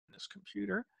this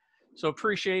computer. So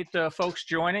appreciate folks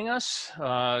joining us.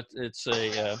 It's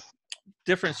a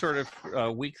different sort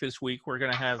of week this week. We're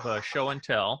going to have a show and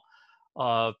tell.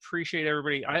 Appreciate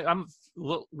everybody. I'm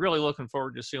really looking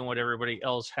forward to seeing what everybody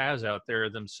else has out there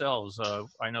themselves.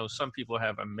 I know some people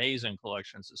have amazing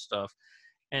collections of stuff.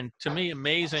 And to me,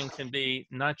 amazing can be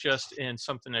not just in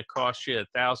something that costs you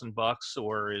 $1,000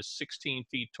 or is 16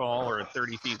 feet tall or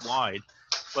 30 feet wide,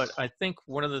 but I think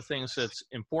one of the things that's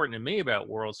important to me about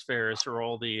World's Fairs are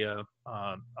all the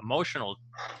emotional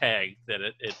tag that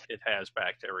it has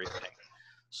back to everything.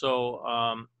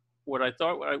 So what I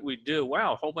thought we'd do,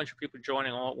 wow, a whole bunch of people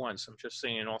joining all at once. I'm just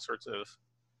seeing all sorts of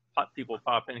people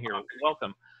pop in here.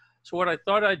 Welcome. So what I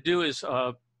thought I'd do is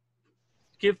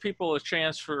give people a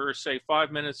chance for, say,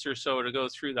 5 minutes or so to go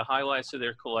through the highlights of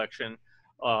their collection.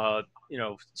 You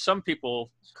know, some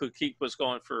people could keep us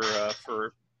going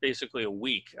for basically a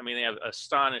week. I mean, they have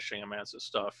astonishing amounts of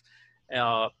stuff.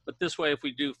 But this way, if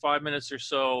we do 5 minutes or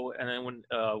so, and then when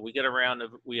we get around,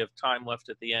 we have time left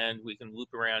at the end, we can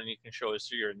loop around and you can show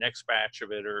us your next batch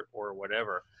of it or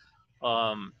whatever.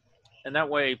 And that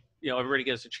way, you know, everybody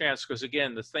gets a chance, because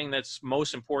again, the thing that's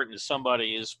most important to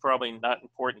somebody is probably not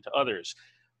important to others.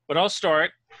 But I'll start,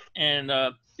 and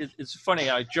it's funny,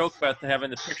 I joke about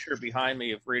having the picture behind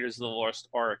me of Raiders of the Lost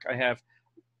Ark. I have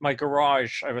my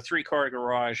garage, I have a 3-car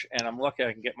garage, and I'm lucky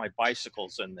I can get my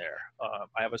bicycles in there.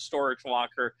 I have a storage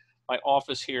locker. My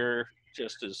office here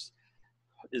just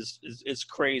is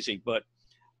crazy, but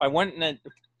I went and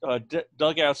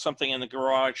dug out something in the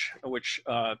garage, which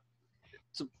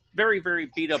it's a very,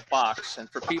 very beat up box. And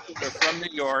for people that are from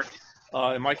New York,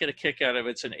 they might get a kick out of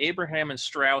it. It's an Abraham and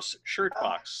Strauss shirt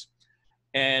box.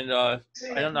 And I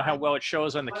don't know how well it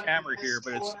shows on the camera here,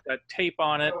 but it's got tape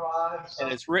on it, and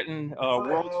it's written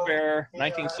World's Fair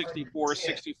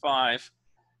 1964-65.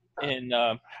 And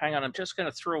hang on, I'm just going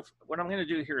to throw, what I'm going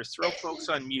to do here is throw folks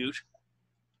on mute.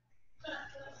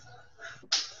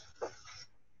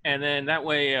 And then that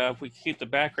way, if we keep the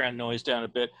background noise down a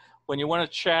bit, when you want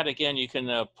to chat again, you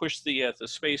can push the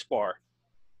space bar.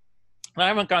 I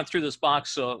haven't gone through this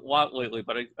box a lot lately,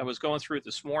 but I was going through it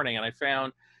this morning, and I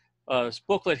found this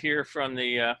booklet here from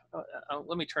the,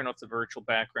 let me turn off the virtual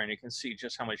background. You can see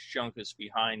just how much junk is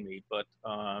behind me, but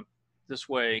this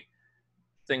way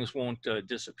things won't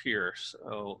disappear.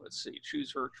 So let's see,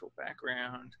 choose virtual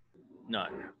background,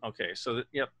 none. Okay, so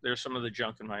yep, there's some of the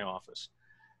junk in my office.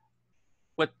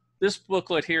 But this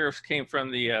booklet here came from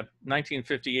the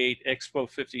 1958 Expo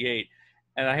 58.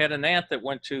 And I had an aunt that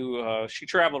went to, she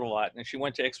traveled a lot, and she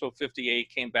went to Expo 58,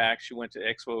 came back, she went to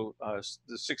Expo,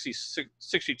 the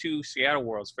 62 Seattle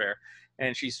World's Fair,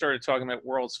 and she started talking about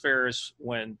World's Fairs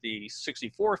when the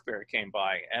 64 fair came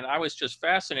by. And I was just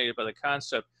fascinated by the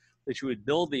concept that you would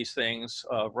build these things,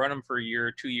 run them for a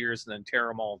year, 2 years, and then tear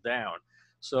them all down.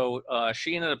 So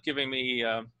she ended up giving me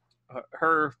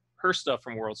her stuff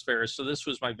from World's Fairs. So this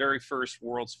was my very first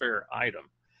World's Fair item.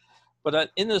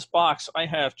 But in this box, I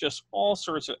have just all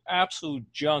sorts of absolute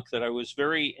junk that I was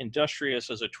very industrious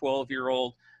as a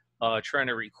 12-year-old trying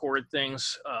to record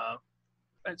things. I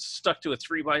stuck to a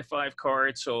 3x5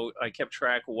 card, so I kept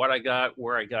track of what I got,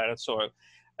 where I got it. So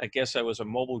I guess I was a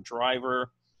mobile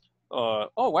driver. Oh,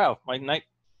 wow, my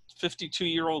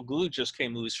 52-year-old glue just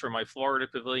came loose from my Florida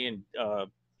Pavilion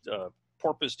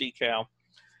porpoise decal.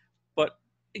 But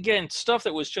again, stuff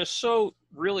that was just so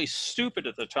really stupid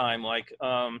at the time, like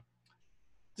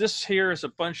this here is a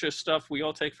bunch of stuff we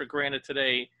all take for granted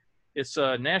today. It's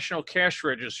National Cash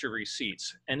Register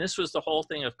receipts. And this was the whole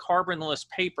thing of carbonless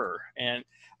paper. And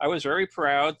I was very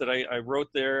proud that I wrote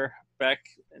there back,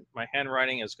 my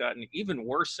handwriting has gotten even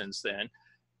worse since then,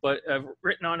 but I've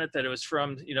written on it that it was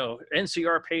from, you know,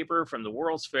 NCR paper from the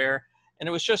World's Fair. And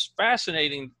it was just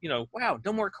fascinating, you know, wow,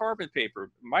 no more carbon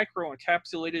paper, micro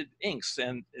encapsulated inks.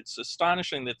 And it's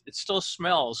astonishing that it still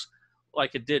smells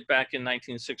like it did back in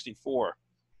 1964.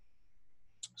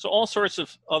 So all sorts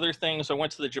of other things. I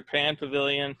went to the Japan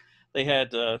Pavilion. They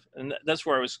had, and that's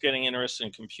where I was getting interested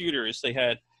in computers. They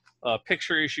had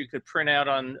pictures you could print out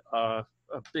on a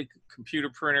big computer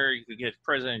printer. You could get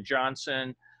President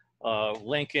Johnson,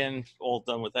 Lincoln, all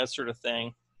done with that sort of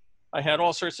thing. I had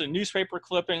all sorts of newspaper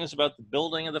clippings about the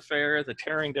building of the fair, the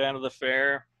tearing down of the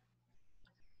fair.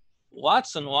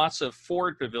 Lots and lots of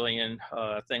Ford Pavilion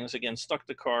things, again, stuck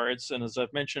to cards. And as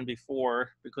I've mentioned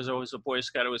before, because I was a Boy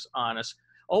Scout, I was honest.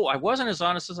 Oh, I wasn't as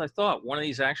honest as I thought. One of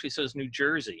these actually says New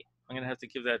Jersey. I'm going to have to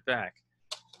give that back.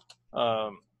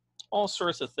 All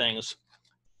sorts of things.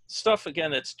 Stuff,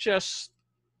 again, that's just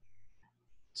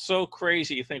so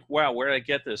crazy. You think, wow, where did I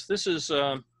get this? This is,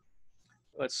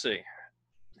 let's see.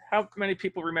 How many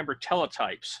people remember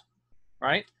teletypes,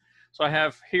 right? So I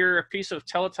have here a piece of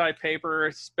teletype paper,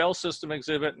 it's Bell System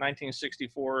exhibit,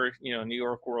 1964, New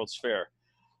York World's Fair.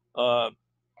 I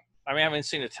haven't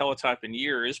seen a teletype in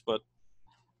years, but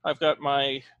I've got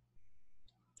my,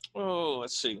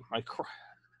 let's see, my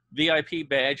VIP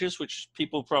badges, which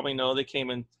people probably know. They came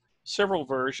in several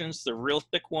versions, the real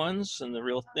thick ones and the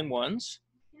real thin ones.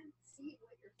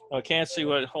 I can't see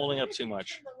what holding up too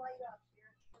much.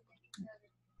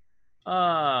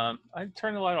 I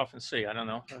turn the light off and see. I don't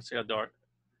know. Let's see how dark.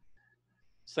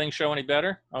 Does things show any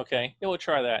better? Okay, yeah, we'll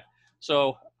try that.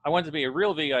 So I wanted to be a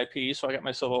real VIP, so I got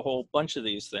myself a whole bunch of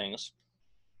these things.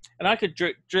 And I could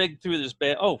drag through this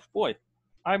bag. Oh, boy.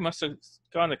 I must have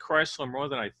gone to Chrysler more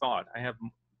than I thought. I have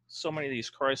so many of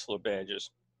these Chrysler badges.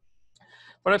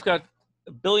 But I've got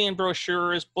a billion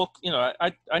brochures, book.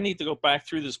 I need to go back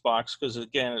through this box because,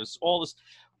 again, it's all this.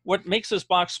 What makes this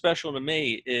box special to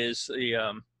me is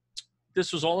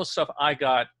this was all the stuff I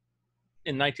got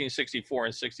in 1964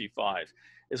 and 65.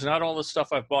 It's not all the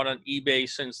stuff I've bought on eBay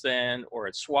since then or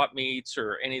at swap meets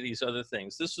or any of these other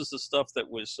things. This was the stuff that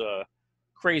was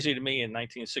crazy to me in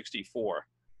 1964.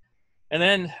 And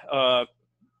then I've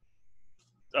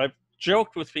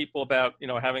joked with people about,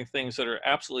 having things that are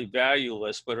absolutely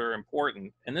valueless but are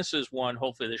important. And this is one,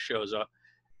 hopefully this shows up.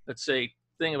 Let's say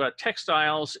thing about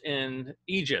textiles in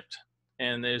Egypt.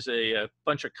 And there's a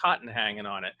bunch of cotton hanging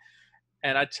on it.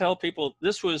 And I tell people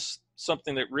this was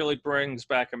something that really brings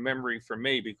back a memory for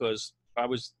me because I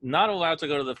was not allowed to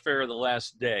go to the fair the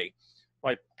last day.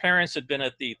 My parents had been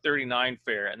at the 39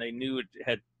 fair and they knew it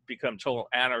had become total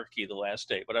anarchy the last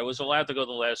day, but I was allowed to go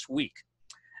the last week.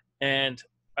 And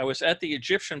I was at the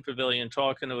Egyptian pavilion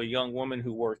talking to a young woman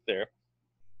who worked there.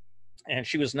 And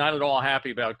she was not at all happy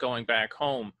about going back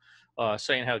home,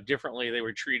 saying how differently they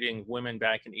were treating women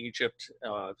back in Egypt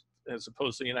as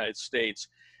opposed to the United States.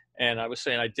 And I was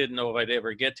saying I didn't know if I'd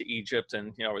ever get to Egypt.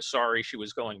 And, I was sorry she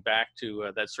was going back to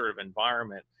that sort of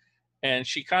environment. And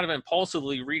she kind of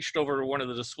impulsively reached over to one of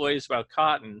the displays about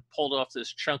cotton, pulled off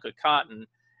this chunk of cotton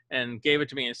and gave it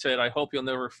to me and said, I hope you'll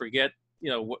never forget,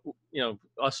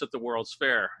 us at the World's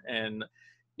Fair. And,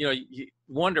 you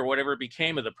wonder whatever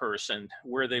became of the person,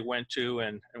 where they went to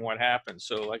and what happened.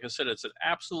 So like I said, it's an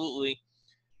absolutely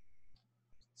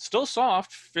still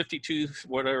soft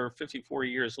 54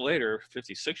 years later,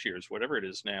 56 years, whatever it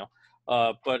is now.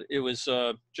 But it was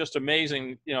just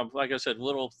amazing, like I said,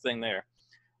 little thing there.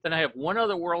 Then I have one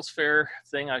other World's Fair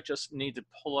thing. I just need to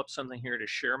pull up something here to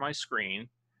share my screen.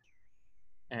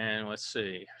 And let's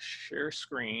see, share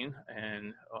screen.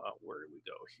 And where do we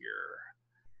go here?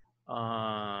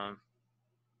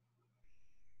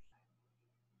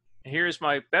 Here's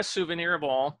my best souvenir of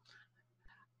all.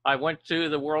 I went to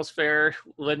the World's Fair,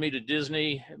 led me to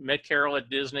Disney, met Carol at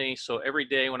Disney. So every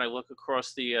day when I look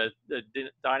across the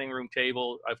dining room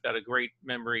table, I've got a great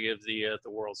memory of the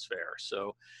World's Fair.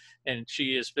 So, and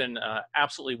she has been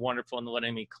absolutely wonderful in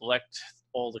letting me collect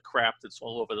all the crap that's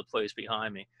all over the place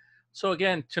behind me. So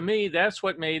again, to me, that's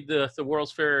what made the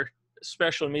World's Fair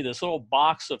special to me. This little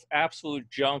box of absolute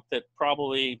junk that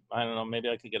probably, I don't know, maybe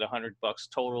I could get $100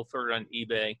 total for it on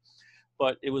eBay.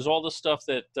 But it was all the stuff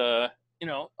that,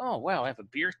 oh, wow, I have a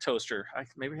beer toaster. I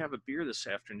can maybe have a beer this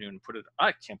afternoon.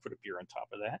 I can't put a beer on top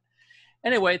of that.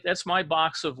 Anyway, that's my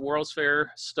box of World's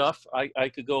Fair stuff. I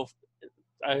could go,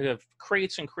 I have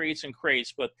crates and crates and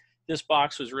crates, but this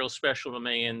box was real special to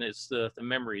me, and it's the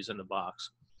memories in the box.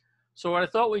 So what I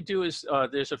thought we'd do is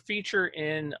there's a feature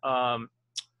in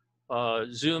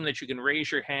Zoom that you can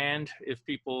raise your hand if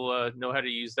people know how to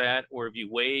use that, or if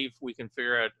you wave, we can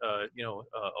figure out,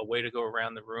 a way to go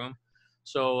around the room.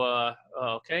 So,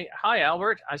 okay. Hi,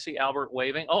 Albert. I see Albert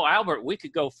waving. Oh, Albert, we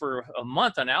could go for a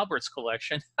month on Albert's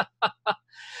collection.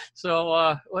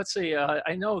 So let's see.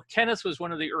 I know Kenneth was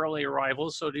one of the early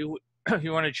arrivals. So do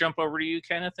you want to jump over to you,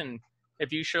 Kenneth, and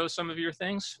have you show some of your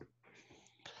things?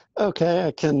 Okay,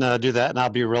 I can do that, and I'll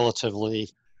be relatively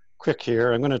quick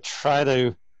here. I'm going to try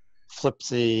to flip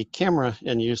the camera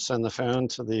in use on the phone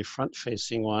to the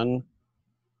front-facing one.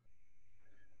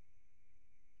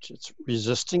 It's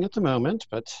resisting at the moment,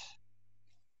 but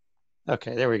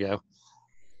okay, there we go.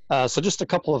 So just a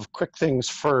couple of quick things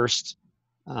first,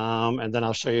 and then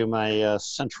I'll show you my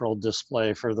central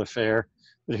display for the fair.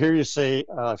 But here you see,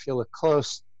 if you look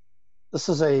close, this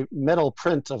is a metal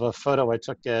print of a photo I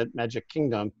took at Magic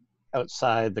Kingdom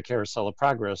outside the Carousel of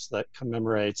Progress that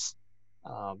commemorates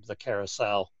the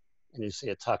carousel. And you see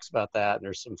it talks about that, and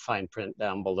there's some fine print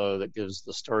down below that gives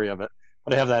the story of it.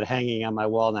 But I have that hanging on my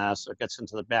wall now, so it gets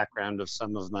into the background of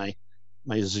some of my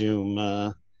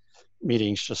Zoom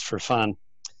meetings just for fun.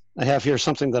 I have here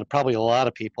something that probably a lot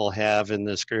of people have in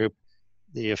this group,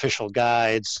 the official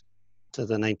guides to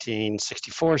the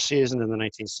 1964 season and the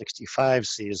 1965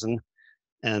 season.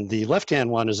 And the left-hand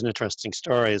one is an interesting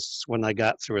story. It's when I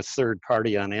got through a third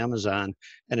party on Amazon,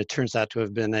 and it turns out to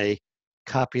have been a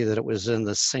copy that it was in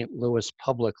the St. Louis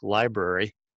Public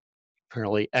Library,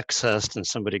 apparently accessed, and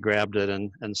somebody grabbed it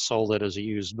and sold it as a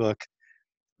used book.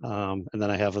 And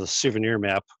then I have a souvenir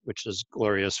map, which is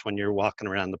glorious when you're walking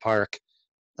around the park,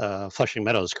 Flushing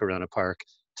Meadows Corona Park,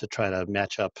 to try to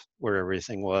match up where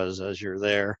everything was as you're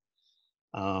there.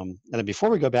 And then before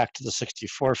we go back to the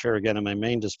 64 fair again, in my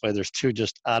main display, there's two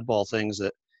just oddball things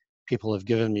that people have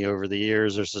given me over the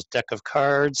years. There's this deck of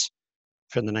cards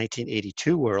from the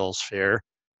 1982 World's Fair.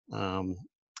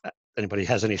 Anybody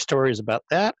has any stories about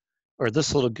that? Or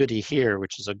this little goodie here,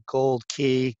 which is a gold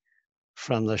key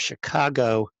from the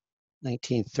Chicago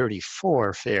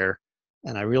 1934 fair.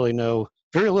 And I really know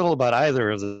very little about either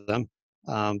of them.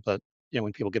 But you know,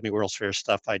 when people give me World's Fair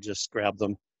stuff, I just grab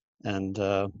them and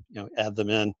add them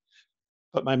in.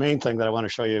 But my main thing that I want to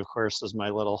show you, of course, is my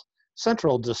little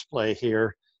central display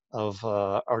here of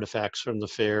artifacts from the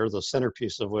fair, the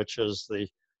centerpiece of which is the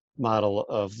model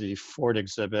of the Ford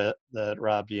exhibit that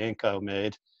Rob Bianco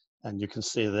made. And you can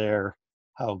see there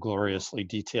how gloriously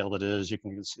detailed it is. You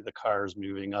can even see the cars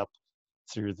moving up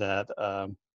through that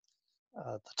the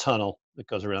tunnel that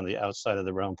goes around the outside of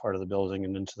the round part of the building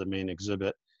and into the main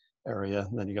exhibit area.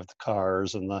 And then you have the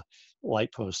cars and the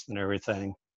light posts and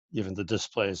everything, even the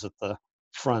displays at the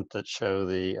front that show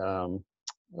the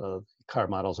car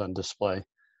models on display.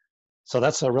 So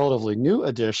that's a relatively new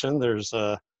addition. There's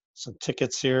some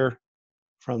tickets here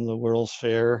from the World's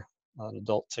Fair, an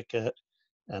adult ticket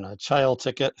and a child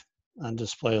ticket on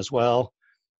display as well.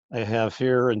 I have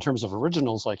here, in terms of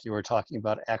originals, like you were talking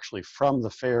about, actually from the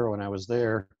fair when I was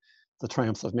there, the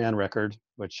Triumph of Man record,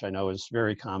 which I know is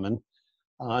very common,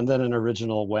 and then an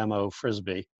original Wham-O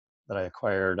Frisbee that I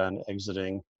acquired on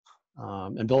exiting.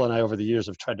 And Bill and I, over the years,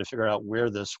 have tried to figure out where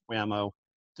this Wham-O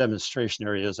demonstration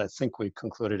area is. I think we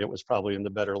concluded it was probably in the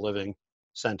Better Living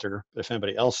Center, but if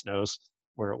anybody else knows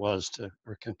where it was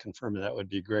or can confirm, that would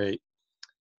be great.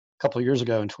 A couple of years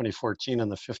ago in 2014, on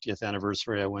the 50th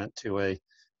anniversary, I went to a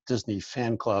Disney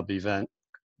fan club event,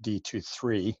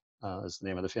 D23 is the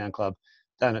name of the fan club,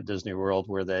 down at Disney World,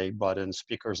 where they brought in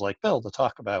speakers like Bill to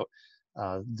talk about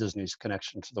Disney's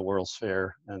connection to the World's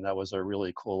Fair. And that was a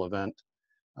really cool event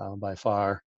by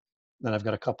far. Then I've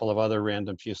got a couple of other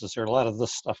random pieces here. A lot of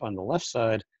this stuff on the left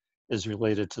side is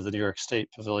related to the New York State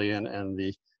Pavilion and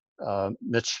the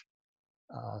Mitch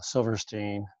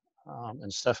Silverstein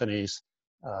and Stephanie's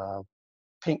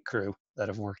paint crew that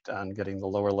have worked on getting the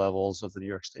lower levels of the New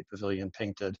York State Pavilion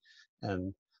painted,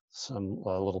 and some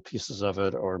little pieces of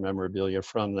it or memorabilia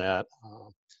from that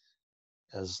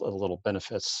as little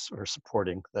benefits or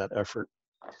supporting that effort.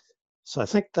 So I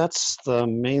think that's the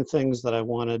main things that I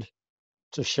wanted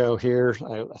to show here.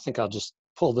 I think I'll just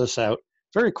pull this out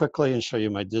very quickly and show you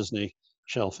my Disney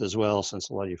shelf as well, since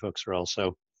a lot of you folks are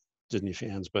also Disney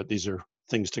fans, but these are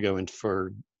things to go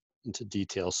into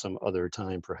detail some other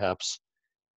time perhaps.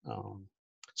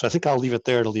 So I think I'll leave it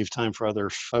there to leave time for other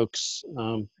folks.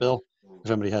 Bill,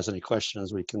 if anybody has any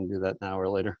questions, we can do that now or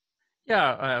later.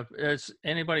 Yeah, as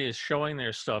anybody is showing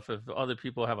their stuff, if other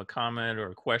people have a comment or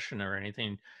a question or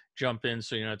anything, jump in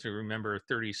so you don't have to remember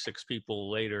 36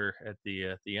 people later at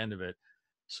the end of it.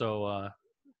 So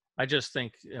I just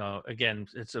think, again,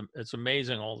 it's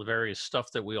amazing all the various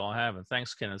stuff that we all have, and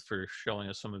thanks, Kenneth, for showing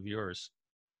us some of yours.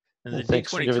 And the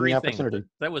thanks for giving me the D23 thing, opportunity.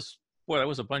 that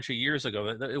was a bunch of years ago.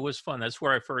 It was fun. That's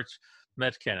where I first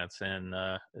met Kenneth, and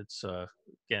it's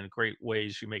again, great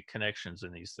ways you make connections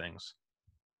in these things.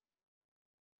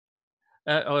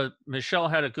 Michelle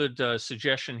had a good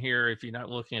suggestion here. If you're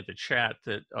not looking at the chat,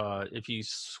 that if you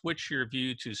switch your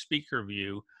view to speaker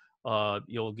view,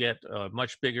 you'll get a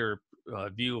much bigger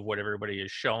view of what everybody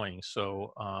is showing.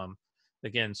 So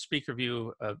again, speaker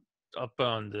view up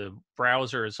on the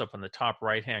browser is up on the top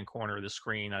right-hand corner of the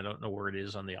screen. I don't know where it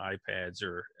is on the iPads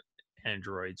or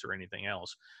Androids or anything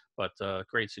else, but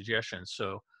great suggestion.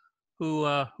 So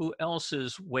who else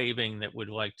is waving that would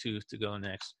like to go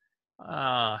next?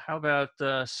 How about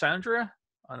Sandra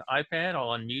on iPad?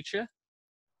 I'll unmute you.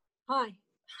 Hi.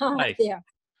 Hi there.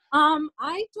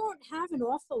 I don't have an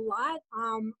awful lot.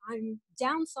 I'm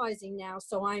downsizing now,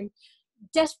 so I'm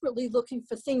desperately looking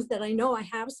for things that I know I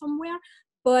have somewhere.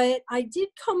 But I did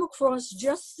come across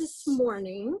just this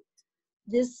morning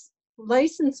this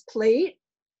license plate,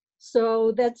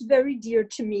 so that's very dear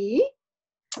to me.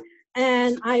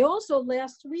 And I also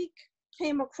last week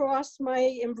came across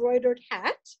my embroidered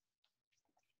hat,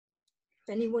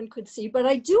 if anyone could see. But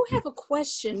I do have a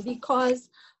question, because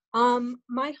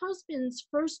My husband's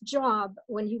first job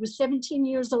when he was 17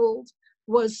 years old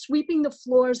was sweeping the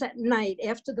floors at night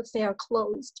after the fair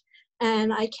closed.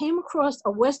 And I came across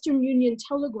a Western Union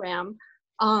telegram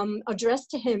addressed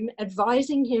to him,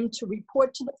 advising him to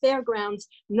report to the fairgrounds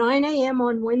 9 a.m.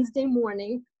 on Wednesday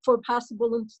morning for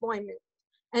possible employment.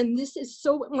 And this is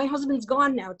so, my husband's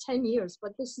gone now 10 years,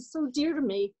 but this is so dear to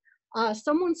me.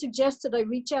 Someone suggested I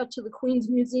reach out to the Queen's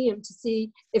Museum to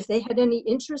see if they had any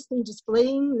interest in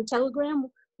displaying the telegram,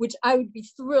 which I would be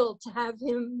thrilled to have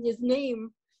his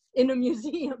name in a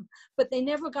museum, but they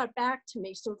never got back to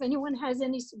me. So if anyone has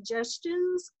any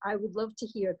suggestions, I would love to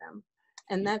hear them.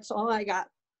 And that's all I got.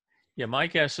 Yeah, my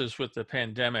guess is with the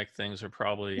pandemic, things are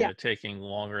probably taking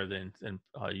longer than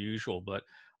usual. But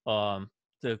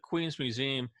the Queen's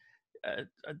Museum,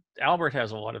 Albert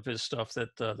has a lot of his stuff that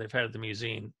they've had at the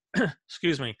museum.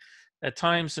 Excuse me. At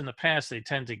times in the past, they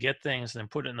tend to get things and then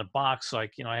put it in the box,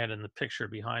 like I had in the picture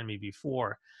behind me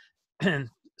before. And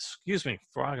excuse me,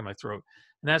 frog in my throat.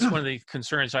 And that's one of the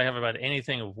concerns I have about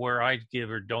anything of where I give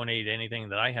or donate anything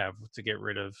that I have to get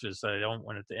rid of, is that I don't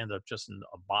want it to end up just in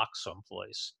a box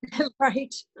someplace.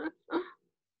 Right.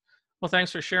 Well,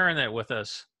 thanks for sharing that with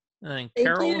us. And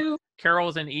Thank you. Carol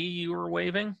with an E, you were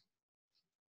waving?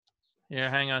 Yeah,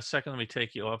 hang on a second. Let me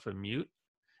take you off of mute.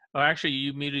 Oh, actually,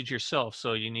 you muted yourself,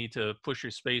 so you need to push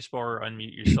your space bar or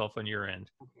unmute yourself on your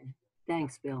end. Okay.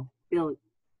 Thanks, Bill. Bill,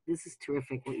 this is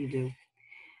terrific what you do.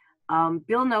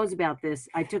 Bill knows about this.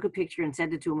 I took a picture and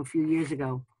sent it to him a few years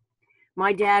ago.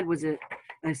 My dad was a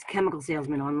chemical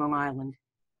salesman on Long Island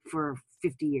for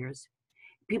 50 years.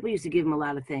 People used to give him a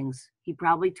lot of things. He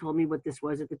probably told me what this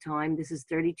was at the time. This is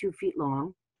 32 feet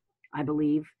long, I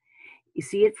believe. You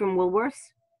see it from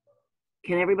Woolworths?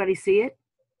 Can everybody see it?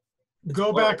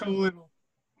 Go back a little.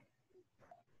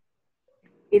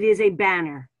 It is a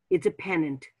banner. It's a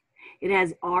pennant. It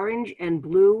has orange and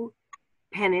blue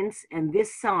pennants and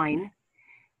this sign.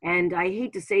 And I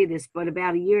hate to say this, but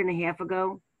about a year and a half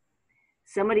ago,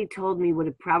 somebody told me what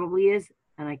it probably is,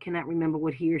 and I cannot remember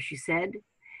what he or she said.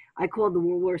 I called the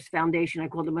Woolworths Foundation. I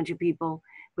called a bunch of people,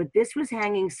 but this was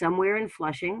hanging somewhere in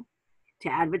Flushing to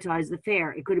advertise the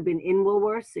fair. It could have been in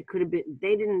Woolworths. It could have been,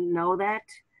 they didn't know that.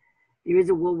 There is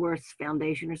a Woolworths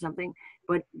Foundation or something,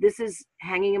 but this is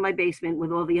hanging in my basement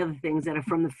with all the other things that are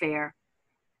from the fair.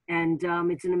 And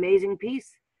it's an amazing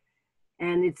piece,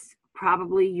 and it's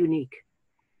probably unique.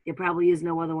 There probably is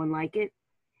no other one like it,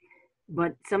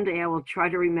 but someday I will try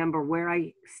to remember where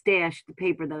I stashed the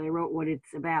paper that I wrote what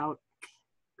it's about.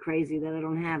 Crazy that I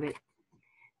don't have it.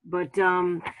 But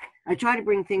I try to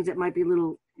bring things that might be a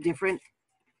little different.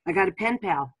 I got a pen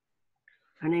pal.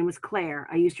 Her name was Claire.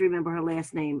 I used to remember her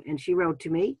last name, and she wrote to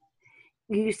me.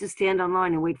 We used to stand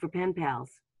online and wait for pen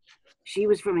pals. She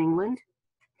was from England.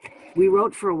 We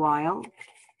wrote for a while,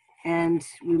 and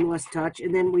we lost touch.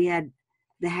 And then we had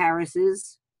the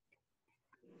Harrises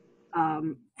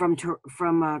from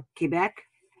Quebec,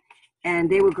 and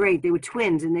they were great. They were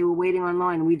twins, and they were waiting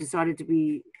online, and we decided to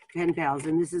be pen pals.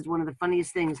 And this is one of the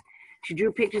funniest things. She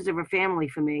drew pictures of her family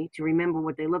for me to remember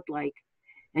what they looked like.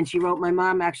 And she wrote, my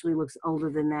mom actually looks older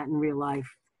than that in real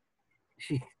life.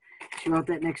 She wrote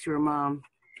that next to her mom.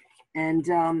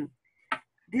 And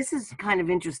this is kind of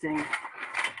interesting.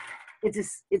 It's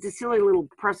a silly little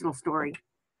personal story.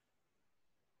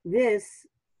 This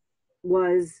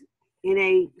was in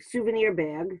a souvenir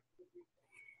bag.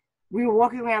 We were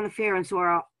walking around the fair and saw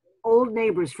our old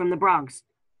neighbors from the Bronx.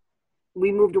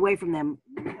 We moved away from them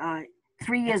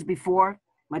 3 years before.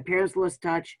 My parents lost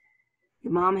touch. The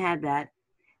mom had that,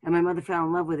 and my mother fell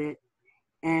in love with it.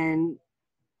 And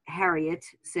Harriet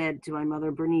said to my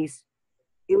mother, Bernice,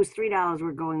 it was $3,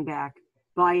 we're going back.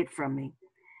 Buy it from me.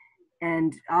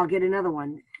 And I'll get another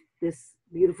one. This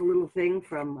beautiful little thing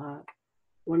from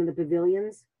one of the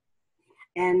pavilions.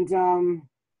 And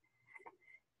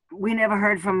we never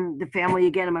heard from the family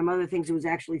again. And my mother thinks it was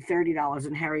actually $30,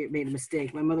 and Harriet made a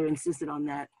mistake. My mother insisted on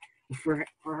that for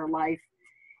her life.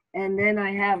 And then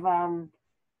I have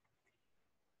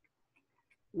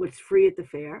what's free at the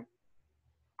fair.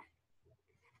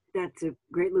 That's a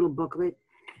great little booklet.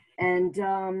 And,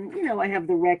 I have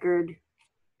the record.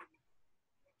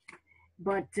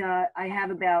 But I have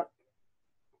about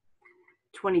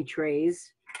 20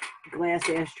 trays, glass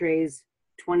ashtrays,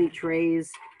 20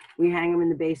 trays. We hang them in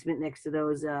the basement next to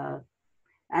those.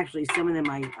 Actually, some of them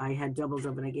I had doubles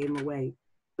of and I gave them away.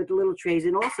 But the little trays,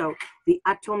 and also the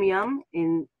atomium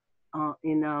in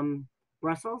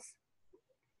Brussels.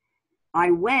 I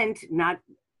went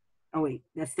oh wait,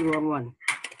 that's the wrong one.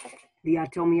 The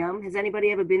atomium. Has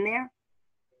anybody ever been there?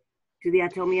 To the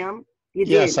atomium? You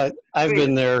Yes, did. I've Great.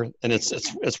 been there, and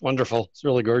it's wonderful. It's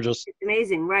really gorgeous. It's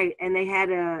amazing, right? And they had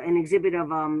an exhibit of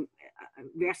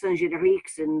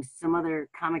Vercingetorix and some other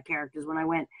comic characters when I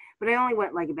went, but I only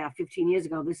went like about 15 years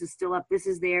ago. This is still up. This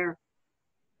is their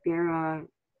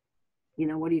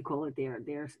what do you call it?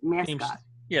 Their mascot.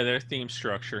 Yeah, their theme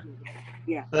structure.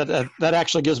 Yeah. That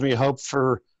actually gives me hope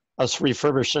for us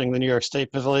refurbishing the New York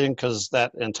State Pavilion, because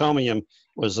that entomium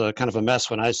was kind of a mess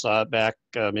when I saw it back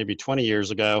maybe 20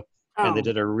 years ago, and they Oh,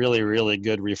 did a really, really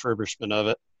good refurbishment of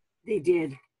it. they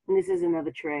did. And this is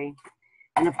another tray.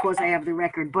 And of course I have the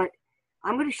record, but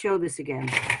I'm going to show this again.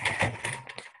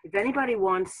 If anybody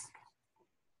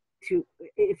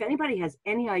has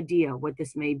any idea what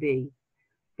this may be,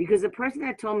 because the person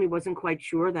that told me wasn't quite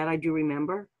sure, that I do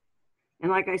remember.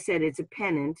 And like I said, it's a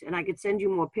pennant, and I could send you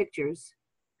more pictures.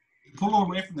 Pull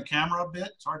away from the camera a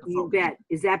bit. It's hard to You focus. bet.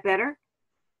 Is that better?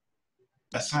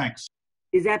 Yes, thanks.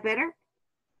 Is that better?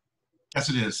 Yes,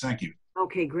 it is. Thank you.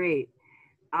 Okay, great.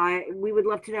 We would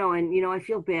love to know. And, I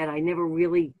feel bad. I never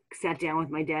really sat down with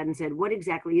my dad and said, what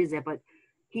exactly is that? But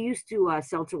he used to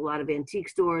sell to a lot of antique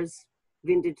stores,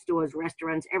 vintage stores,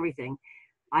 restaurants, everything.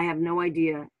 I have no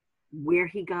idea where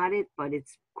he got it, but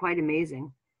it's quite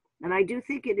amazing. And I do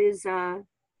think it is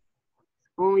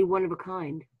only one of a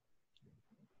kind.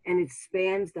 And it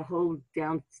spans the whole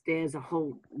downstairs, a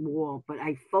whole wall, but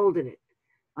I folded it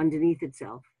underneath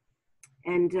itself.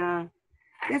 And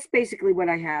that's basically what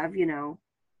I have,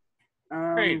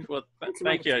 Great. Well,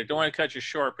 thank you. I don't want to cut you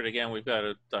short, but again, we've got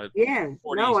a yeah.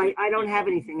 No, I don't have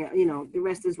people. anything. The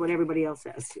rest is what everybody else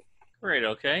has. Great.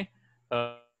 Okay.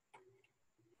 Oh,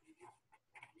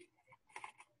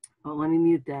 let me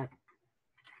mute that.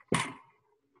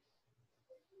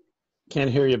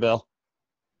 Can't hear you, Bill.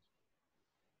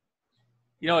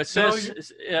 It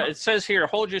says here,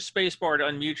 hold your space bar to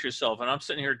unmute yourself. And I'm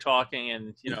sitting here talking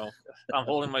and, I'm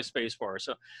holding my space bar.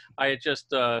 So I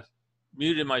just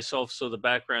muted myself so the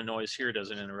background noise here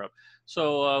doesn't interrupt.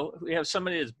 So we have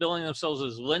somebody that's billing themselves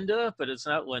as Linda, but it's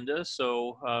not Linda.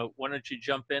 So why don't you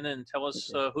jump in and tell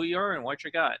us who you are and what you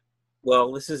got?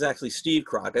 Well, this is actually Steve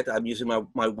Crockett. I'm using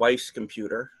my wife's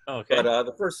computer. Okay. But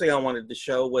the first thing I wanted to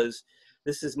show was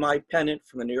this is my pennant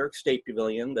from the New York State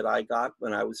Pavilion that I got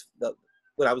when I was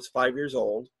 5 years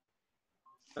old.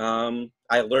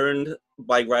 I learned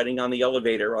by riding on the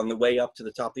elevator on the way up to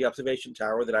the top of the observation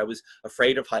tower that I was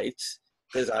afraid of heights,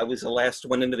 because I was the last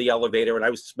one into the elevator and I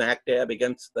was smack dab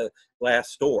against the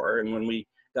glass door. And when we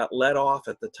got let off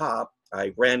at the top,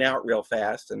 I ran out real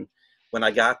fast. And when I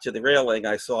got to the railing,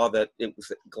 I saw that it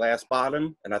was glass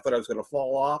bottom and I thought I was going to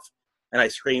fall off. And I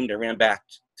screamed and ran back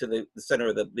to the center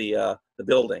of the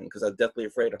building, because I was deathly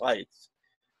afraid of heights.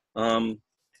 The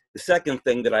second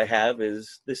thing that I have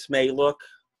is, this may look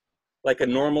like a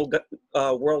normal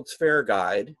World's Fair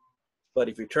guide, but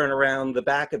if you turn around the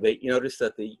back of it, you notice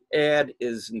that the ad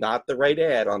is not the right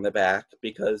ad on the back,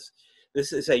 because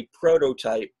this is a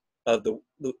prototype of the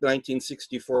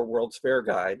 1964 World's Fair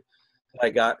guide I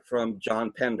got from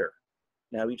John Pender.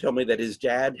 Now, he told me that his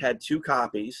dad had 2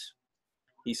 copies.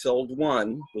 He sold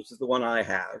one, which is the one I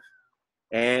have,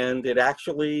 and it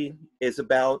actually is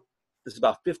about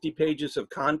 50 pages of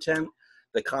content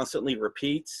that constantly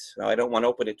repeats. Now, I don't want to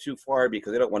open it too far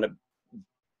because I don't want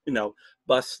to,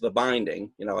 bust the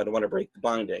binding. I don't want to break the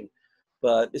binding.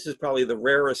 But this is probably the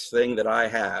rarest thing that I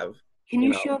have. Can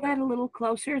you show that a little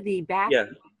closer? The back? Yeah.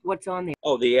 What's on there?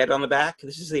 Oh, the ad on the back?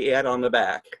 This is the ad on the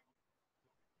back.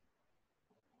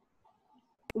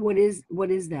 What is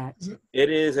that? It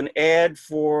is an ad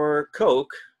for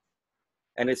Coke,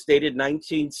 and it's dated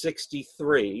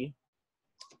 1963.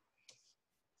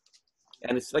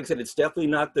 And it's, like I said, it's definitely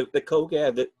not the Coke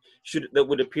ad that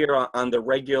would appear on the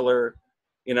regular,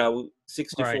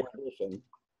 64 Right. edition.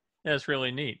 That's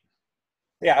really neat.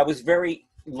 Yeah, I was very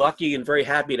lucky and very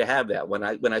happy to have that. When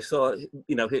I saw,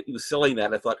 he was selling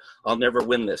that, I thought, I'll never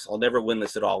win this. I'll never win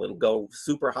this at all. It'll go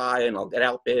super high and I'll get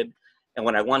outbid. And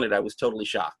when I won it, I was totally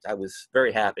shocked. I was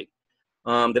very happy.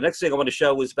 The next thing I want to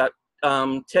show was about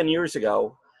 10 years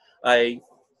ago.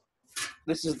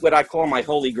 This is what I call my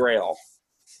holy grail.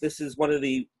 This is one of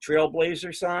the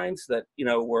trailblazer signs that,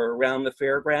 were around the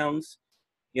fairgrounds,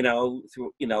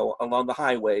 through, along the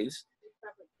highways.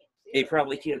 You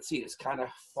probably can't see it. It's kind of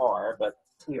far, but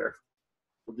here,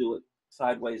 we'll do it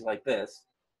sideways like this.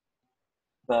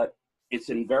 But it's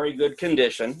in very good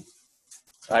condition.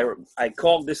 I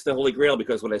called this the Holy Grail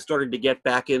because when I started to get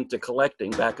back into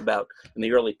collecting back about in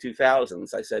the early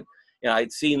 2000s, I said,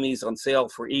 I'd seen these on sale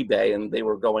for eBay and they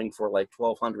were going for like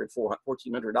 $1,200,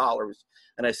 $1,400.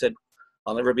 And I said,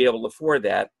 I'll never be able to afford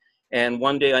that. And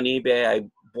one day on eBay, I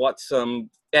bought some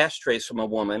ashtrays from a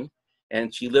woman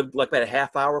And she lived like about a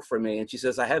half hour from me. And she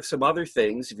says, I have some other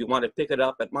things. If you want to pick it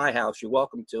up at my house, you're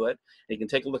welcome to it. And you can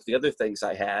take a look at the other things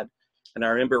I had. And I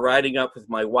remember riding up with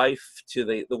my wife to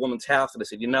the woman's house. And I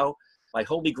said, you know, my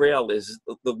holy grail is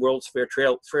the World's Fair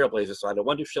Trailblazer sign. I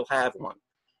wonder if she'll have one.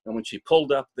 And when she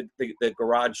pulled up the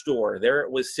garage door, there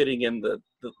it was sitting in the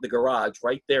garage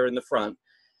right there in the front.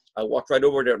 I walked right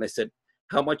over there and I said,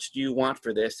 how much do you want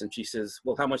for this? And she says,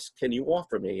 well, how much can you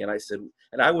offer me? And I said,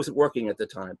 and I wasn't working at the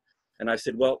time. And I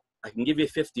said, well, I can give you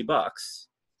 $50.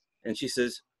 And she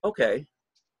says, okay.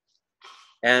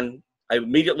 And I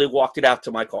immediately walked it out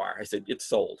to my car. I said, it's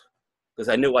sold, because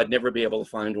I knew I'd never be able to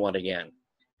find one again.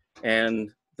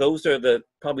 And those are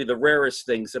probably the rarest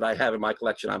things that I have in my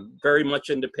collection. I'm very much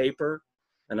into paper,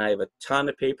 and I have a ton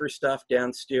of paper stuff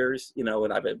downstairs, you know,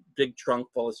 and I have a big trunk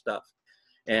full of stuff.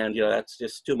 And, you know, that's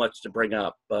just too much to bring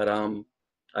up. But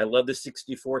I love the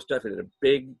 64 stuff. It had a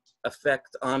big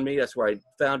effect on me. That's where I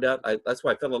found out. That's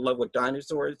why I fell in love with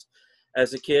dinosaurs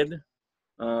as a kid.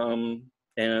 And,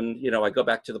 you know, I go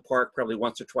back to the park probably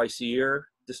once or twice a year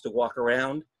just to walk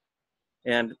around.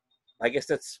 And I guess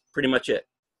that's pretty much it.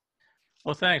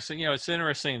 Well, thanks. You know, it's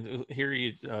interesting to hear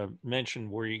you mention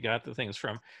where you got the things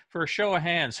from. For a show of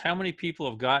hands, how many people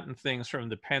have gotten things from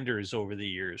the Penders over the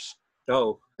years?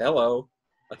 Oh, hello.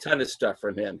 A ton of stuff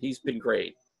from him. He's been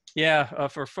great. Yeah,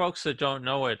 for folks that don't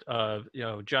know it, you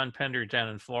know, John Pender down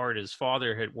in Florida, his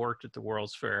father had worked at the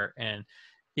World's Fair, and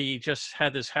he just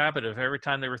had this habit of every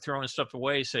time they were throwing stuff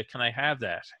away, he said, can I have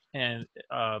that? And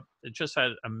it just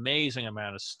had an amazing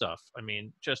amount of stuff. I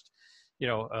mean, just, you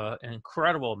know,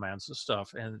 incredible amounts of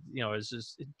stuff. And, you know,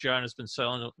 John has been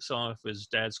selling his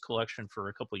dad's collection for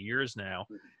a couple of years now.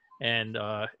 And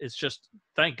it's just,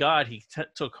 thank God he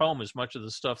took home as much of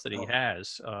the stuff that he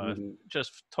has.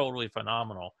 Just totally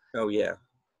phenomenal. Oh, yeah.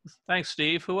 Thanks,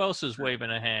 Steve. Who else is waving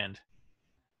a hand?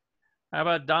 How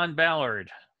about Don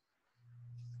Ballard?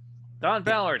 Don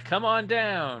Ballard, come on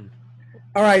down.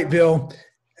 All right, Bill.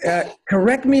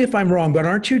 Correct me if I'm wrong, but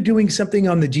aren't you doing something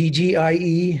on the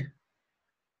GGIE?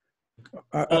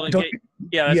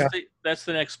 That's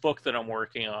the next book that I'm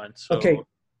working on. So. Okay.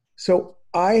 So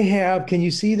I have, can you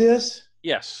see this?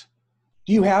 Yes.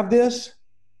 Do you have this?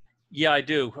 Yeah, I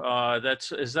do.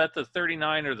 Is that the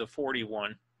 39 or the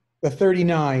 41? The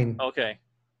 39. Okay.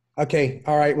 Okay.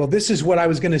 All right. Well, this is what I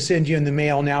was going to send you in the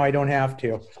mail. Now I don't have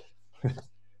to.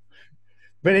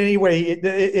 But anyway,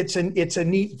 it's a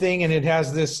neat thing, and it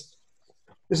has this.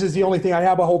 This is the only thing. I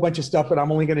have a whole bunch of stuff, but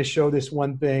I'm only going to show this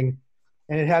one thing.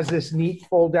 And it has this neat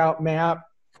fold-out map,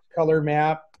 color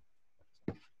map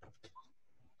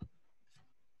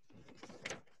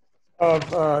of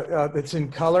that's in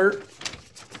color.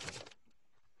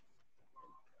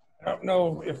 I don't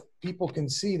know if people can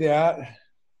see that,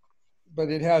 but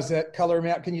it has that color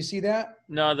map. Can you see that?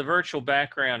 No, the virtual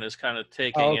background is kind of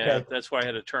taking it. That's why I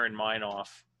had to turn mine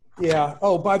off. Yeah.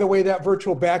 Oh, by the way, that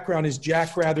virtual background is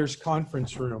Jack Rather's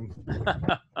conference room.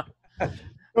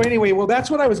 So anyway, well, that's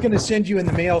what I was going to send you in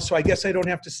the mail, so I guess I don't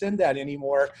have to send that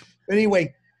anymore. But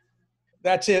anyway,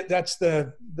 that's it. That's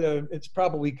it's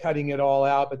probably cutting it all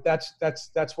out, but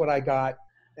that's what I got.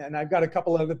 And I've got a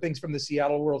couple other things from the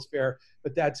Seattle World's Fair,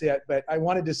 but that's it. But I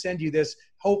wanted to send you this,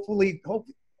 hoping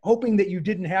that you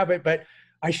didn't have it, but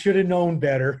I should have known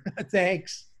better.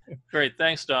 Thanks. Great.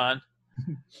 Thanks, Don.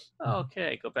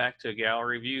 Okay, go back to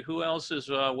gallery view. Who else is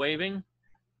waving?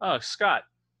 Oh, Scott.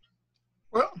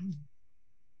 Well,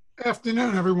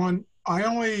 afternoon, everyone. I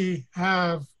only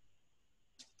have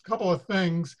a couple of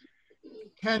things.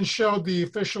 Ken showed the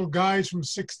official guides from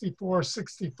 64,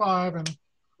 65, and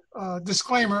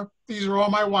disclaimer, these are all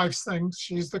my wife's things.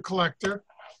 She's the collector.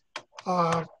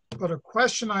 But a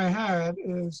question I had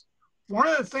is, one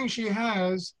of the things she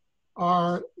has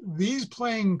are these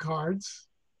playing cards.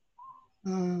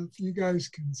 If you guys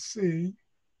can see,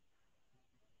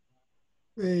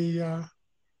 the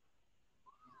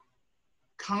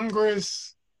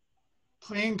Congress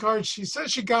playing cards. She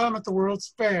says she got them at the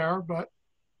World's Fair, but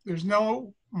there's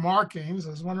no markings. I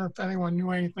was wondering if anyone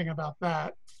knew anything about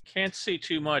that. Can't see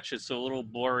too much. It's a little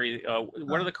blurry.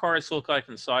 What do the cards look like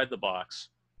inside the box?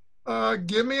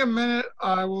 Give me a minute.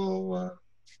 I will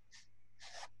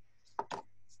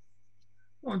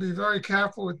want to be very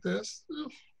careful with this.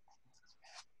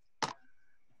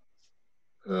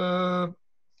 There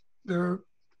are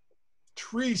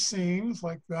tree scenes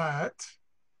like that.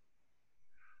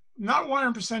 Not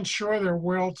 100% sure they're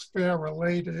World's Fair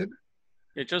related.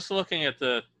 Yeah, just looking at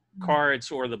the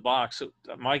cards or the box,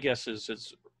 my guess is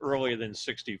it's earlier than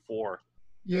 64.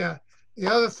 Yeah. The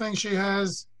other thing she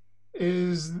has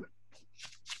is,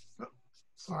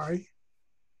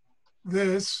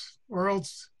 this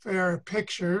World's Fair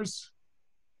pictures.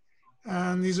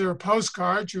 And these are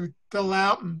postcards you fill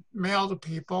out and mail to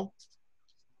people.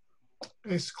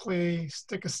 Basically,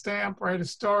 stick a stamp, write a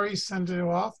story, send it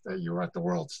off that you were at the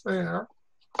World's Fair.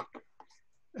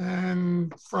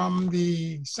 And from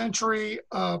the Century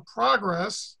of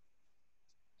Progress,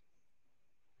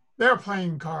 they're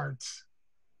playing cards,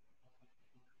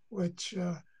 which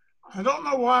I don't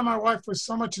know why my wife was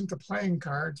so much into playing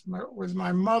cards. It was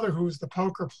my mother who was the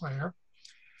poker player.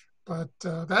 But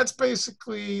that's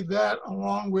basically that,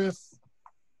 along with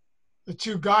the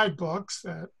two guidebooks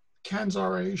that Ken's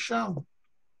already shown.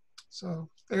 So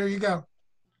there you go.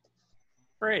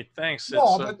 Great, thanks.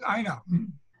 No, but I know.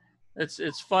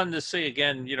 It's fun to see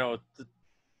again. You know,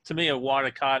 to me, a wad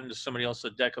of cotton, to somebody else,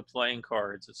 a deck of playing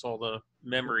cards. It's all the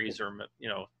memories, or you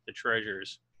know, the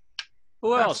treasures.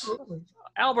 Who else? Absolutely.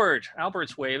 Albert.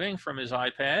 Albert's waving from his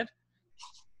iPad.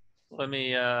 Let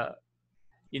me.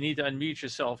 You need to unmute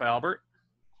yourself, Albert.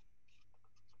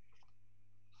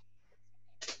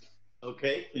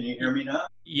 Okay, can you hear me now?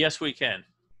 Yes, we can.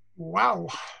 Wow.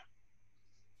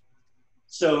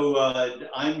 So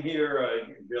I'm here,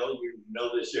 Bill, you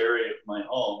know this area of my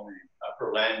home,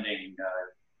 Upper Landing.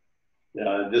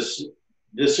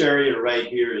 This area right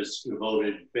here is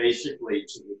devoted basically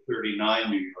to the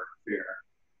 39 New York Fair.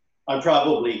 I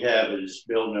probably have, as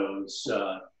Bill knows,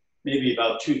 maybe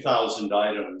about 2,000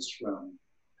 items from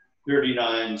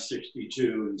 39,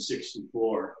 62, and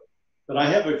 64. But I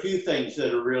have a few things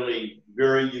that are really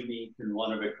very unique and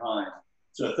one of a kind.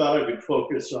 So I thought I would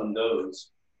focus on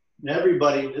those. And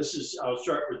everybody, I'll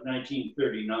start with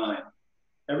 1939.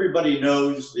 Everybody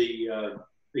knows the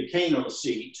Kano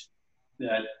seat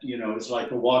that, you know, is like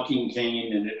a walking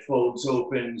cane and it folds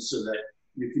open so that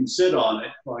you can sit on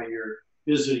it while you're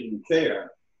visiting the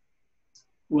fair.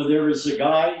 Well, there was a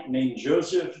guy named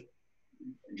Joseph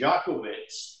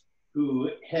Jokowitz who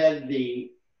had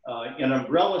an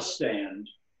umbrella stand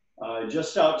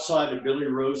just outside of Billy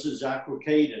Rose's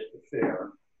Aquacade at the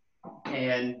fair.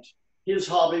 And his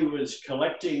hobby was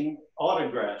collecting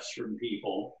autographs from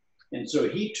people. And so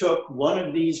he took one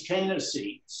of these cane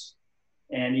seats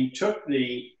and he took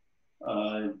the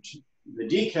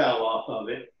decal off of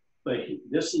it, but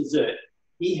this is it.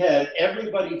 He had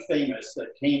everybody famous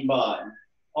that came by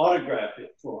autograph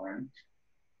it for him.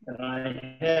 And I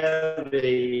have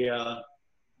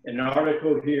an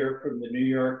article here from the New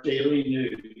York Daily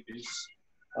News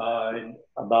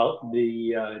about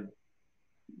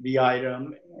the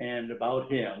item and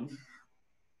about him.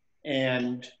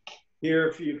 And here,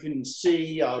 if you can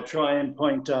see, I'll try and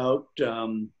point out,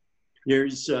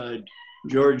 here's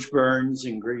George Burns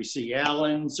and Gracie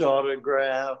Allen's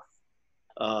autograph.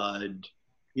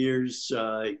 Here's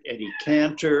Eddie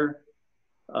Cantor.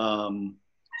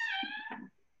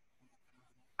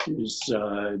 Here's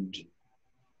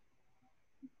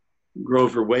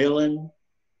Grover Whalen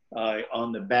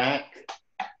on the back.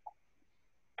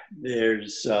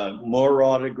 There's more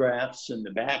autographs in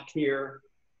the back here.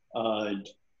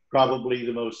 Probably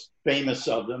the most famous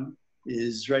of them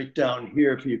is right down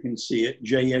here, if you can see it,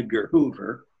 J. Edgar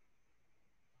Hoover.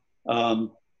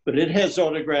 But it has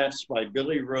autographs by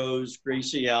Billy Rose,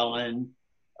 Gracie Allen,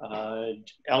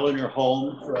 Eleanor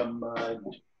Holm from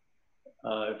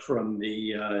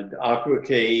the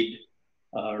Aquacade,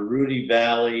 Rudy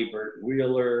Valley, Burt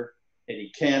Wheeler,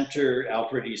 Eddie Cantor,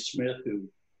 Alfred E. Smith, who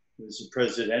was a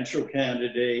presidential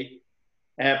candidate,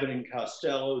 Abbott and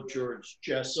Costello, George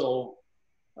Jessel,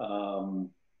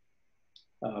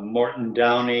 Morton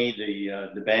Downey,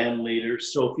 the band leader,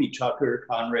 Sophie Tucker,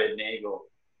 Conrad Nagel.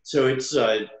 So it's,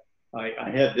 I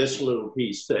have this little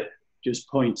piece that just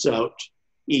points out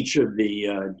each of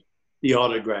the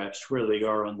autographs where they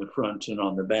are on the front and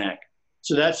on the back.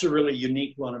 So that's a really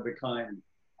unique, one of a kind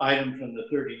item from the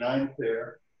 39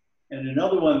 fair. And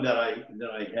another one that I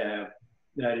have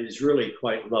that is really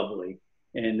quite lovely,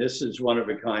 and this is one of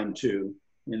a kind too,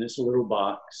 in this little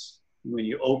box. When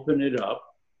you open it up,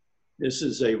 this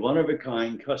is a one of a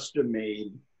kind custom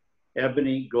made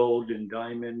ebony, gold, and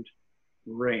diamond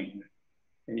ring.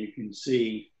 And you can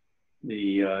see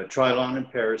the Trilon and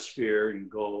Perisphere in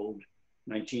gold,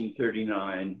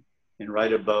 1939, and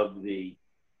right above the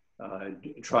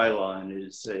Trilon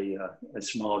is a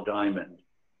small diamond.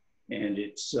 And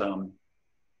it's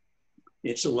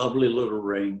a lovely little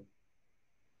ring.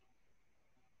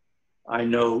 I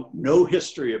know no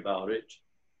history about it.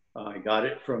 I got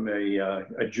it from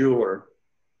a jeweler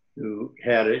who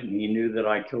had it, and he knew that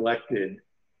I collected.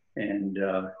 And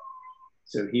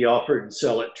so he offered to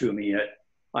sell it to me at,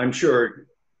 I'm sure,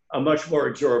 a much more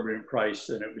exorbitant price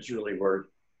than it was really worth.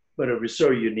 But it was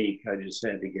so unique, I just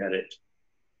had to get it.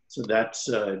 So that's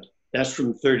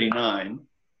from 39.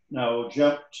 Now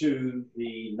jump to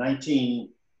the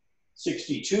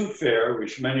 1962 fair,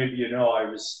 which many of you know I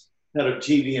was head of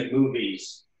TV and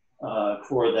movies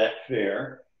for that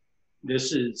fair.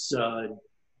 This is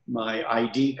my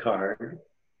ID card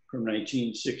from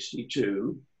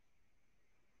 1962.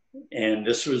 And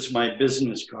this was my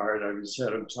business card. I was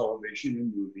head of television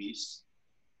and movies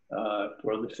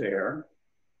for the fair.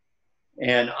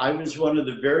 And I was one of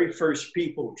the very first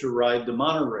people to ride the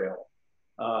monorail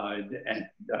at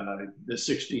the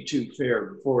 62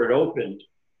 fair before it opened.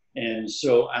 And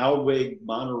so Alweg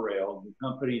Monorail, the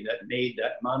company that made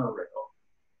that monorail,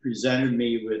 presented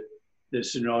me with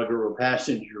this inaugural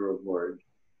passenger award.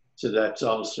 So that's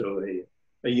also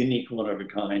a unique one of a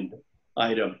kind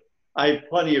item. I have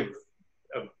plenty of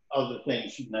other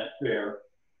things from that fair,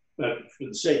 but for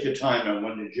the sake of time, I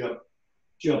wanted to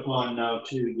jump on now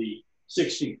to the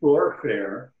 64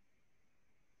 fair.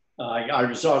 I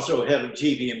was also head of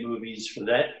TV and movies for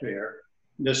that fair.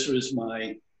 This was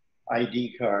my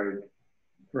ID card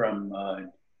from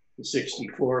the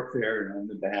 64 fair, and on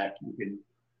the back you can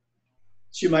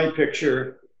see my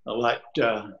picture, a lot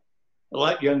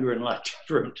younger and a lot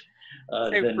different.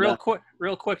 Hey,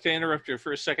 real quick to interrupt you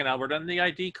for a second, Albert. On the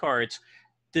ID cards,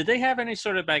 did they have any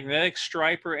sort of magnetic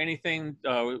stripe or anything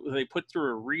they put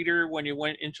through a reader when you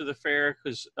went into the fair?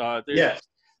 Because yes,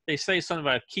 they say something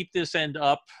about keep this end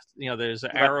up. You know, there's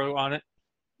an arrow on it.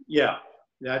 Yeah,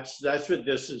 that's what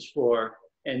this is for.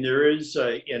 And there is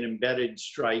an embedded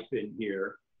stripe in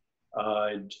here.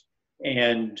 And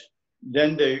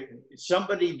then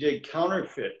somebody did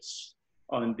counterfeits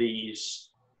on these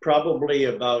probably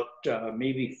about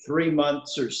maybe 3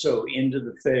 months or so into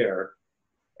the fair.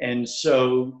 And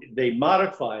so they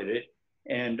modified it,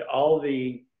 and all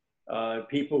the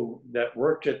people that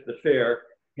worked at the fair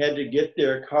had to get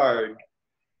their card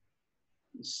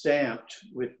stamped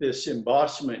with this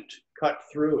embossment cut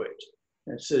through it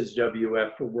that says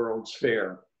WF for World's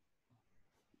Fair.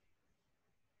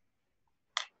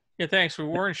 Yeah, thanks. We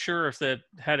weren't sure if that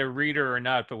had a reader or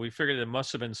not, but we figured it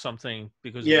must have been something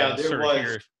because yeah, of the there was.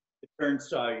 here. It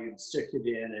turns out you'd stick it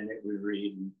in and it would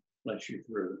read and let you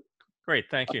through. Great,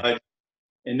 thank you.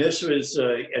 And this was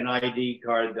an ID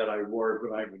card that I wore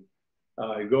when I would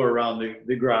go around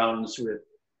the grounds with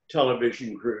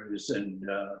television crews and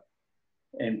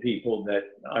people that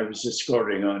I was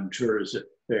escorting on tours at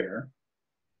the fair.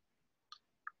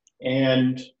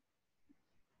 And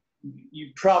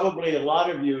a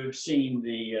lot of you have seen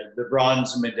the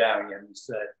bronze medallions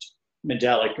that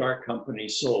Medallic Art Company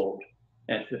sold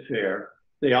at the fair.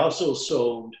 They also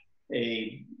sold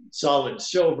a solid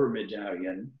silver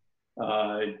medallion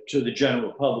to the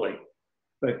general public.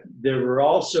 But there were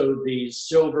also these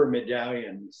silver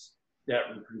medallions that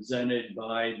were presented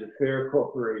by the Fair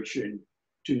Corporation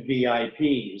to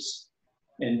VIPs.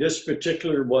 And this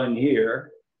particular one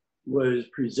here was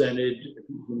presented, if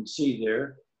you can see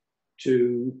there,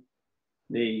 to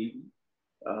the,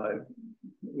 what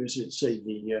does it say,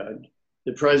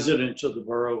 the president of the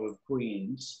borough of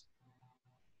Queens.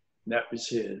 That was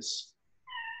his.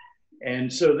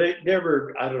 And so there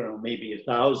were, I don't know, maybe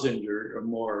 1,000 or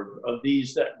more of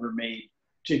these that were made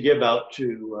to give out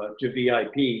to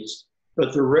VIPs.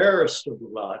 But the rarest of the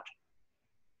lot,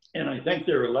 and I think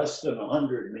there were less than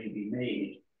 100 maybe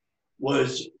made,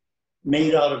 was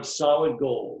made out of solid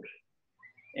gold.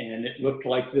 And it looked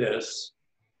like this.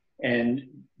 And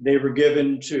they were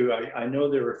given to, I know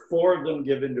there were 4 of them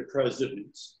given to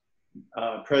presidents.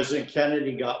 President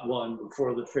Kennedy got one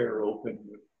before the fair opened,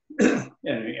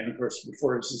 and of course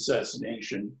before his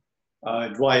assassination.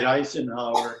 Dwight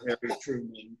Eisenhower, Harry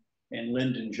Truman, and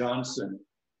Lyndon Johnson.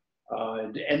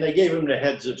 And they gave them to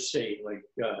heads of state, like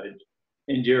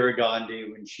Indira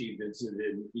Gandhi when she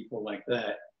visited, and people like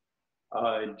that.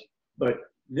 But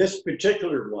this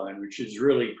particular one, which is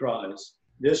really prized,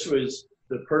 this was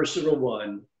the personal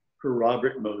one for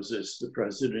Robert Moses, the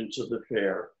president of the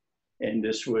fair. And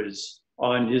this was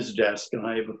on his desk, and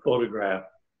I have a photograph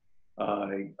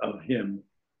of him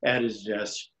at his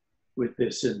desk with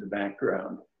this in the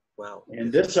background. Wow.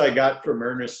 And this I got from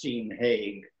Ernestine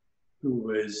Haig, who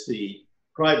was the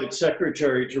private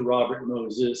secretary to Robert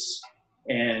Moses.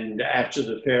 And after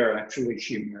the fair, actually,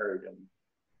 she married him.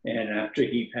 And after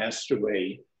he passed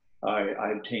away,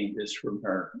 I obtained this from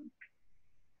her.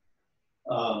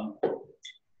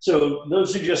 So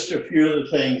those are just a few of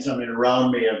the things. I mean,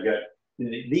 around me, I've got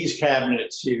these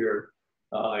cabinets here.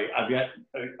 I've got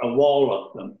a wall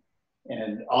of them.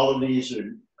 And all of these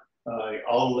are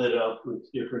all lit up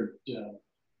with different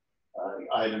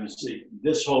items.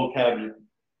 This whole cabinet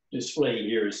display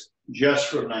here is just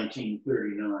from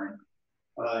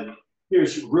 1939.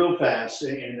 Here's real fast,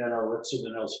 and then I'll let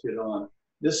someone else get on.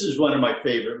 This is one of my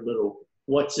favorite little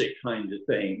what's it kind of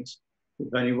things.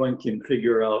 If anyone can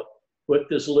figure out what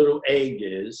this little egg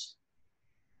is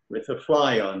with a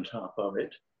fly on top of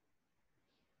it.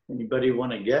 Anybody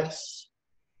want to guess?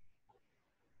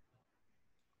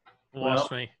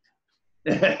 Lost me.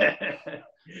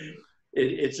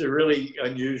 It's a really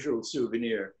unusual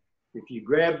souvenir. If you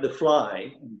grab the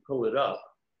fly and pull it up,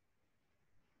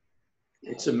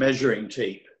 it's a measuring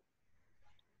tape.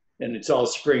 And it's all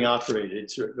spring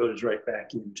operated, so it goes right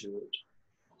back into it.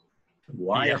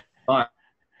 Why? Yeah.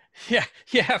 Yeah,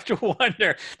 you have to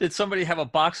wonder, did somebody have a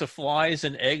box of flies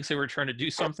and eggs they were trying to do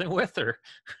something with, or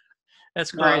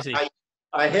that's crazy.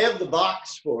 I have the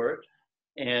box for it,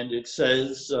 and it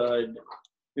says,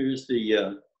 here's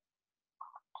the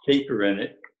paper in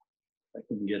it. I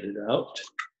can get it out.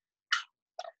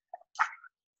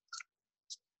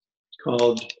 It's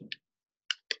called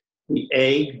the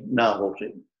Egg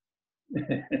Novelty.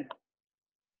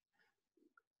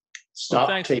 Stop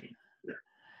Well, tape.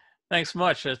 Thanks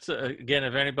much. That's again,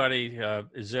 if anybody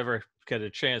is ever get a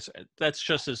chance, that's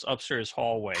just this upstairs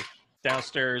hallway.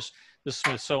 Downstairs, the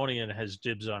Smithsonian has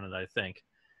dibs on it, I think.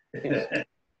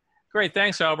 Great,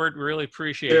 thanks, Albert. Really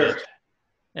appreciate it.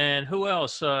 And who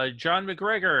else? John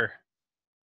McGregor.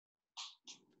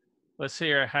 Let's see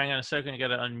here. Hang on a second. I got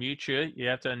to unmute you. You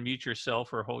have to unmute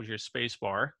yourself or hold your space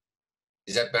bar.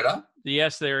 Is that better?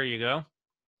 Yes, there you go.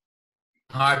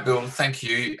 Hi, Bill. Thank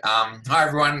you. Hi,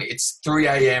 everyone. It's 3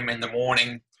 a.m. in the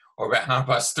morning, or about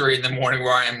 3:30 in the morning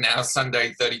where I am now,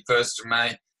 Sunday, 31st of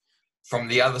May, from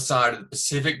the other side of the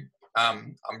Pacific.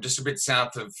 I'm just a bit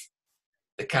south of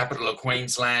the capital of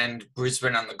Queensland,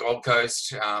 Brisbane on the Gold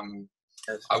Coast. I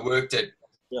worked at,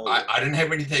 I don't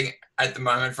have anything at the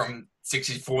moment from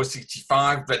 64,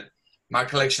 65, but my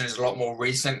collection is a lot more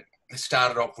recent. I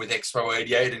started off with Expo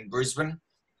 88 in Brisbane,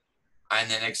 and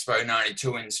then Expo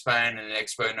 92 in Spain, and then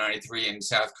Expo 93 in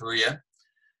South Korea.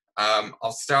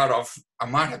 I'll start off, I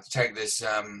might have to take this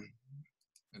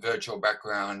virtual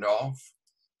background off.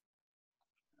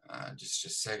 Just a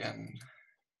second.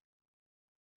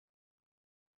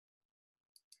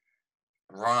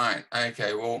 Right,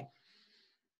 okay, well,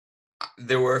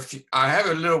 there were a few, I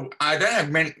don't have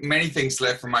many things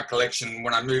left from my collection.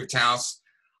 When I moved house,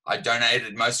 I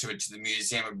donated most of it to the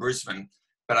Museum of Brisbane,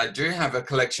 but I do have a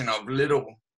collection of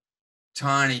little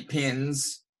tiny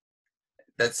pins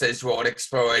that says World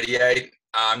Expo 88.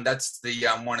 That's the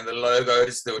one of the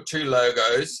logos. There were two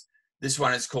logos. This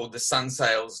one is called the Sun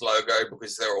Sails logo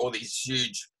because there are all these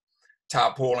huge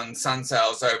tarpaulin sun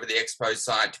sails over the expo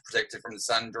site to protect it from the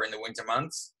sun during the winter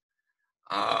months.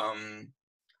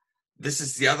 This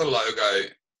is the other logo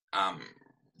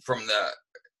from the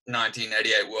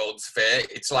 1988 World's Fair.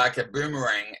 It's like a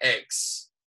Boomerang X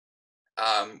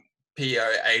PO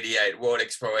 88, World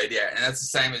Expo 88, and that's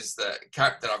the same as the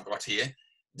cap that I've got here.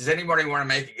 Does anybody want to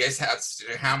make a guess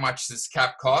how much this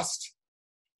cap cost?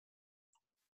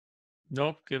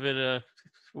 Nope, give it a,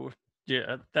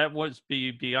 yeah, that was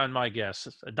beyond my guess.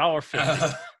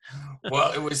 $1.50.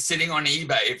 Well, it was sitting on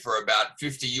eBay for about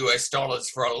 $50 US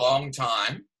for a long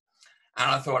time. And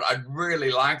I thought I'd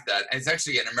really like that. And it's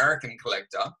actually an American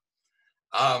collector.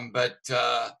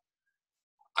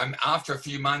 After a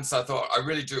few months, I thought I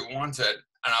really do want it.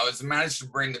 And I managed to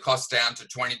bring the cost down to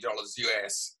 $20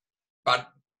 US. But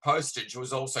postage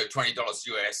was also $20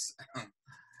 US.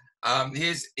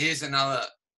 Here's another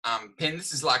pin.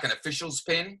 This is like an officials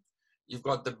pin. You've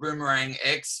got the Boomerang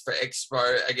X for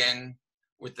Expo again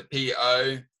with the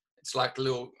PO. It's like a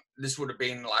little, this would have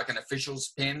been like an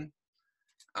officials pin.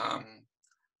 I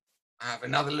have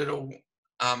another little,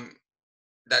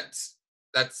 that's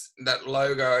that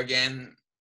logo again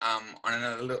on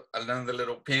another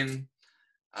little pin.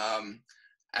 I've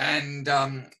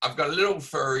got a little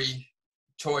furry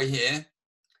toy here.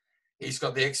 He's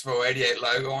got the Expo 88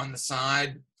 logo on the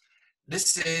side.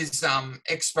 This is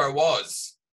Expo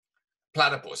Oz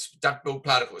Platypus, duck-billed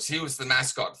platypus. He was the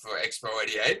mascot for Expo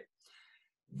 88.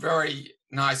 Very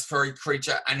nice furry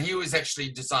creature, and he was actually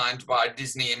designed by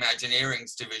Disney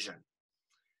Imagineering's division.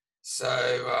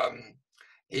 So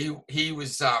he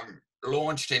was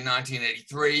launched in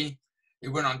 1983. He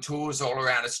went on tours all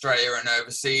around Australia and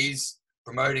overseas,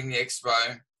 promoting the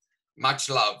expo. Much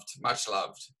loved, much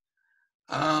loved.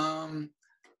 There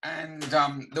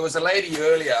was a lady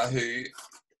earlier who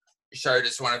showed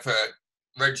us one of her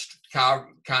registered car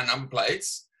number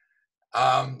plates.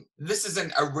 This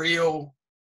isn't a real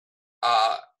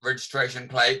registration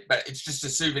plate, but it's just a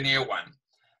souvenir one.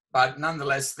 But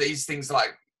nonetheless, these things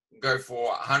go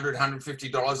for $100,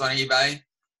 $150 on eBay,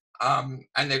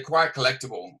 and they're quite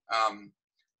collectible.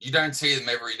 You don't see them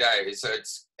every day. So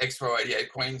it's Expo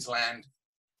 88 Queensland.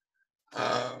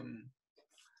 And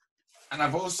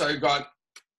I've also got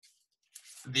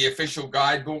the official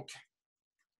guidebook.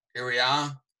 Here we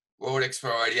are, World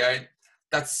Expo 88.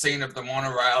 That's the scene of the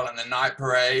monorail and the night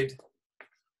parade.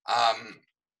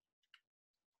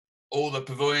 All the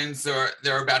pavilions, there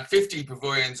are about 50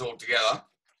 pavilions altogether.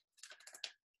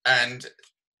 And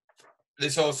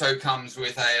this also comes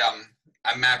with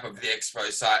a map of the Expo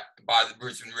site by the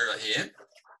Brisbane River here.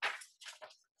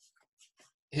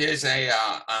 Here's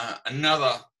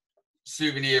another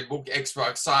souvenir book, Expo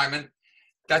Excitement.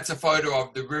 That's a photo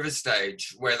of the river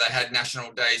stage where they had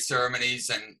National Day ceremonies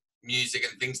and music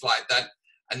and things like that.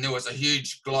 And there was a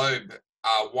huge globe,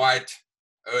 white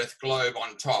earth globe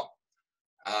on top,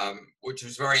 which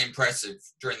was very impressive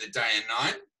during the day and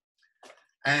night.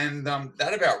 And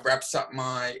that about wraps up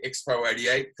my Expo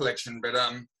 88 collection. But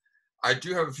I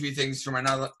do have a few things from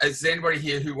another. Is there anybody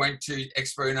here who went to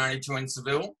Expo 92 in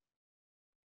Seville?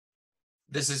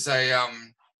 This is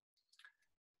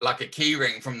like a key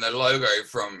ring from the logo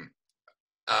from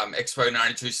Expo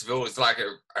 92 Seville. It's like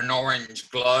an orange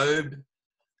globe.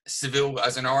 Seville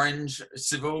as an orange.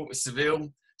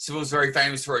 Seville's very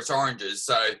famous for its oranges,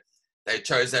 so they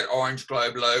chose that orange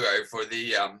globe logo for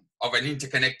the of an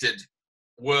interconnected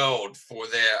world for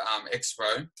their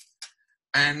expo.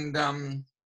 And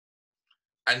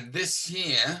this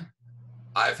here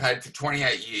I've had for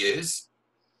 28 years.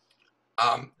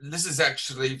 This is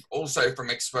actually also from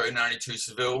Expo 92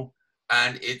 Seville,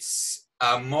 and it's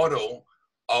a model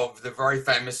of the very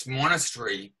famous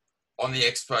monastery on the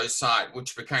Expo site,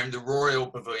 which became the Royal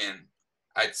Pavilion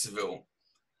at Seville.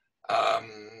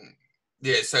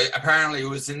 Yeah, so apparently it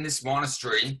was in this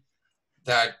monastery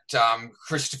that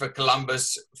Christopher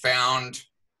Columbus found,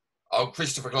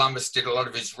 Christopher Columbus did a lot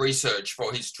of his research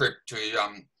for his trip to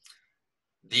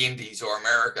the Indies, or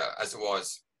America as it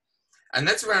was. And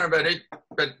that's around about it.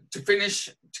 But to finish,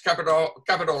 to cap it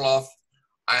all off,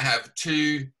 I have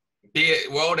two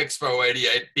World Expo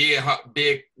 88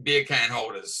 beer can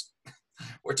holders,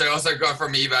 which I also got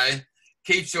from eBay.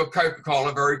 Keeps your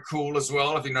Coca-Cola very cool as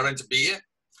well if you're not into beer.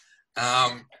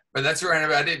 But that's around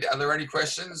about it. Are there any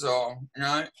questions, or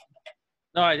no?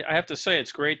 No, I have to say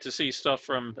it's great to see stuff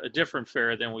from a different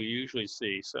fair than we usually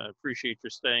see. So I appreciate your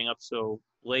staying up so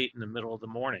late in the middle of the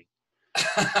morning.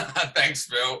 Thanks,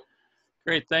 Bill.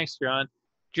 Great, thanks, John.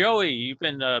 Joey, you've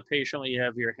been patiently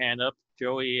have your hand up.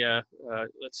 Joey,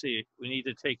 let's see, we need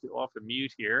to take you off of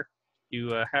mute here. You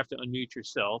have to unmute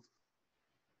yourself.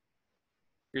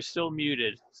 You're still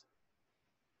muted.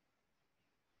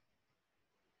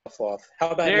 Off. How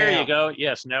about there now? You go.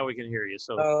 Yes, now we can hear you.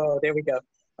 So. Oh, there we go.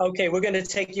 Okay, we're going to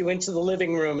take you into the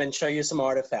living room and show you some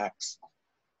artifacts.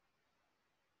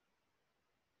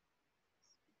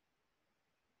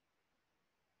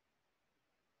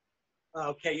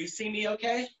 Okay, you see me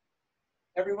okay,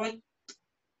 everyone?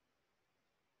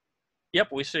 Yep,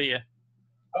 we see you.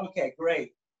 Okay,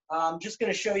 great. I'm just going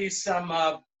to show you some,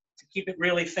 to keep it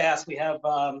really fast, we have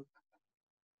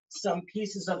some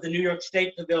pieces of the New York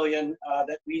State Pavilion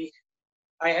that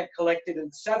I had collected in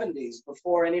the 70s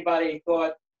before anybody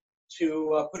thought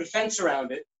to put a fence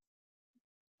around it.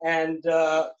 And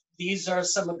these are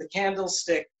some of the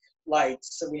candlestick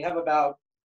lights. So we have about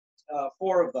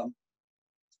 4 of them.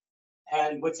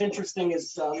 And what's interesting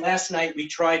is last night we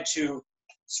tried to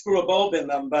screw a bulb in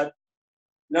them, but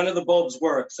none of the bulbs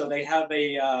work. So they have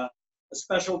a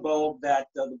special bulb that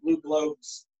the blue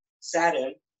globes sat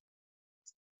in.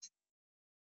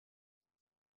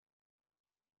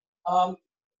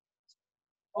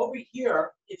 Over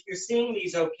here, if you're seeing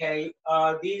these okay,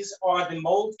 these are the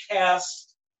mold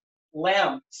cast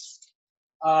lamps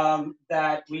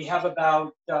that we have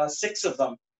about 6 of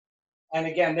them. And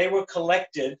again, they were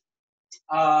collected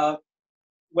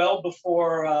well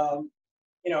before,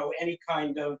 you know, any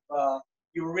kind of,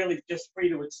 you were really just free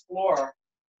to explore.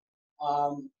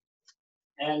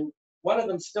 And one of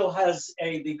them still has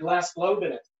the glass globe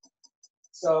in it.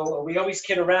 So we always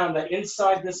kid around that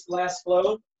inside this glass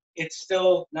globe, it's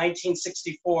still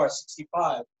 1964,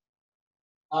 65.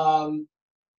 And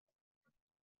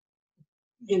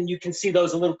you can see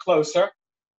those a little closer.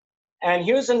 And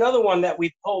here's another one that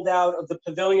we pulled out of the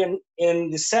pavilion in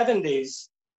the 70s.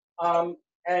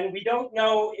 And we don't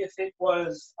know if it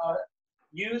was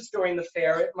used during the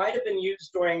fair. It might have been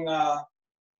used during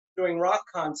rock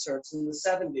concerts in the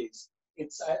 70s.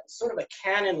 It's sort of a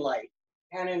Canon light,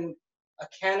 a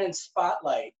Canon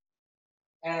spotlight.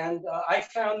 And I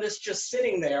found this just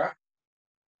sitting there.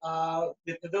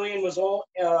 The pavilion was all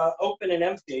open and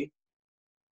empty.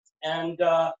 And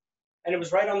it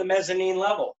was right on the mezzanine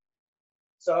level.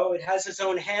 So it has its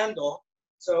own handle.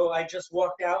 So I just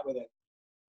walked out with it.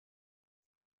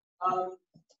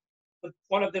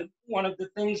 one of the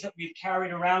things that we've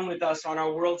carried around with us on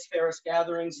our World's Fairest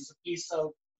gatherings is a piece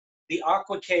of the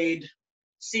Aquacade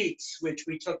seats, which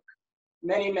we took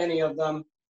many of them.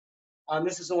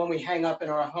 This is the one we hang up in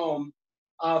our home.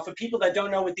 For people that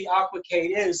don't know what the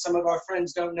Aquacade is, some of our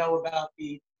friends don't know about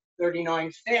the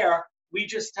 39 Fair, we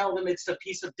just tell them it's a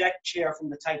piece of deck chair from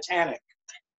the Titanic.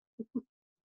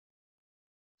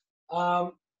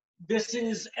 This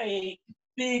is a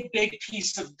big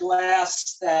piece of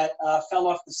glass that fell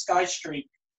off the Sky Streak,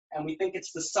 and we think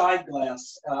it's the side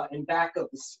glass in back of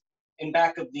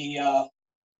the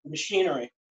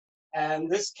machinery. And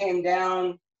this came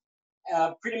down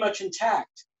pretty much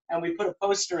intact, and we put a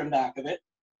poster in back of it.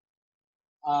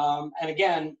 And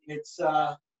again, it's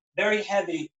very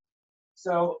heavy.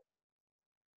 So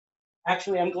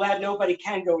actually, I'm glad nobody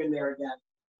can go in there again.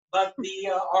 But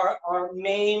our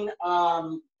main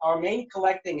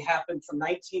collecting happened from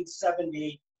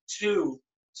 1972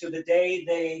 to the day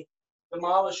they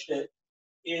demolished it,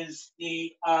 is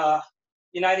the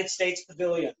United States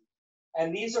Pavilion.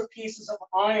 And these are pieces of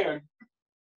iron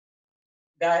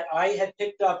that I had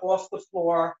picked up off the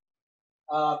floor.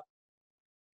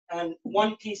 And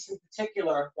one piece in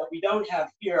particular that we don't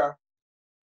have here,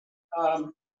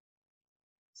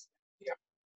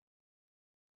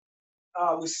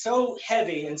 was so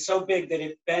heavy and so big that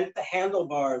it bent the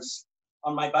handlebars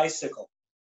on my bicycle.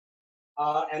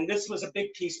 And this was a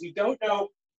big piece. We don't know,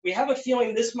 we have a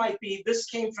feeling this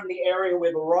came from the area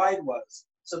where the ride was.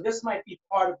 So this might be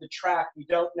part of the track, we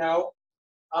don't know.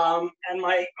 And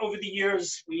over the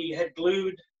years, we had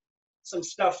glued some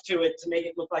stuff to it to make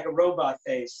it look like a robot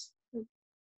face.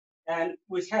 And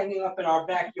was hanging up in our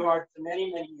backyard for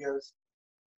many years.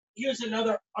 Here's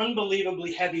another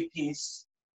unbelievably heavy piece.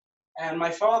 And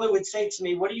my father would say to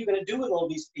me, "What are you going to do with all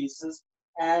these pieces?"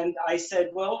 And I said,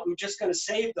 "Well, I'm just going to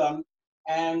save them."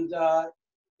 And,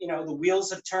 you know, the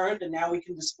wheels have turned, and now we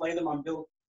can display them on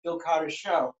Bill Carter's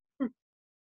show.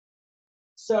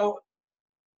 So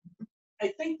I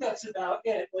think that's about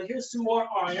it. Well, here's some more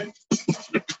iron.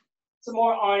 Some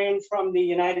more iron from the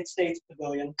United States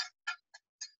Pavilion.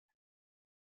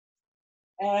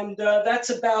 And that's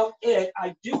about it.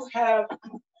 I do have,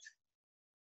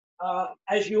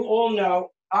 as you all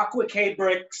know, Aquacade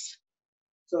bricks.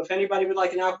 So if anybody would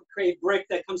like an Aquacade brick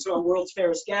that comes to our World's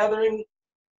Fairest gathering,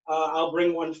 I'll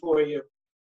bring one for you.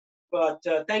 But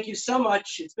thank you so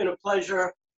much. It's been a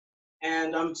pleasure.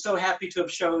 And I'm so happy to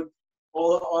have showed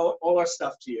all our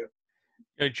stuff to you.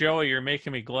 Joey, you're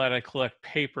making me glad I collect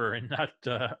paper and not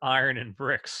iron and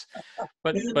bricks.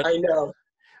 But I know.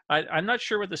 I'm not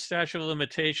sure what the statute of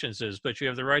limitations is, but you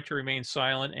have the right to remain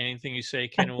silent. Anything you say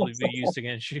can only be used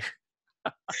against you.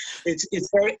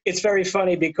 It's very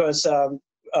funny because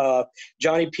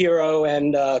Johnny Pirro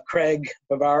and Craig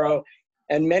Bavaro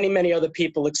and many other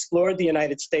people explored the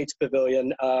United States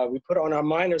Pavilion. We put on our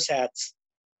miners' hats,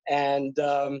 and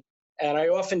I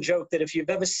often joke that if you've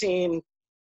seen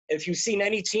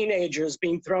any teenagers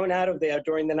being thrown out of there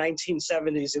during the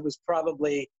 1970s, it was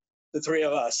probably the three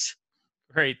of us.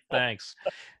 Great, thanks.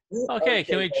 Okay,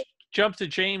 can we jump to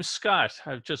James Scott?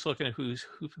 I'm just looking at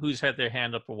who's had their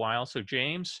hand up a while. So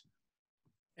James.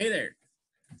 Hey there.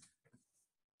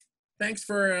 Thanks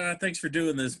for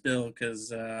doing this, Bill,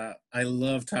 because I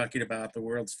love talking about the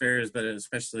World's Fairs, but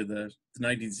especially the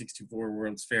 1964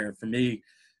 World's Fair. For me,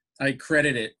 I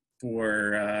credit it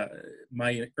for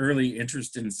my early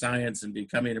interest in science and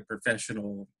becoming a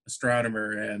professional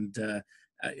astronomer, and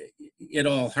it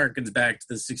all harkens back to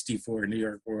the 64 New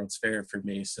York World's Fair for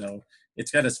me, so it's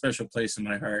got a special place in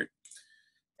my heart.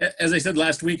 As I said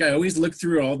last week, I always look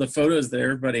through all the photos that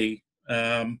everybody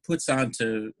puts out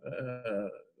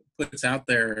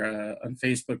there on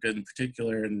Facebook in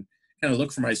particular, and kind of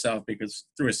look for myself, because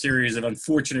through a series of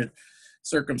unfortunate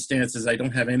circumstances, I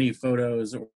don't have any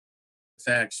photos or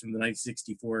facts from the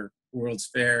 1964 World's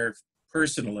Fair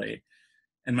personally.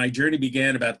 And my journey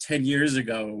began about 10 years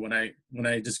ago when I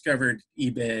discovered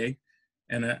eBay,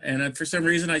 and for some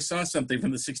reason I saw something from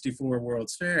the 64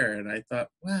 World's Fair, and I thought,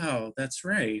 wow, that's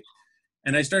right.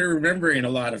 And I started remembering a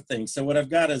lot of things. So what I've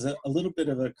got is a little bit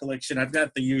of a collection. I've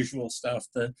got the usual stuff,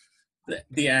 the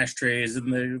ashtrays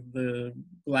and the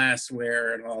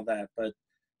glassware and all that. But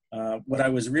what I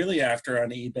was really after on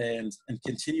eBay and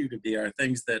continue to be are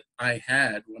things that I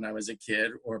had when I was a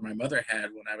kid, or my mother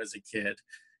had when I was a kid.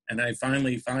 And I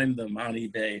finally find them on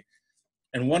eBay.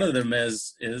 And one of them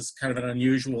is kind of an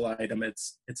unusual item.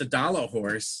 It's a dollar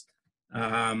horse.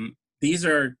 These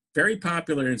are very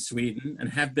popular in Sweden and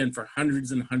have been for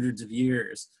hundreds and hundreds of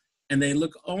years. And they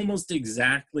look almost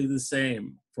exactly the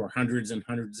same for hundreds and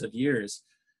hundreds of years.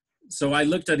 So I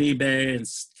looked at eBay and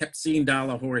kept seeing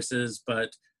dollar horses,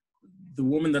 but the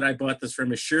woman that I bought this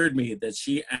from assured me that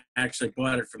she actually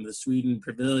bought it from the Sweden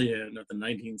Pavilion of the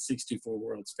 1964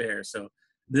 World's Fair. So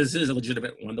this is a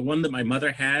legitimate one. The one that my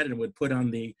mother had and would put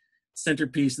on the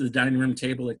centerpiece of the dining room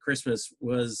table at Christmas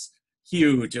was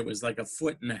huge. It was like 1.5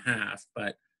 feet,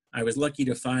 but I was lucky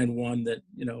to find one that,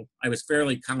 you know, I was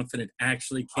fairly confident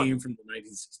actually came from the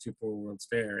 1964 World's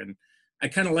Fair. And I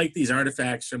kind of like these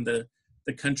artifacts from the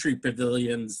country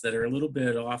pavilions that are a little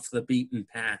bit off the beaten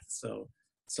path. So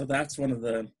that's one of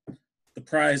the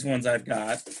prize ones I've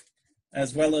got,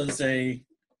 as well as a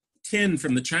tin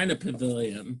from the China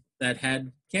Pavilion that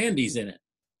had candies in it.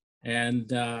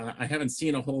 And I haven't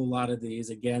seen a whole lot of these.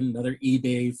 Again, another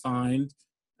eBay find.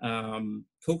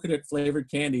 Coconut flavored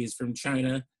candies from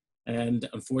China. And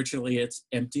unfortunately, it's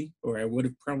empty, or I would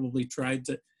have probably tried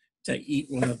to eat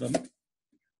one of them.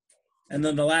 And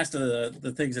then the last of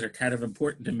the things that are kind of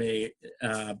important to me,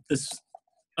 this,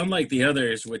 unlike the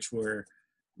others, which were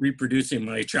reproducing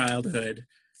my childhood,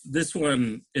 this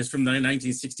one is from the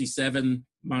 1967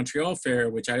 Montreal Fair,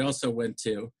 which I also went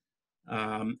to.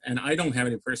 And I don't have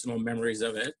any personal memories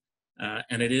of it.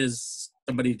 And it is,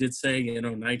 somebody did say, you know,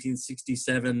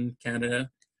 1967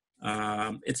 Canada.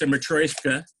 It's a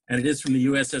Matryoshka, and it is from the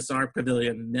USSR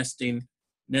Pavilion,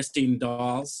 nesting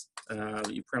dolls.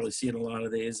 You've probably seen a lot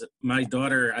of these. My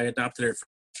daughter, I adopted her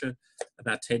from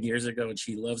about 10 years ago, and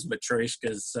she loves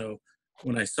Matryoshkas. So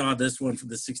when I saw this one from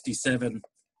the 67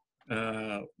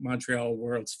 Montreal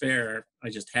World's Fair, I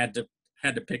just had to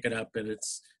pick it up, and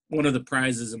it's one of the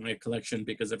prizes in my collection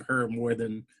because of her more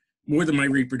than my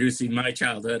reproducing my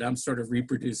childhood. I'm sort of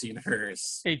reproducing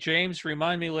hers. Hey, James,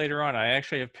 remind me later on. I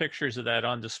actually have pictures of that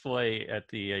on display at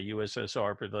the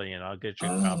USSR Pavilion. I'll get you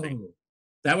a copy.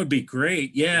 That would be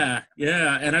great. Yeah.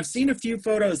 And I've seen a few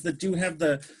photos that do have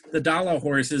the dollar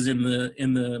horses in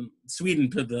the Sweden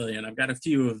Pavilion. I've got a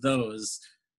few of those.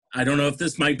 I don't know if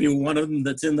this might be one of them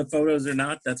that's in the photos or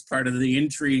not. That's part of the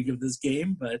intrigue of this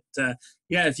game. But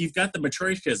yeah, if you've got the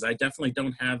Matryoshkas, I definitely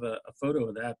don't have a photo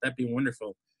of that. That'd be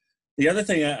wonderful. The other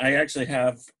thing I actually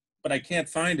have, but I can't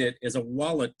find it, is a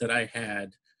wallet that I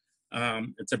had.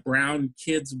 It's a brown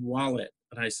kid's wallet,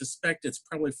 and I suspect it's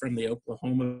probably from the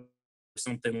Oklahoma or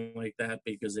something like that,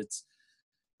 because it's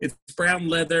brown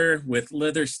leather with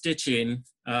leather stitching,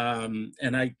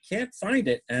 and I can't find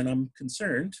it, and I'm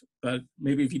concerned, but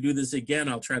maybe if you do this again,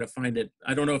 I'll try to find it.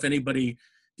 I don't know if anybody,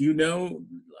 do you know,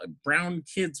 a brown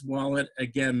kid's wallet?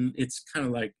 Again, it's kind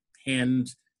of like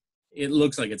it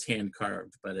looks like it's hand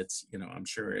carved, but it's, you know, I'm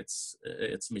sure it's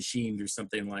machined or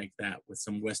something like that with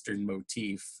some Western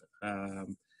motif.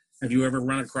 Have you ever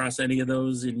run across any of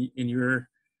those in your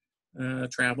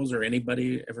travels, or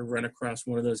anybody ever run across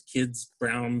one of those kids'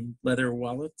 brown leather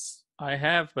wallets? I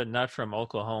have, but not from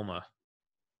Oklahoma.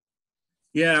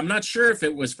 Yeah, I'm not sure if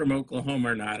it was from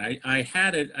Oklahoma or not. I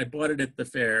had it, I bought it at the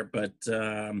fair, but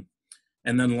and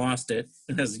then lost it,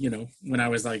 because, you know, when I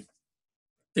was like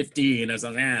 15, I was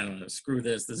like, I don't know, screw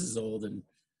this is old and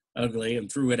ugly, and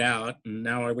threw it out, and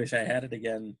now I wish I had it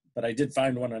again. But I did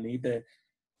find one on eBay.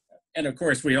 And of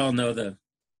course, we all know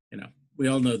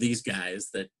these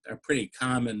guys that are pretty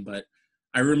common, but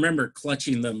I remember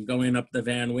clutching them going up the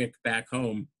Van Wyck back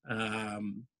home.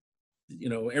 You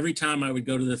know, every time I would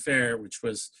go to the fair, which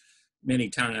was many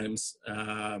times,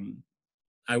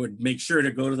 I would make sure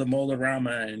to go to the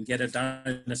Mold-A-Rama and get a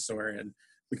dinosaur, and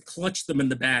would clutch them in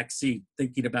the back seat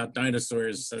thinking about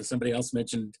dinosaurs. So somebody else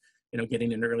mentioned, you know,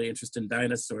 getting an early interest in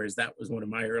dinosaurs. That was one of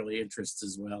my early interests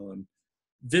as well, and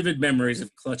vivid memories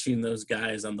of clutching those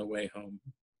guys on the way home.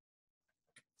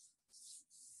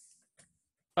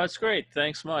 That's great.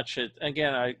 Thanks much.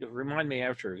 Again, remind me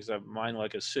after, because I have mine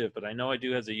like a sieve, but I know I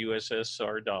do have the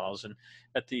USSR dolls. And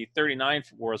at the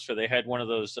 39th World's Fair, they had one of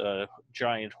those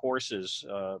giant horses.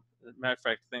 Matter of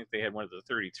fact, I think they had one of the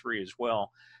 33 as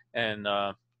well. And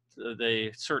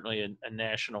they certainly a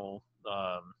national,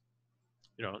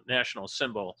 national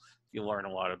symbol you learn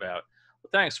a lot about. Well,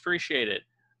 thanks. Appreciate it.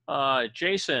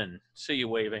 Jason, see you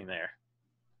waving there.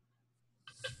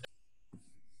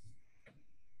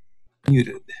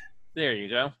 Muted. There you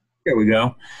go. There we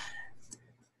go.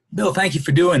 Bill, thank you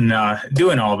for doing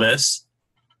all this.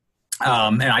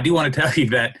 And I do want to tell you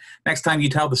that next time you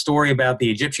tell the story about the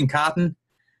Egyptian cotton,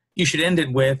 you should end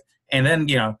it with, and then,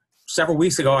 you know, several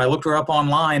weeks ago I looked her up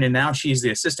online, and now she's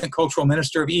the Assistant Cultural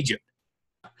Minister of Egypt.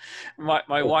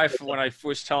 My wife, when I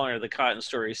was telling her the cotton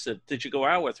story, said, "Did you go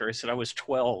out with her?" I said, "I was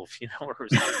 12, or I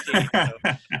was 13."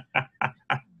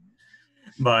 So.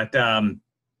 But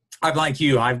I'm like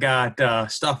you. I've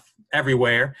got stuff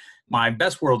everywhere. My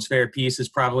best World's Fair piece is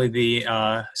probably the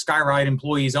Skyride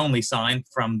Employees Only sign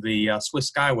from the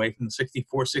Swiss Skyway from the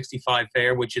 64-65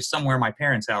 fair, which is somewhere in my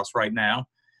parents' house right now.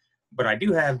 but I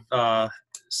do have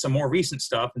some more recent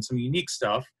stuff and some unique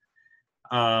stuff.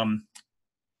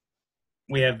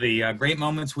 We have the Great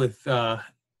Moments with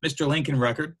Mr. Lincoln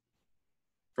record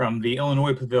from the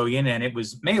Illinois Pavilion, and it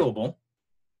was mailable.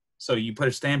 So you put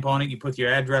a stamp on it, you put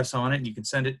your address on it, and you can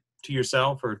send it to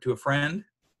yourself or to a friend.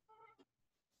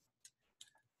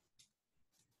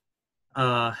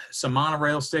 Some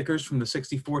monorail stickers from the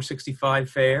 64-65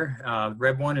 fair, the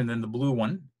red one and then the blue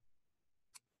one.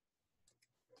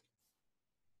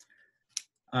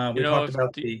 We talked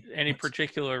about any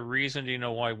particular reason? Do you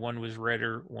know why one was red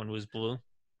or one was blue?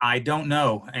 I don't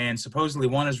know, and supposedly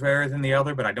one is rarer than the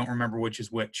other, but I don't remember which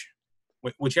is which.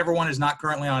 Whichever one is not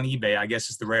currently on eBay, I guess,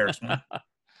 is the rarest one.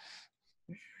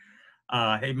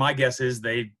 Hey, my guess is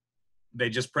they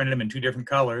just printed them in 2 different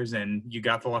colors, and you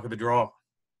got the luck of the draw.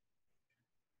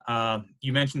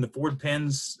 You mentioned the Ford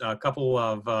pins a couple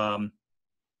of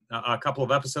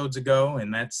episodes ago,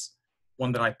 and that's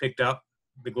one that I picked up,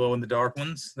 the glow-in-the-dark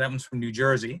ones. That one's from New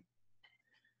Jersey.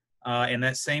 And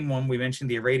that same one, we mentioned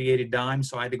the irradiated dime,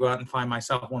 so I had to go out and find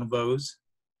myself one of those.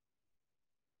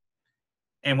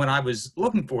 And when I was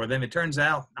looking for them, it turns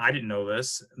out, I didn't know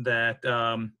this, that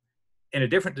in a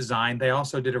different design, they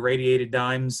also did irradiated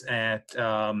dimes at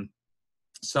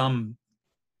some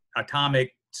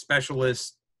atomic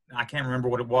specialist, I can't remember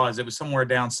what it was. It was somewhere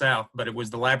down south, but it was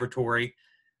the laboratory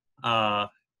that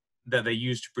they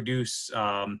used to produce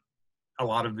a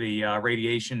lot of the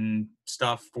radiation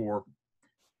stuff for,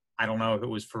 I don't know if it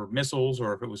was for missiles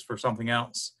or if it was for something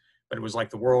else, but it was like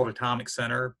the World Atomic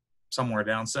Center somewhere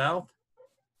down south.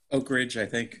 Oak Ridge, I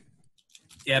think.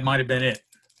 Yeah, it might have been it.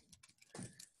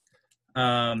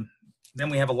 Then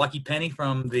we have a lucky penny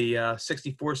from the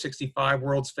 64-65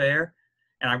 World's Fair.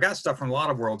 And I've got stuff from a lot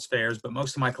of World's Fairs, but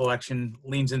most of my collection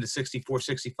leans into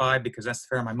 64-65 because that's the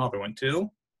fair my mother went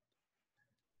to.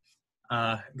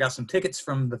 Got some tickets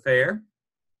from the fair.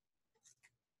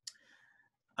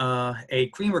 A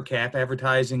creamer cap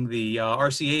advertising the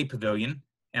RCA pavilion,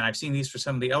 and I've seen these for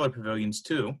some of the other pavilions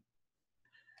too.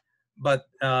 But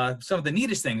some of the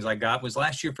neatest things I got was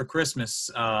last year for Christmas.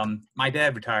 My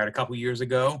dad retired a couple years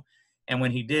ago, and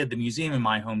when he did, the museum in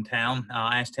my hometown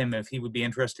asked him if he would be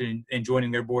interested in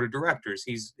joining their board of directors.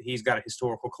 He's got a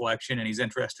historical collection, and he's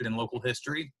interested in local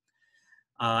history.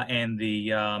 And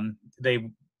they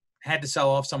had to sell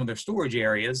off some of their storage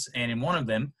areas, and in one of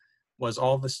them was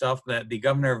all the stuff that the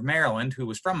governor of Maryland, who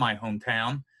was from my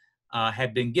hometown,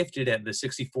 had been gifted at the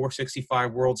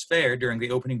 64-65 World's Fair during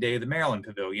the opening day of the Maryland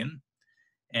Pavilion.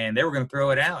 And they were going to throw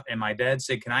it out. And my dad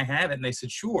said, "Can I have it?" And they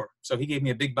said, "Sure." So he gave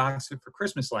me a big box of it for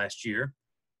Christmas last year.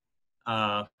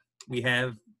 We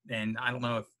have, and I don't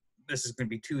know if this is going to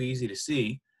be too easy to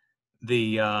see,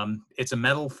 it's a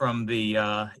medal from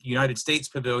the United States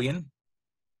Pavilion.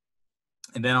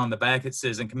 And then on the back it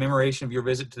says, "In commemoration of your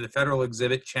visit to the federal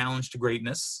exhibit, Challenge to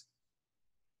Greatness."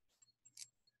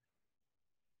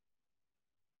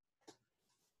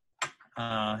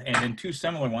 And then 2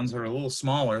 similar ones that are a little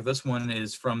smaller. This one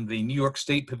is from the New York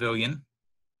State Pavilion.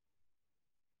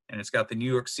 And it's got the New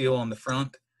York seal on the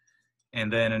front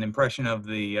and then an impression of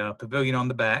the pavilion on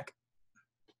the back.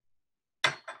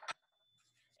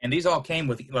 And these all came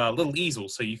with little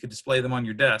easels so you could display them on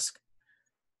your desk.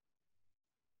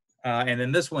 And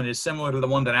then this one is similar to the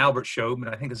one that Albert showed,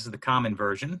 but I think this is the common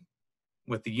version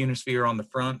with the Unisphere on the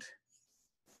front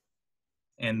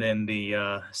and then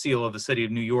the seal of the city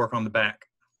of New York on the back.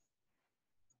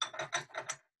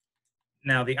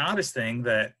 Now, the oddest thing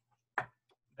that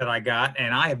I got,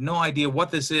 and I have no idea what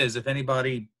this is, if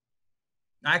anybody,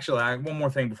 actually, one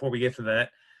more thing before we get to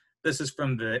that. This is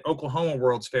from the Oklahoma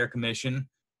World's Fair Commission.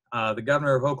 The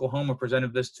governor of Oklahoma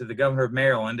presented this to the governor of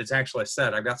Maryland. It's actually a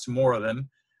set. I've got some more of them.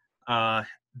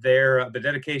 The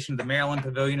dedication of the Maryland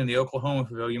Pavilion and the Oklahoma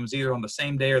Pavilion was either on the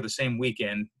same day or the same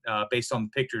weekend, based on the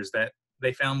pictures that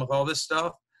they found with all this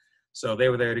stuff. So they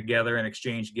were there together and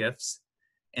exchanged gifts.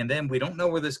 And then we don't know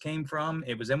where this came from.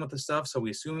 It was in with the stuff, so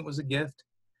we assume it was a gift.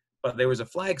 But there was a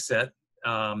flag set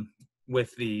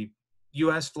with the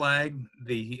U.S. flag,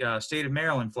 the state of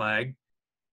Maryland flag,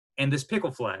 and this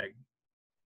pickle flag.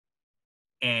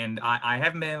 And I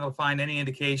haven't been able to find any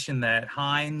indication that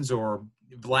Heinz or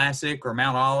Vlasic or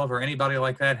Mount Olive or anybody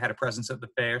like that had a presence at the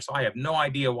fair. So I have no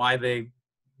idea why the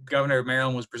governor of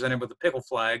Maryland was presented with a pickle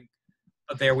flag,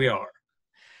 but there we are.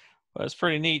 Well, it's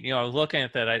pretty neat. You know, looking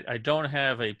at that, I don't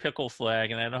have a pickle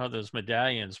flag and I don't have those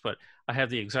medallions, but I have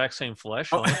the exact same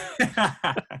fleshlight.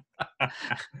 Oh.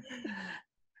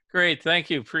 Great. Thank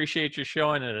you. Appreciate you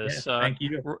showing it us. Yeah, thank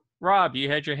you. Rob, you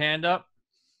had your hand up?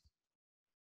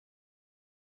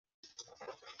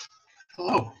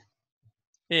 Hello.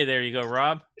 Hey, there you go,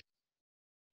 Rob.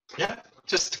 Yeah.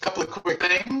 just a couple of quick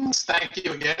things. Thank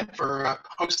you again for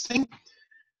hosting.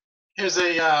 Here's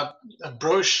a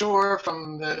brochure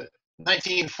from the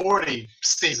 1940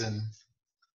 season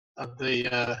of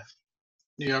the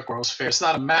New York World's Fair. It's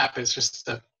not a map, it's just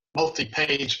a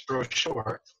multi-page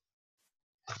brochure.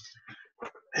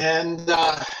 And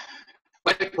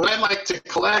what I like to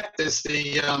collect is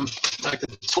the like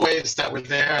the toys that were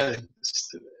there.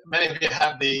 Many of you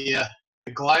have the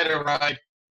glider ride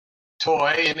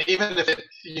toy, and even if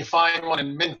you find one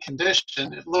in mint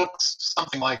condition, it looks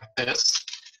something like this.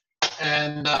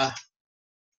 And I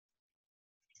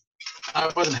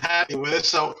wasn't happy with it,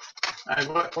 so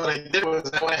what I did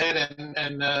was I went ahead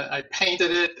and I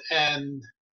painted it and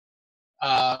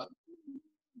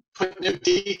put new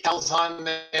decals on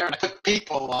there, and I put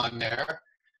people on there,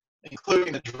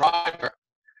 including the driver.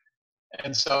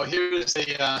 And so here's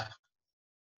the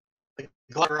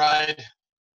glider ride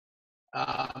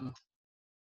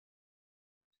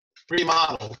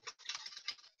remodel.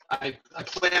 I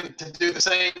plan to do the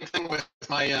same thing with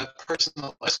my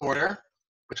personal escorter,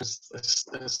 which is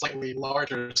a slightly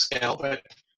larger scale, but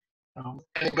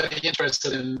anybody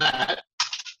interested in that.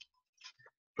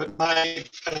 But my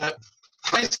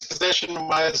prized possession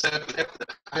was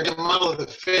a model of the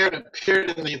fair that appeared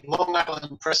in the Long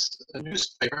Island Press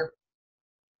newspaper.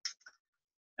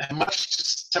 And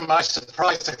much to my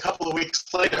surprise, a couple of weeks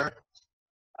later,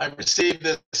 I received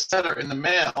this letter in the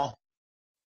mail.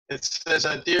 It says,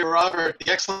 "Dear Robert,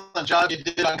 the excellent job you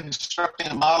did on constructing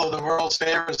a model of the World's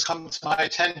Fair has come to my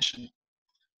attention.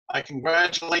 I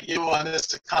congratulate you on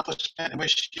this accomplishment and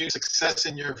wish you success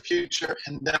in your future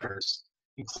endeavors.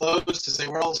 Enclosed is a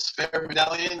World's Fair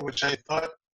medallion, which I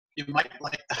thought you might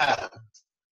like to have.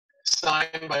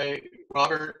 Signed by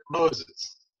Robert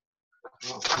Moses."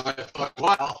 I thought,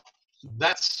 wow,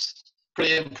 that's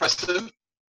pretty impressive.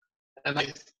 And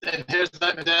here's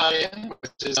that medallion,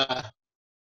 which is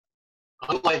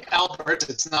unlike Albert's,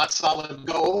 it's not solid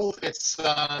gold, it's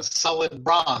solid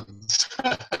bronze.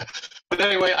 But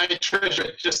anyway, I treasure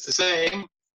it just the same,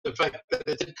 the fact that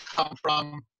it did come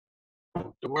from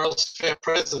the World's Fair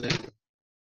president.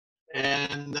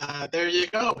 And there you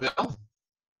go, Bill.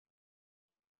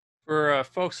 For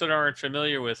folks that aren't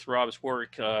familiar with Rob's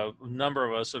work, a number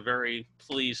of us are very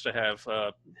pleased to have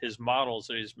his models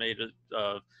that he's made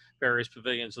at various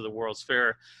pavilions of the World's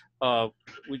Fair.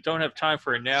 We don't have time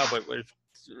for it now, but with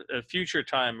a future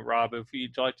time, Rob, if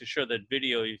you'd like to show that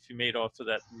video if you made off of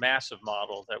that massive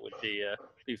model, that would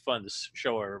be fun to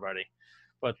show everybody.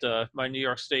 But my New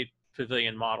York State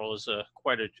Pavilion model is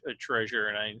quite a treasure,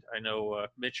 and I know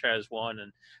Mitch has one.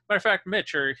 And matter of fact,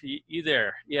 Mitch, are you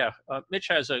there? Yeah, Mitch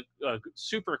has a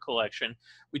super collection.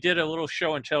 We did a little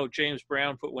show and tell. James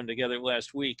Brown put one together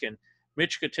last week, and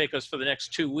Mitch could take us for the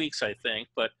next 2 weeks, I think.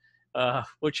 But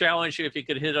we'll challenge you if you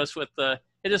could hit us with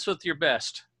your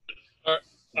best. All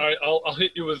right, I'll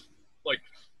hit you with like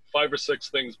 5 or 6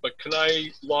 things. But can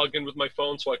I log in with my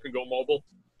phone so I can go mobile?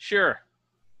 Sure.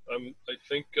 I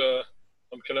think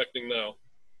I'm connecting now.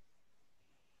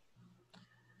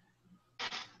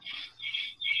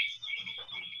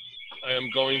 I am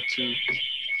going to.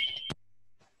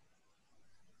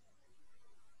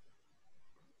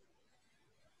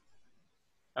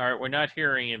 All right, we're not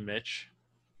hearing you, Mitch.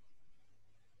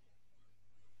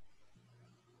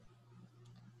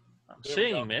 I'm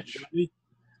seeing you, Mitch.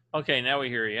 Okay, now we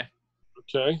hear you.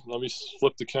 Okay, let me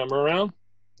flip the camera around.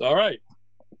 All right,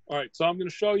 so I'm going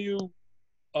to show you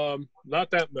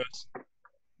not that mess,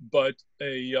 but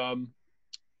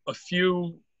a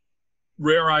few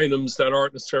rare items that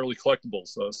aren't necessarily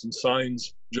collectibles. Some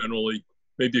signs, generally,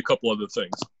 maybe a couple other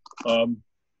things.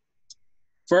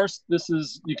 First,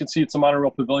 you can see it's a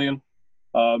monorail pavilion.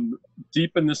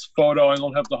 Deep in this photo, I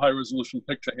don't have the high resolution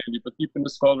picture handy, but deep in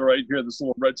this photo right here, this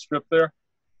little red strip there,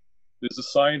 there's a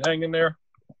sign hanging there.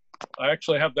 I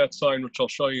actually have that sign, which I'll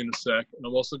show you in a sec. And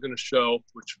I'm also going to show,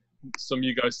 which some of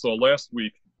you guys saw last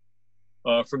week,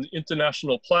 from the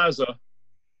International Plaza.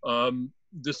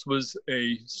 This was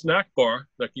a snack bar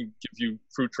that can give you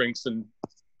fruit drinks and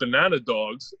banana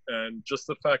dogs. And just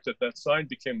the fact that that sign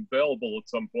became available at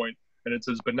some point, and it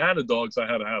says banana dogs, I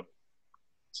had to have it.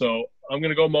 So I'm going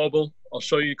to go mobile. I'll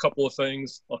show you a couple of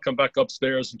things. I'll come back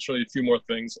upstairs and show you a few more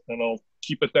things, and I'll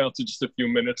keep it down to just a few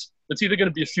minutes. It's either going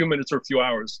to be a few minutes or a few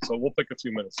hours, so we'll pick a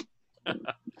few minutes.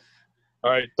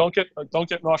 All right, don't get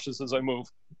nauseous as I move.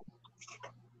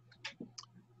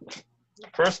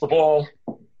 First of all,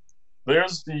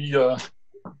 there's the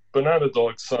banana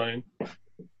dog sign.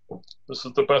 This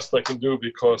is the best I can do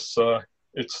because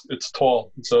it's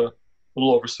tall. It's a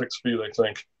little over 6 feet, I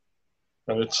think.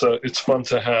 And it's fun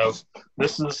to have.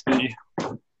 This is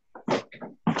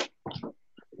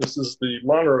This is the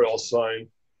monorail sign,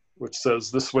 which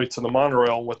says this way to the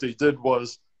monorail. What they did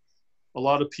was a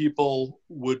lot of people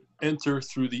would enter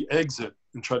through the exit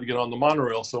and try to get on the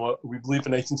monorail. So we believe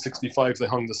in 1865, they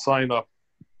hung the sign up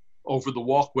over the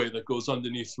walkway that goes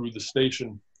underneath through the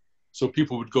station. So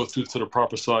people would go through to the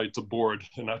proper side to board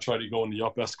and not try to go in the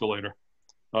up escalator.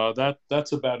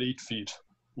 That's about 8 feet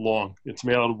long. It's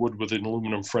made out of wood with an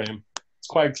aluminum frame. It's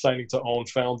quite exciting to own.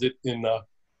 Found it in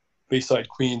Bayside,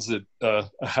 Queens at a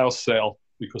house sale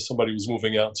because somebody was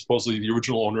moving out. Supposedly the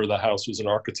original owner of the house was an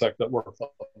architect that worked on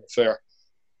the fair.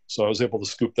 So I was able to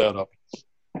scoop that up.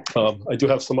 I do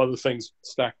have some other things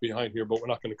stacked behind here, but we're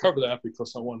not going to cover that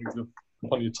because I want to give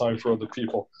plenty of time for other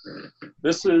people.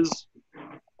 This is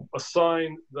a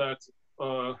sign that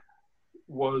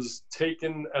was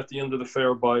taken at the end of the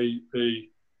fair by a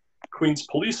Queens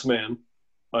policeman.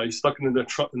 He stuck it in the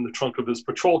trunk of his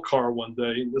patrol car one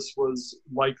day, and this was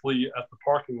likely at the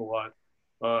parking lot.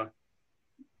 And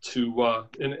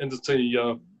it's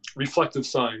a reflective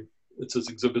sign. It says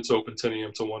exhibits open 10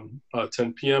 a.m. to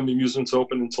 10 p.m. Amusements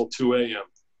open until 2 a.m.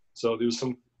 So there was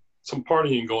some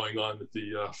partying going on at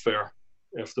the fair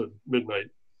after midnight.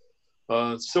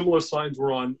 Similar signs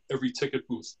were on every ticket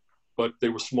booth, but they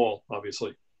were small,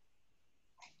 obviously.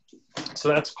 So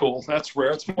that's cool. That's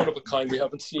rare. It's one of a kind. We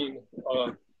haven't seen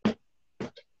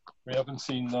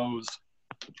those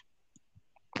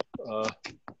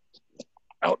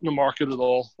out in the market at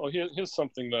all. Oh, here's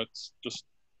something that's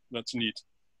neat.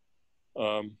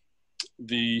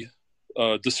 The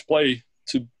display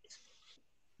to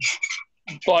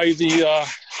buy the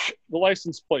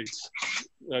license plates.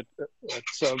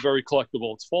 That's very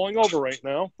collectible. It's falling over right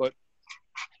now, but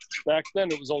back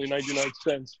then it was only 99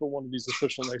 cents for one of these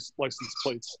official license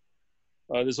plates.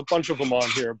 There's a bunch of them on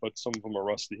here, but some of them are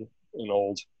rusty and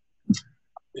old.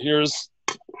 Here's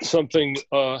something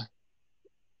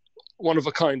one of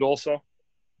a kind also.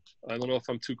 I don't know if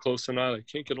I'm too close or not. I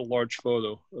can't get a large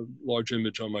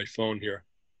image on my phone here.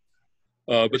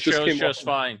 But it shows just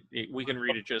fine. We can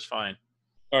read it just fine.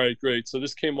 All right, great. So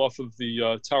this came off of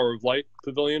the Tower of Light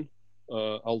Pavilion.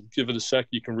 I'll give it a sec.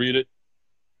 You can read it.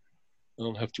 I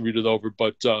don't have to read it over,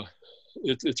 but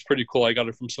it's pretty cool. I got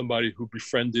it from somebody who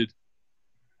befriended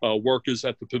workers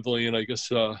at the pavilion, I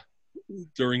guess,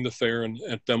 during the fair and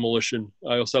at demolition.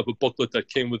 I also have a booklet that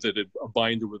came with it, a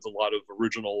binder with a lot of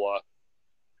original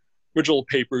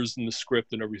papers and the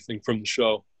script and everything from the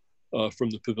show, from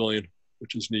the pavilion,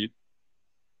 which is neat.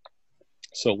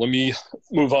 So let me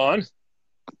move on.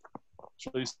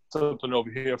 Show you something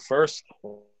over here first.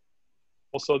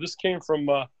 Also, this came from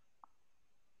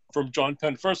John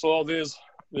Penn. First of all, there's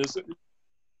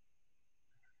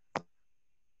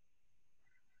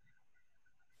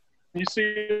you see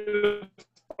if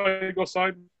I go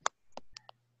side?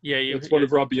 Yeah, it's one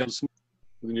of Robbie Young's, the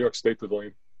New York State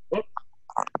Pavilion. Oh.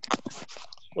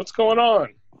 What's going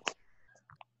on?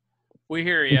 We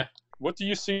hear you. What do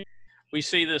you see? We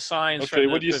see the signs okay, from the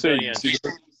what do you pavilion. See?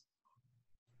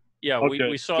 Yeah, okay,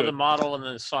 we saw good. the model and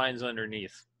the signs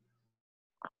underneath.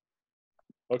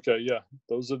 Okay, yeah.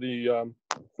 Those are the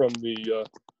from the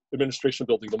administration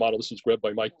building, the model. This was grabbed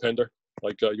by Mike Pender,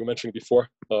 like you mentioned before.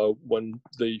 When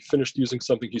they finished using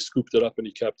something, he scooped it up and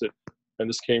he kept it. And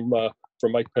this came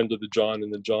from Mike Pender to John,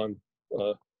 and then John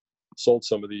sold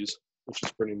some of these, which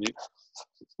is pretty neat.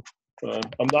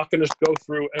 I'm not going to go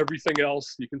through everything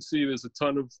else. You can see there's a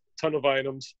ton of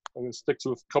items. I'm going to stick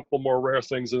to a couple more rare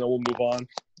things, and then we'll move on.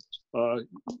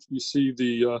 You see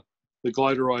the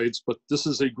glider rides, but this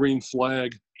is a green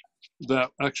flag that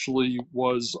actually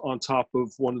was on top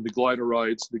of one of the glider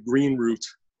rides, the green route,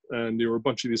 and there were a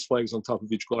bunch of these flags on top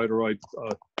of each glider ride,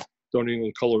 noting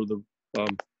the color of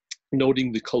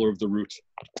the route.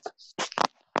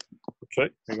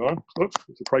 Okay, hang on. Oops,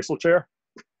 it's a Chrysler chair.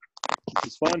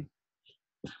 It's fun.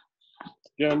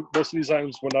 Again, most of these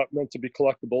items were not meant to be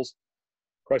collectibles.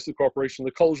 Chrysler Corporation.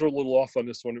 The colors are a little off on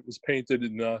this one. It was painted,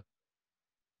 and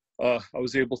I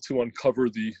was able to uncover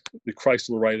the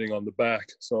Chrysler writing on the back.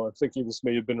 So I'm thinking this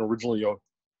may have been originally a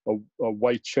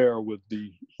white chair with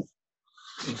the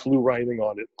blue writing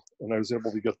on it, and I was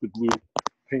able to get the blue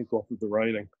paint off of the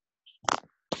writing.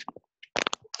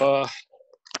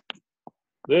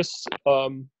 This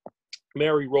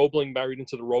Mary Roebling married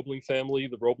into the Roebling family.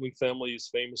 The Roebling family is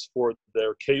famous for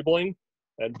their cabling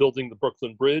and building the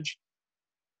Brooklyn Bridge.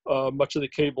 Much of the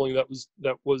cabling that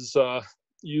was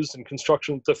used in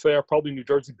construction at the fair, probably New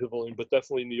Jersey Pavilion, but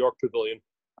definitely New York Pavilion,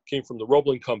 came from the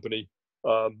Roebling Company.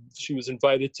 She was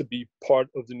invited to be part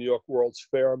of the New York World's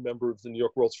Fair, a member of the New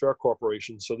York World's Fair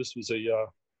Corporation. So this was the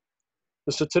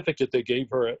certificate they gave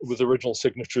her with original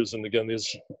signatures. And again,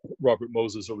 there's Robert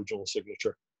Moses' original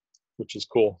signature, which is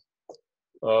cool.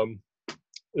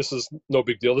 This is no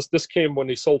big deal. This came when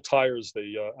they sold tires.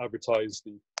 They advertised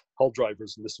the hull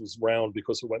drivers, and this was round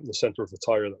because it went in the center of the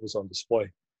tire that was on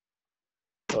display.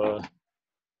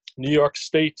 New York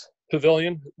State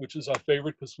Pavilion, which is our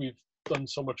favorite because we've done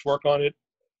so much work on it.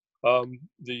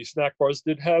 The snack bars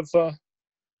did have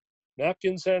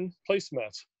napkins and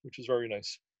placemats, which is very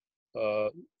nice.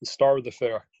 The star of the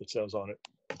fair, it says on it.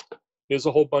 Here's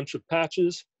a whole bunch of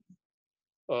patches.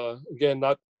 Again,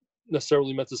 not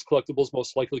necessarily meant as collectibles,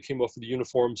 most likely came off of the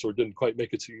uniforms or didn't quite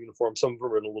make it to uniform. Some of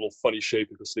them are in a little funny shape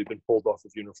because they've been pulled off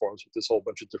of uniforms, with this whole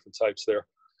bunch of different types there.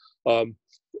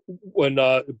 When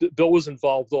Bill was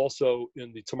involved also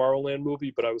in the Tomorrowland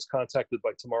movie, but I was contacted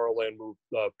by Tomorrowland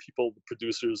people,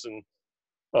 producers, and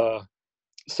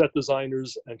set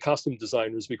designers and costume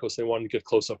designers because they wanted to get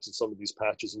close-ups of some of these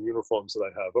patches and uniforms that I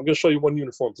have. I'm going to show you one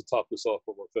uniform to top this off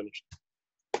when we're finished.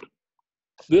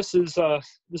 This is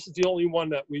the only one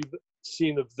that we've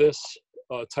seen of this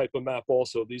type of map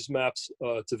also. These maps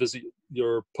to visit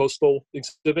your postal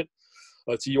exhibit.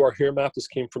 It's a You Are Here map. This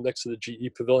came from next to the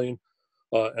GE Pavilion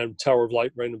and Tower of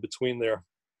Light right in between there.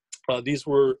 These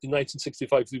were, in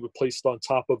 1965, they were placed on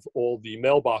top of all the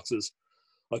mailboxes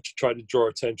to try to draw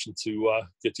attention to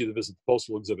get you to visit the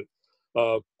postal exhibit.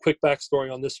 Quick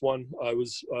backstory on this one. I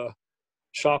was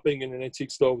shopping in an antique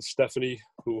store with Stephanie,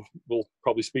 who we'll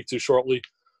probably speak to shortly.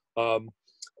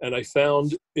 And I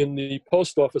found in the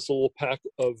post office a little pack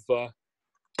of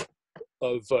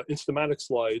Instamatic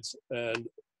slides, and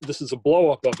this is a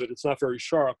blow up of it. It's not very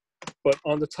sharp, but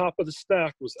on the top of the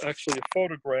stack was actually a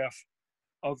photograph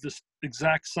of this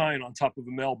exact sign on top of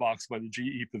a mailbox by the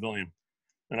GE Pavilion.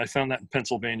 And I found that in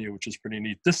Pennsylvania, which is pretty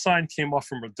neat. This sign came off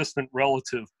from a distant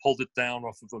relative, pulled it down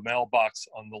off of a mailbox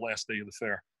on the last day of the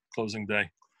fair, closing day.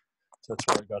 So that's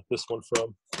where I got this one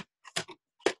from.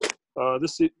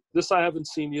 This I haven't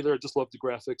seen either. I just love the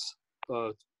graphics.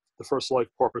 The First Life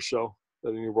Porpoise Show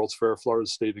at the World's Fair, Florida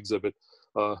State exhibit.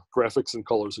 Graphics and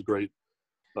colors are great.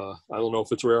 I don't know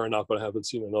if it's rare or not, but I haven't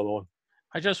seen another one.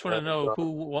 I just want to know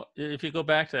who, if you go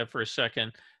back to that for a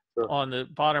second, sure. On the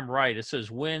bottom right, it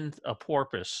says win a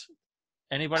porpoise.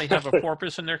 Anybody have a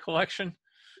porpoise in their collection?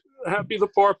 Happy the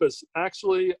porpoise.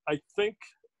 Actually, I think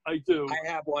I do. I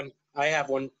have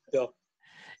one, Bill.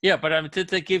 Yeah, but did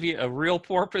they give you a real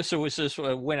porpoise, or was this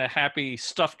win a happy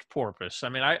stuffed porpoise? I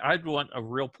mean, I'd want a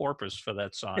real porpoise for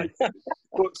that sign.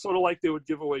 Sort of like they would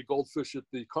give away goldfish at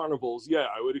the carnivals. Yeah,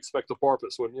 I would expect a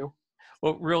porpoise, wouldn't you?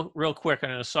 Well, real quick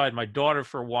on an aside, my daughter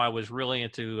for a while was really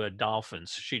into dolphins.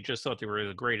 She just thought they were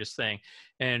the greatest thing.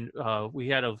 And we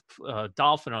had a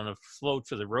dolphin on a float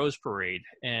for the Rose Parade.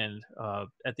 And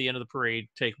at the end of the parade,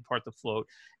 take apart the float,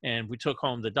 and we took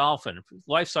home the dolphin,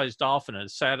 life-size dolphin, and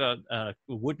it sat on a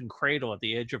wooden cradle at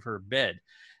the edge of her bed.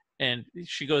 And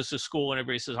she goes to school and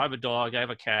everybody says, I have a dog, I have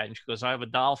a cat. And she goes, I have a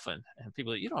dolphin. And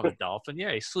people are like, you don't have a dolphin?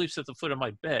 Yeah, he sleeps at the foot of my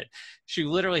bed. She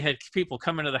literally had people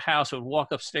come into the house and would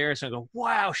walk upstairs and go,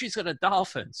 wow, she's got a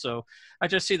dolphin. So I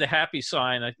just see the happy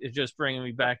sign. It's just bringing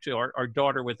me back to our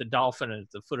daughter with the dolphin at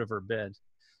the foot of her bed.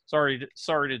 Sorry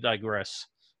to digress.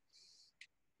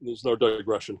 There's no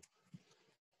digression.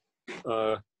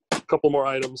 Couple more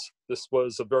items. This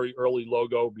was a very early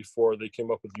logo before they came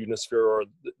up with Unisphere, or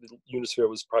the Unisphere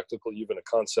was practically even a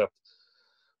concept.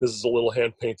 This is a little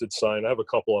hand-painted sign. I have a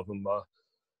couple of them.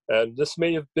 And this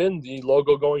may have been the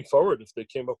logo going forward if they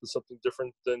came up with something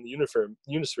different than the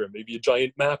Unisphere, maybe a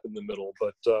giant map in the middle,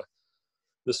 but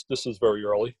this is very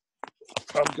early.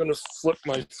 I'm going to flip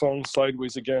my phone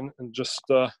sideways again and just,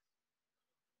 I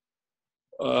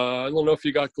don't know if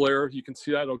you got glare. You can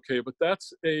see that okay, but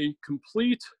that's a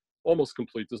complete, almost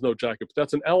complete, there's no jacket, but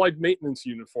that's an Allied maintenance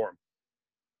uniform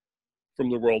from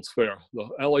the World's Fair. The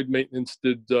Allied maintenance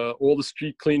did all the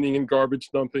street cleaning and garbage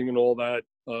dumping and all that,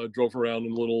 drove around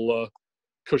in little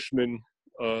Cushman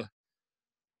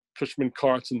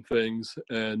carts and things,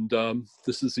 and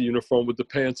this is the uniform with the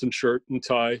pants and shirt and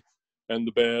tie and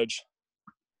the badge,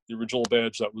 the original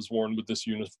badge that was worn with this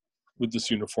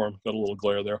uniform. Got a little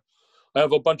glare there. I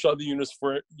have a bunch of other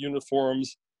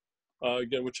uniforms,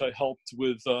 again, which I helped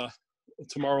with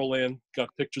Tomorrowland. Got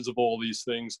pictures of all these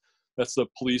things. That's the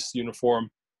police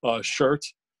uniform shirt.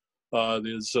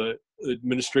 There's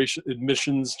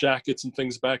admissions jackets and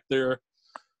things back there.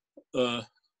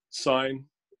 Sign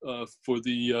for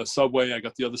the subway. I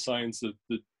got the other signs, a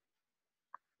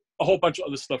whole bunch of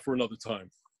other stuff for another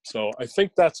time. So I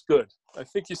think that's good. I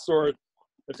think you saw it.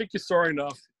 I think you saw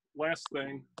enough. Last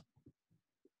thing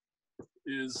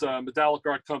is Medallic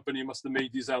Art Company must have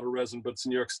made these out of resin, but it's a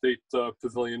New York State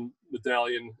Pavilion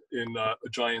medallion in a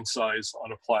giant size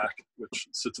on a plaque, which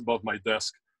sits above my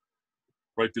desk,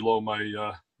 right below my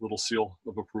little seal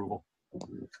of approval.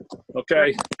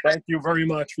 Okay. Thank you very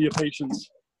much for your patience.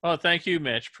 Oh, thank you,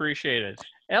 Mitch. Appreciate it.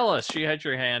 Ellis, you had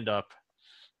your hand up.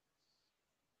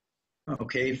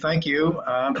 Okay, thank you.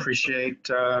 Appreciate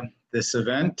this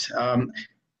event.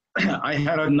 I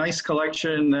had a nice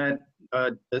collection that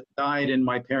died in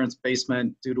my parents'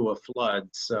 basement due to a flood.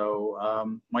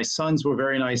 So my sons were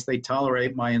very nice. They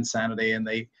tolerate my insanity, and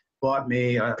they bought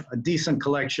me a decent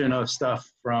collection of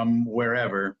stuff from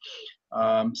wherever.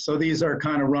 So these are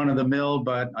kind of run-of-the-mill,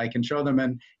 but I can show them.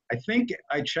 And I think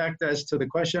I checked as to the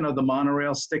question of the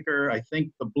monorail sticker. I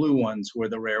think the blue ones were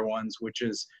the rare ones, which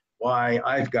is why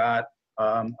I've got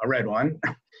a red one.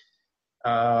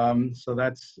 So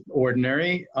that's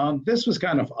ordinary. This was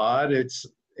kind of odd.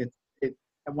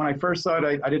 When I first saw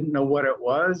it, I didn't know what it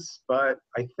was, but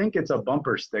I think it's a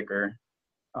bumper sticker.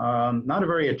 Not a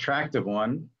very attractive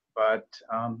one, but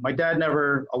my dad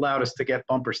never allowed us to get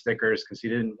bumper stickers because he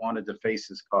didn't want to deface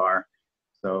his car.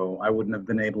 So I wouldn't have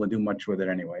been able to do much with it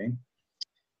anyway.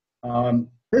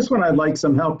 This one I'd like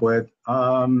some help with.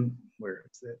 Where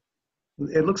is it?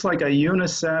 It looks like a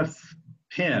UNICEF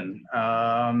pin.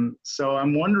 So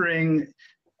I'm wondering,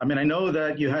 I mean, I know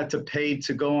that you had to pay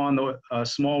to go on the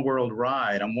Small World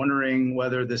ride. I'm wondering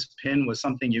whether this pin was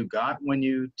something you got when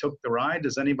you took the ride.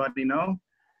 Does anybody know?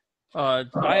 I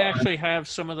actually have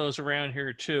some of those around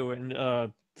here too,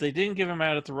 and they didn't give them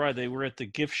out at the ride. They were at the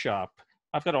gift shop.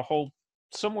 I've got a whole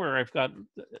somewhere. I've got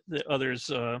the others,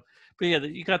 but yeah,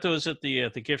 you got those at the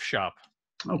gift shop.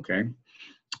 Okay.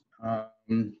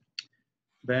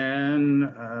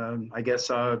 Then I guess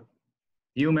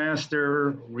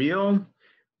Viewmaster reel.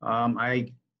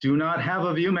 I do not have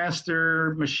a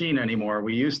Viewmaster machine anymore.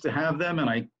 We used to have them, and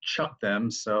I chucked them,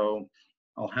 so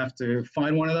I'll have to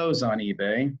find one of those on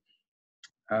eBay.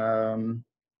 I'm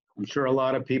sure a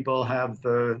lot of people have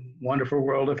the Wonderful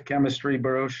World of Chemistry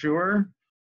brochure.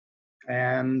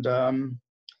 And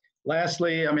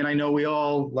lastly, I mean, I know we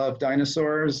all love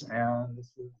dinosaurs, and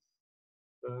this is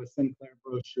the Sinclair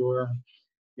brochure.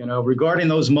 You know, regarding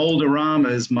those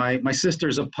moldoramas, my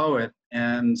sister's a poet,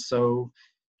 and so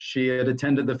she had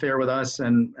attended the fair with us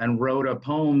and wrote a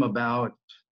poem about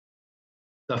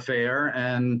the fair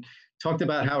and talked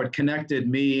about how it connected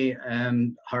me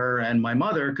and her and my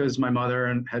mother, because my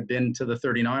mother had been to the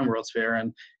 39 World's Fair.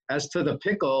 And as to the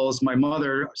pickles, my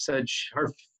mother said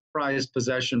her prized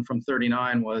possession from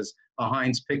 39 was a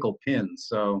Heinz pickle pin.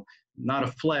 So not a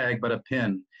flag, but a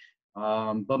pin.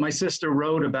 But my sister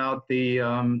wrote about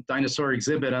the dinosaur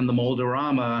exhibit and the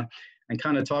Moldorama and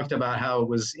kind of talked about how it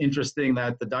was interesting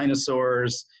that the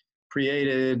dinosaurs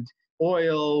created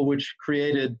oil, which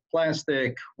created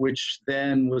plastic, which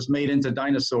then was made into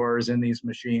dinosaurs in these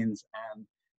machines, and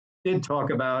did talk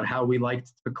about how we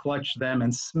liked to clutch them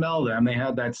and smell them. They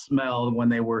had that smell when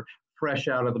they were fresh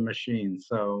out of the machine.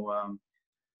 So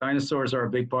dinosaurs are a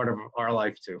big part of our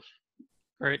life too.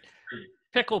 Great.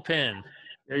 Pickle pin.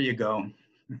 There you go.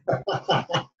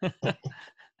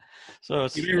 So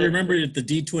you may remember at the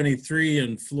D23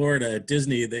 in Florida at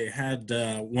Disney, they had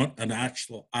an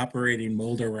actual operating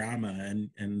Moldorama,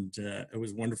 and it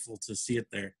was wonderful to see it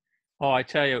there. Oh, I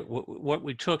tell you, what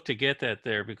we took to get that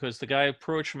there, because the guy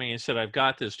approached me and said, "I've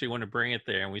got this. Do you want to bring it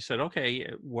there?" And we said, "Okay."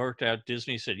 It worked out.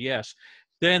 Disney said yes.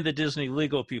 Then the Disney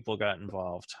legal people got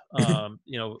involved.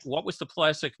 You know, what was the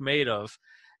plastic made of?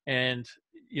 And,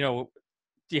 you know,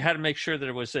 you had to make sure that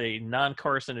it was a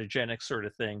non-carcinogenic sort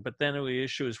of thing. But then the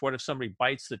issue is, what if somebody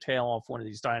bites the tail off one of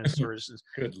these dinosaurs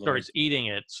and starts eating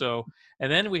it? So,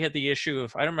 and then we had the issue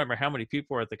of, I don't remember how many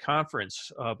people were at the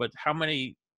conference, but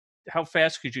how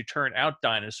fast could you turn out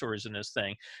dinosaurs in this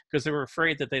thing? Because they were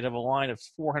afraid that they'd have a line of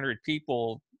 400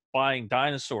 people buying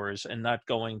dinosaurs and not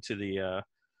going to the,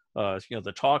 you know,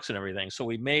 the talks and everything. So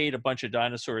we made a bunch of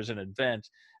dinosaurs in advance,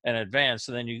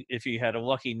 and then if you had a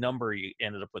lucky number, you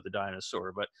ended up with a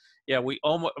dinosaur. But yeah, we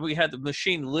had the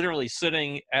machine literally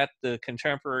sitting at the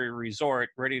Contemporary Resort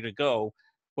ready to go,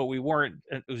 but we weren't.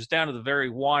 It was down to the very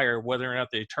wire whether or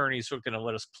not the attorneys were going to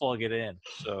let us plug it in.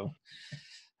 So.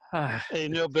 Hey,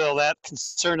 no, Bill, that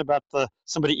concern about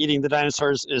somebody eating the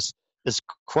dinosaurs is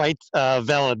quite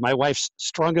valid. My wife's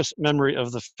strongest memory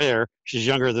of the fair, she's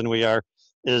younger than we are,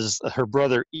 is her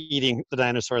brother eating the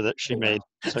dinosaur that she made,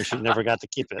 so she never got to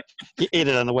keep it. He ate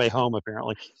it on the way home,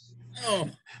 apparently. Oh.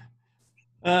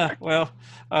 Well,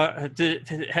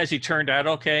 has he turned out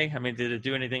okay? I mean, did it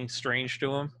do anything strange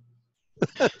to him?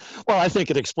 Well, I think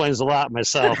it explains a lot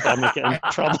myself. I'm getting in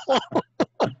trouble.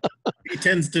 He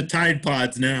tends to Tide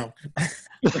Pods now.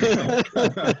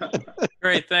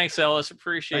 Great, thanks, Ellis.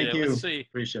 Appreciate Thank it. you. Let's see.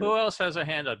 Appreciate Who it. else has a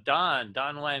hand up? Don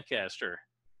Lancaster.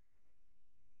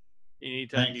 You need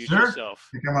to Thank unmute you, sir. yourself.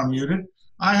 I think I'm unmuted.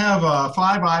 I have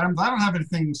 5 items. I don't have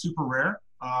anything super rare.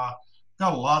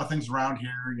 Got a lot of things around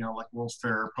here, you know, like World's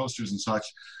Fair posters and such.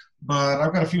 But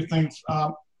I've got a few things.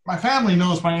 My family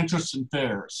knows my interest in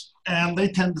fairs, and they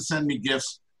tend to send me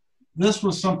gifts. This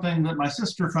was something that my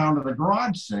sister found at a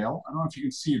garage sale. I don't know if you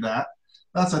can see that.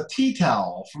 That's a tea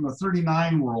towel from the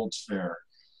 '39 World's Fair.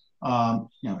 You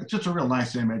know, it's just a real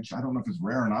nice image. I don't know if it's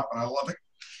rare or not, but I love it.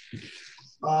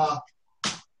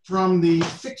 From the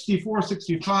 '64,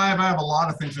 '65, I have a lot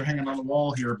of things that are hanging on the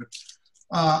wall here. But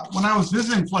when I was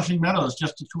visiting Flushing Meadows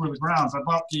just to tour the grounds, I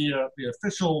bought the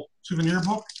official souvenir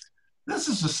book. This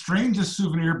is the strangest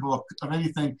souvenir book of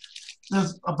anything.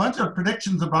 There's a bunch of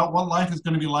predictions about what life is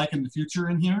going to be like in the future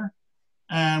in here.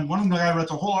 And one of the guys read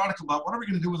the whole article about what are we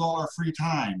going to do with all our free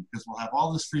time? Because we'll have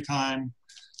all this free time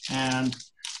and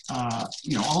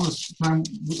you know, all this time,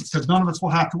 because none of us will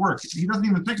have to work. He doesn't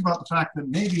even think about the fact that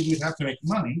maybe we'd have to make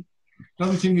money.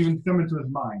 Doesn't seem to even come into his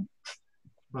mind.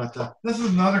 But this is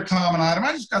another common item.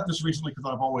 I just got this recently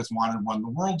because I've always wanted one. The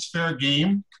World's Fair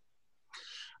game.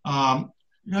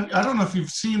 You know, I don't know if you've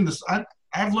seen this.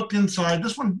 I've looked inside.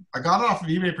 This one, I got it off of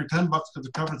eBay for $10 because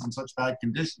the cover's in such bad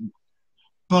condition.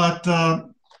 But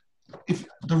if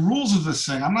the rules of this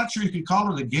thing, I'm not sure you can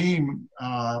call it a game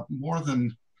more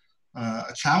than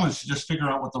a challenge to just figure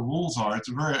out what the rules are. It's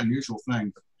a very unusual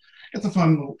thing. But it's a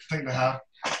fun little thing to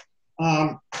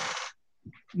have.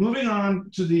 Moving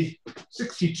on to the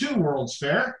 '62 World's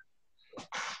Fair.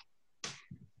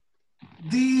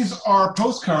 These are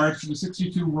postcards from the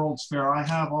 '62 World's Fair. I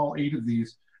have all 8 of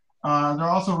these. They're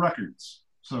also records.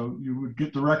 So you would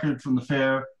get the record from the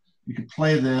fair. You could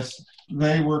play this.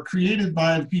 They were created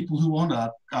by the people who owned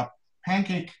a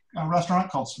pancake restaurant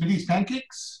called Smitty's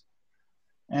Pancakes.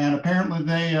 And apparently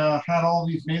they had all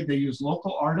these made. They used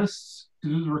local artists to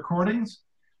do the recordings.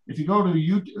 If you go to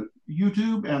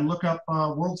YouTube and look up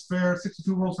World's Fair,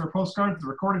 '62 World's Fair postcards, the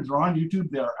recordings are on YouTube.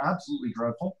 They are absolutely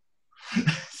dreadful.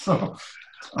 So,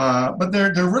 but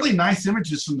they're really nice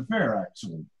images from the fair,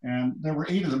 actually. And there were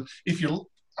 8 of them. If you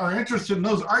are interested in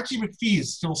those, Archie McPhee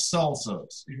still sells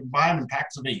those. You can buy them in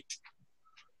packs of 8.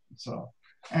 So,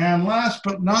 and last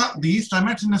but not least, I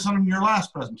mentioned this on your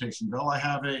last presentation, Bill. I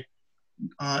have a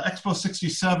Expo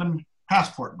 '67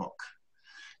 passport book.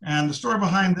 And the story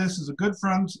behind this is a good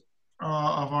friend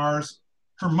of ours.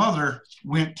 Her mother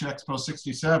went to Expo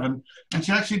 '67, and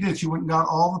she actually did. She went and got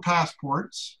all the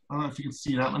passports. I don't know if you can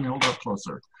see that. Let me hold it up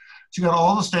closer. She got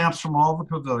all the stamps from all the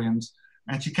pavilions,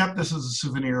 and she kept this as a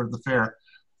souvenir of the fair.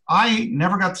 I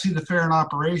never got to see the fair in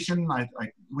operation. I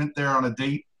went there on a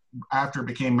date after it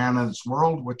became Man of Its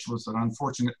World, which was an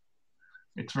unfortunate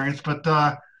experience. But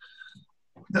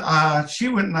she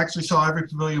went and actually saw every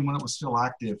pavilion when it was still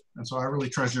active. And so I really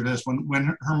treasure this.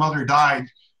 When her mother died,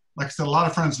 like I said, a lot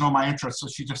of friends know my interest, so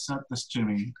she just sent this to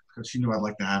me because she knew I'd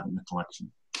like to have it in the collection.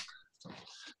 So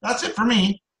that's it for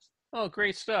me. Oh,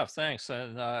 great stuff. Thanks.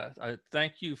 And I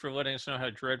thank you for letting us know how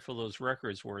dreadful those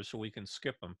records were so we can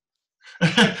skip them.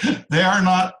 They are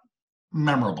not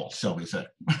memorable, shall we say.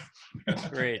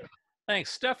 Great.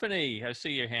 Thanks. Stephanie, I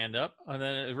see your hand up. And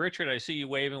then Richard, I see you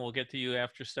waving. We'll get to you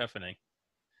after Stephanie.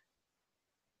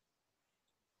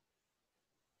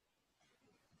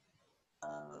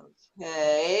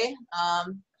 Okay.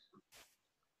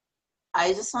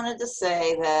 I just wanted to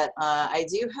say that I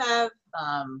do have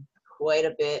quite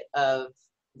a bit of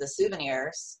the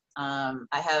souvenirs. I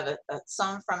have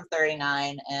some from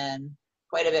 '39 and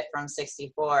quite a bit from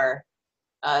 '64.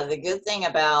 The good thing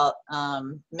about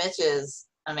Mitch's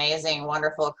amazing,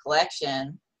 wonderful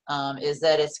collection is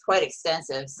that it's quite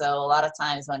extensive. So a lot of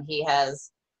times when he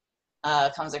has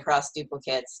comes across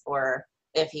duplicates, or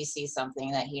if he sees something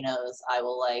that he knows I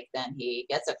will like, then he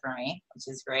gets it for me, which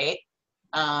is great.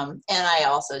 And I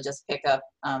also just pick up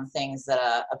things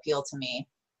that appeal to me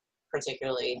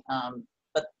particularly,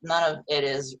 but none of it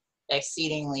is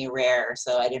exceedingly rare,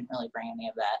 so I didn't really bring any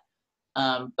of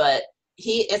that. But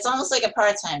it's almost like a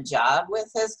part-time job with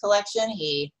his collection.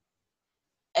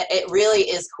 It really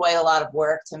is quite a lot of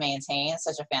work to maintain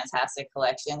such a fantastic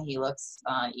collection. He looks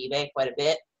on eBay quite a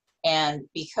bit. And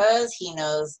because he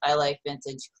knows I like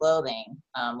vintage clothing,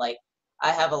 like I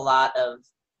have a lot of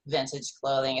vintage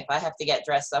clothing. If I have to get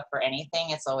dressed up for anything,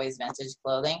 it's always vintage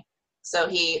clothing. So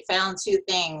he found 2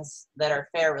 things that are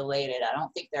fair related. I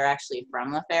don't think they're actually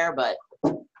from the fair, but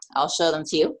I'll show them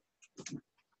to you.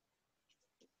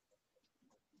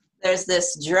 There's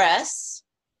this dress.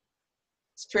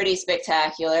 It's pretty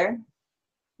spectacular.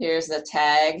 Here's the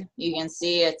tag. You can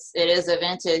see it is a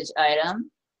vintage item.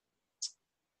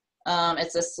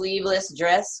 It's a sleeveless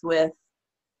dress with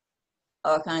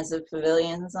all kinds of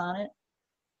pavilions on it,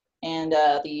 and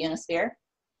the Unisphere.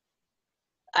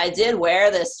 I did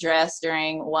wear this dress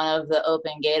during one of the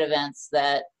open gate events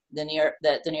that the New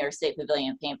York State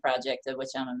Pavilion Paint Project, of which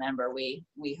I'm a member, we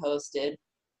hosted,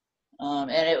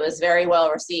 and it was very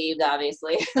well received,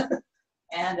 obviously.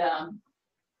 And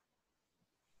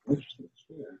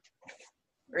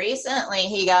recently,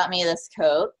 he got me this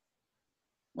coat,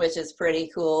 which is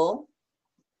pretty cool.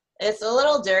 It's a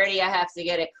little dirty. I have to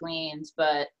get it cleaned,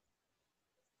 but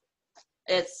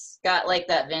it's got like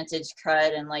that vintage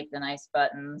cut and like the nice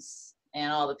buttons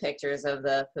and all the pictures of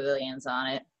the pavilions on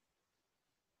it.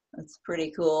 It's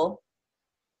pretty cool.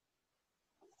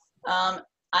 I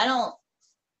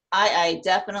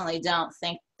definitely don't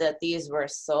think that these were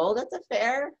sold at the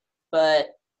fair, but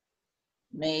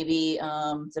maybe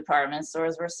department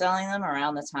stores were selling them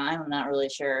around the time. I'm not really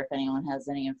sure. If anyone has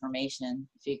any information,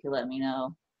 if you could let me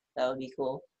know, that would be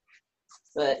cool.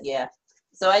 But yeah,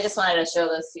 so I just wanted to show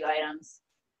those two items.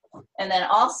 And then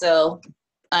also,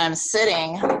 I'm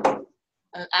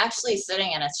actually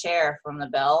sitting in a chair from the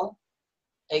Bell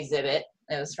exhibit.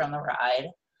 It was from the ride.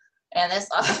 And this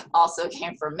also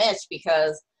came from Mitch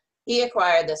because he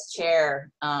acquired this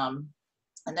chair, and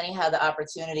then he had the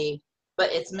opportunity, but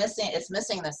it's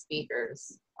missing the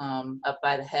speakers up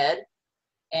by the head.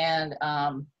 And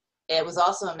it was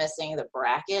also missing the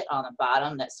bracket on the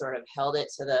bottom that sort of held it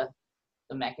to the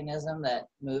mechanism that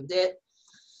moved it.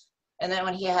 And then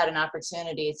when he had an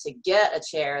opportunity to get a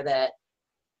chair that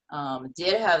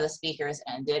did have the speakers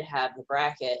and did have the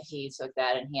bracket, he took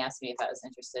that and he asked me if I was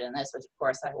interested in this, which of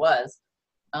course I was.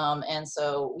 And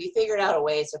so we figured out a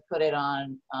way to put it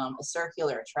on a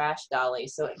circular trash dolly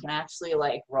so it can actually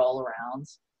like roll around,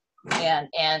 and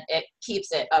it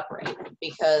keeps it upright,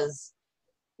 because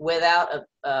without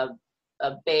a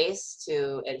base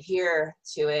to adhere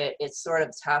to it, it's sort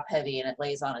of top heavy and it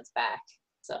lays on its back.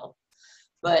 So,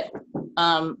 but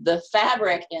the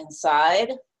fabric inside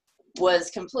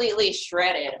was completely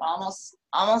shredded, almost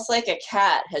like a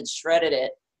cat had shredded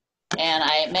it. And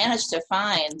I managed to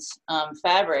find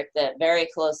fabric that very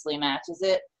closely matches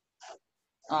it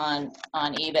on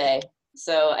eBay.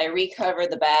 So I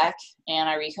recovered the back and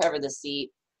I recovered the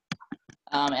seat,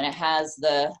 and it has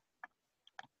the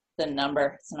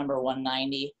number. It's number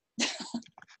 190.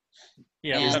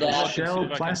 Yeah, and, shell,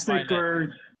 plastic,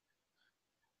 or?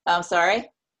 I'm sorry.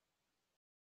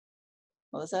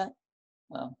 What was that?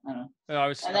 Well, I don't know. I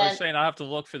was saying I'll have to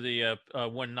look for the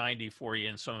 190 for you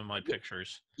in some of my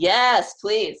pictures. Yes,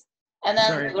 please. And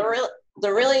then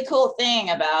the really cool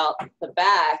thing about the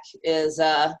back is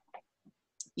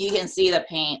you can see the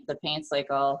paint. The paint's like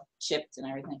all chipped and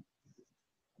everything.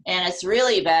 And it's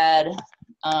really bad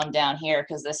down here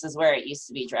because this is where it used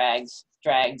to be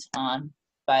dragged on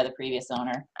by the previous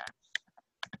owner.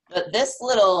 But this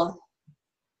little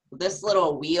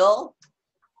wheel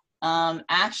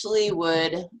actually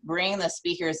would bring the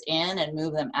speakers in and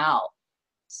move them out.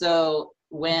 So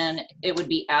when it would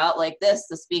be out like this,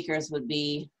 the speakers would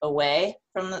be away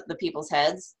from the people's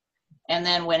heads. And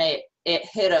then when it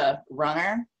hit a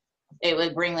runner, it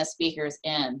would bring the speakers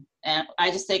in. And I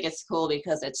just think it's cool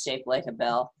because it's shaped like a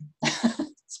bell.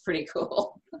 It's pretty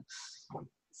cool.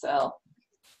 So,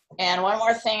 and one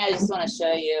more thing I just want to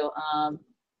show you.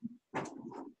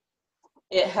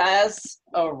 It has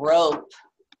a rope.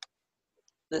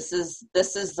 This is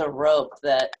the rope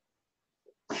that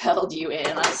held you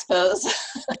in, I suppose.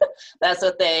 That's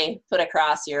what they put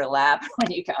across your lap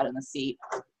when you got in the seat.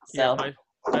 So yeah,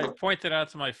 I pointed out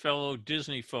to my fellow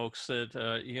Disney folks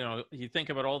that you think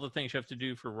about all the things you have to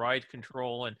do for ride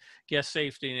control and guest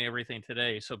safety and everything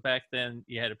today. So back then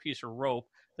you had a piece of rope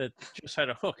that just had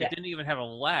a hook. It didn't even have a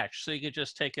latch, so you could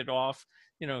just take it off,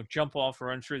 jump off,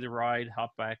 run through the ride,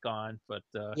 hop back on. But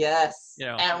yes.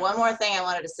 And one more thing I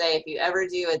wanted to say: if you ever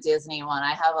do a Disney one,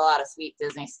 I have a lot of sweet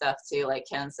Disney stuff too, like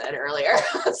Ken said earlier.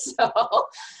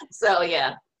 so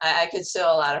yeah, I could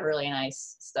show a lot of really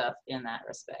nice stuff in that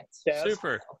respect. Steph?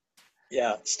 Super.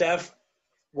 Yeah, Steph.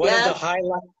 One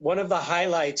of the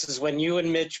highlights is when you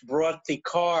and Mitch brought the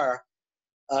car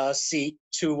seat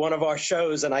to one of our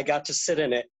shows, and I got to sit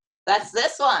in it. That's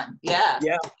this one. Yeah.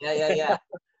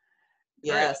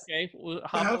 Yes. Right, okay, we'll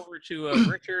hop over to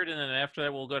Richard, and then after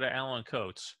that, we'll go to Alan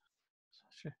Coates.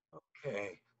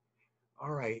 Okay.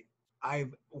 All right. I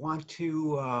want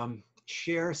to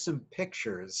share some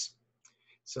pictures.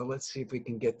 So let's see if we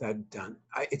can get that done.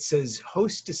 It says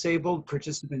host disabled,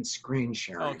 participant screen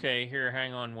sharing. Okay, here,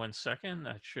 hang on 1 second.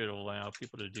 That should allow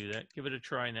people to do that. Give it a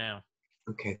try now.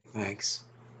 Okay, thanks.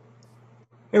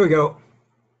 Here we go.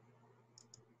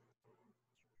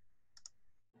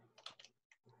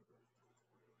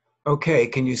 Okay,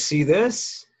 can you see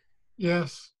this?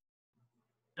 Yes.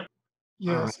 Yes.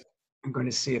 All right. I'm going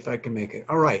to see if I can make it.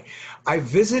 All right. I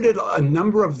visited a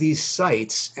number of these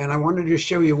sites, and I wanted to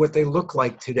show you what they look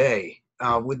like today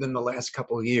within the last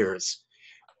couple of years.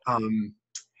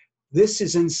 This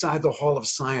is inside the Hall of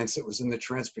Science. It was in the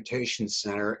Transportation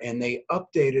Center, and they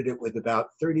updated it with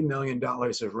about $30 million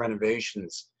of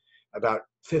renovations about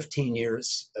 15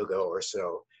 years ago or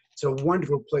so. It's a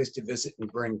wonderful place to visit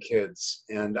and bring kids.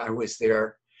 And I was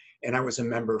there, and I was a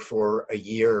member for a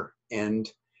year. And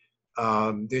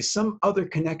there's some other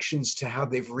connections to how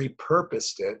they've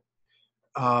repurposed it.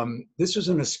 This was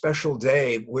on a special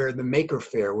day where the Maker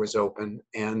Faire was open,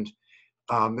 and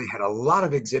they had a lot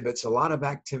of exhibits, a lot of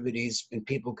activities, and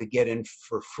people could get in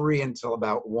for free until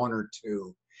about 1 or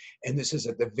 2. And this is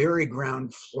at the very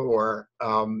ground floor.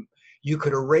 You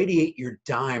could irradiate your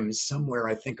dimes somewhere,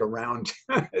 I think, around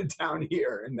down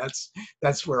here, and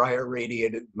that's where I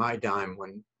irradiated my dime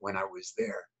when I was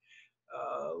there.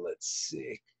 Let's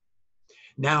see.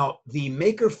 Now, the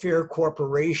Maker Faire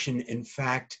Corporation, in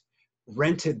fact,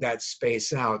 rented that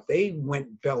space out. They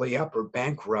went belly up or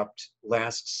bankrupt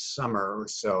last summer or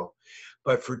so.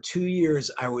 But for 2 years,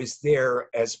 I was there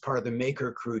as part of the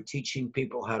Maker crew teaching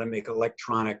people how to make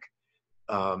electronic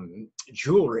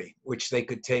jewelry, which they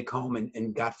could take home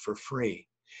and got for free.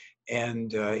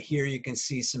 And here you can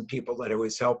see some people that I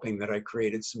was helping, that I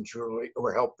created some jewelry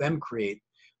or helped them create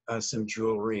some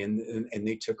jewelry, and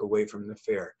they took away from the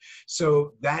fair.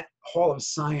 So that Hall of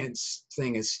Science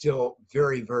thing is still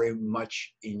very, very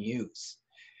much in use.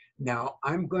 Now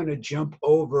I'm going to jump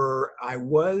over. I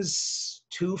was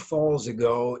 2 falls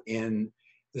ago in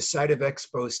the site of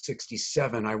Expo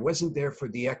 67. I wasn't there for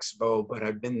the Expo, but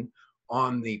I've been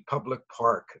on the public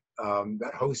park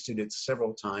that hosted it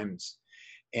several times.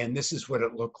 And this is what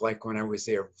it looked like when I was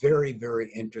there. Very, very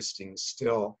interesting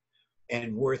still,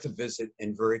 and worth a visit,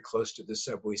 and very close to the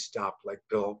subway stop. Like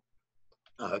Bill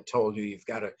told you,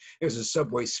 there's a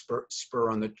subway spur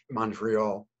on the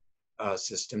Montreal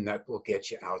system that will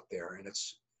get you out there, and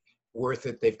it's worth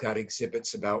it. They've got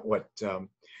exhibits about what the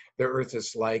Earth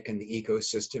is like and the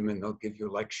ecosystem, and they'll give you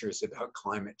lectures about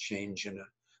climate change in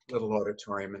a little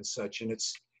auditorium and such, and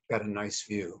it's got a nice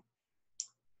view.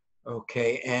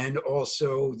 Okay, and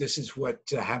also this is what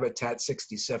Habitat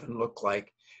 67 looked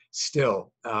like.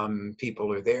 Still,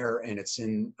 people are there, and it's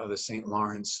in the St.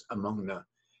 Lawrence, among the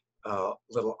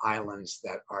little islands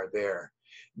that are there.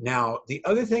 Now, the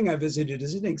other thing I visited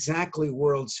isn't exactly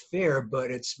World's Fair,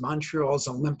 but it's Montreal's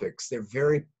Olympics. They're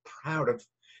very proud of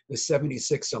the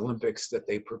 76 Olympics that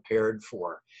they prepared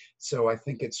for. So I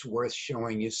think it's worth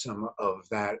showing you some of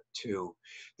that too.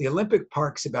 The Olympic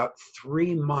Park's about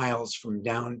 3 miles from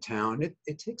downtown.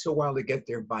 It takes a while to get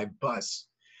there by bus,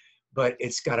 but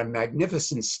it's got a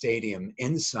magnificent stadium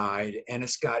inside, and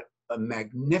it's got a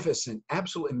magnificent,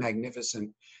 absolutely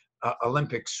magnificent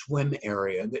Olympic swim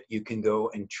area that you can go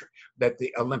and that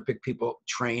the Olympic people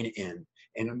train in.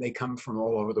 And they come from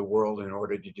all over the world in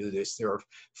order to do this. There are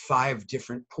 5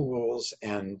 different pools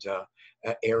and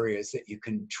areas that you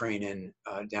can train in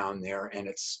down there, and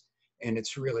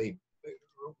it's really,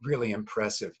 really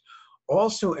impressive.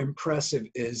 Also impressive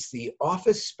is the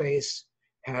office space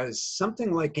has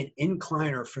something like an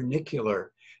incline or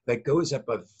funicular that goes up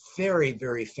a very,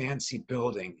 very fancy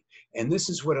building. And this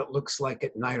is what it looks like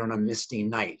at night on a misty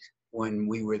night when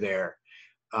we were there.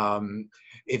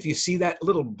 If you see that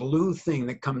little blue thing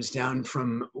that comes down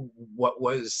from what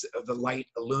was the light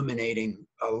illuminating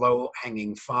a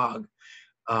low-hanging fog,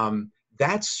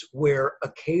 that's where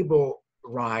a cable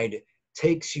ride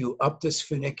takes you up this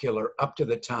funicular, up to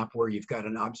the top where you've got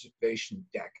an observation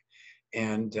deck.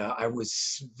 And I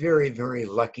was very, very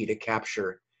lucky to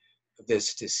capture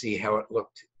this to see how it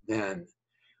looked then.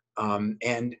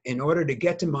 And in order to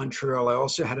get to Montreal, I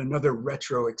also had another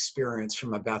retro experience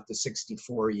from about the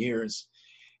 64 years.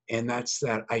 And that's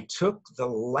that I took the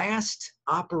last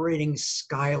operating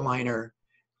Skyliner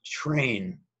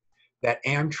train that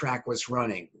Amtrak was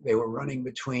running. They were running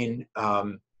between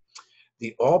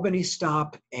the Albany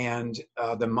stop and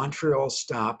the Montreal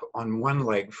stop on one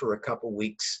leg for a couple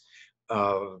weeks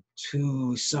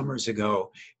 2 summers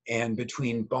ago, and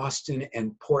between Boston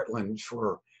and Portland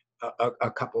for a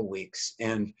couple weeks.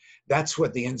 And that's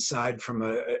what the inside from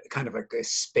a kind of a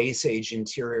space age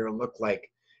interior looked like,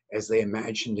 as they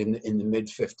imagined in the mid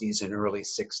 50s and early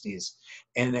 60s.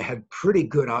 And it had pretty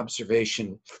good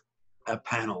observation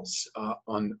panels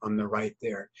on the right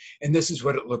there. And this is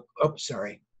what it looked, oh,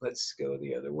 sorry, let's go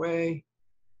the other way.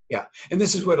 Yeah, and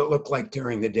this is what it looked like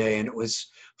during the day, and it was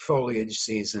foliage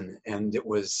season, and it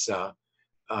was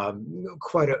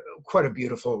quite a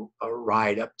beautiful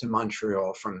ride up to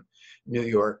Montreal from New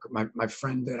York. My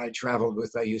friend that I traveled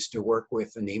with, I used to work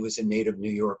with, and he was a native New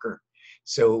Yorker,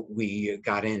 So we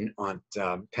got in on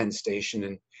Penn Station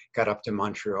and got up to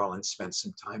Montreal and spent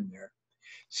some time there.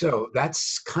 So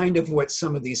that's kind of what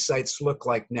some of these sites look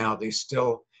like now. They're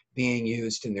still being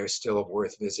used and they're still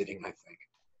worth visiting, I think.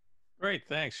 Great,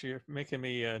 thanks. You're making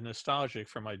me nostalgic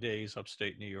for my days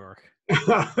upstate New York.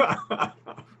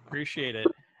 Appreciate it.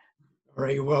 All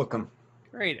right, you're welcome.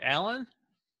 Great, Alan?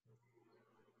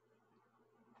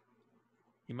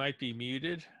 You might be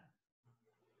muted.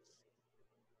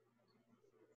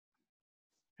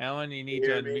 Alan, you need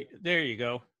to unmute. There you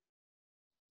go.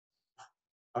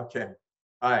 Okay.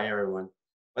 Hi, everyone.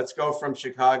 Let's go from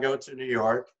Chicago to New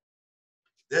York.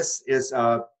 This is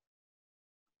a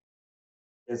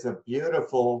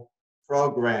beautiful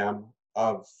program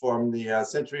from the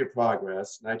Century of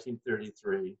Progress,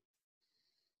 1933,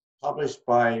 published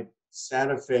by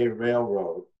Santa Fe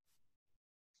Railroad.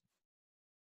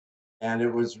 And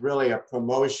it was really a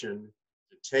promotion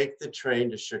to take the train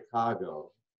to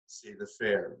Chicago, see the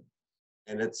fair.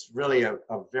 And it's really a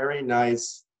very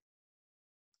nice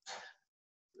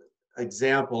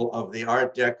example of the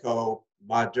Art Deco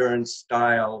modern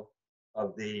style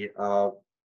of the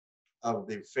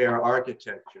fair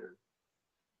architecture,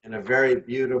 and a very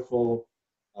beautiful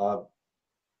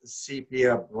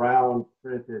sepia brown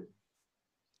printed.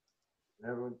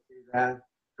 Everyone see that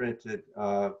printed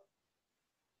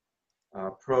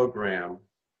program?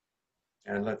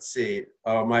 And let's see.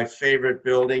 My favorite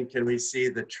building. Can we see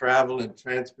the Travel and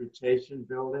Transportation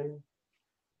building?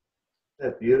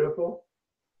 Isn't that beautiful?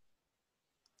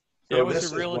 So this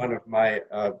is one of my,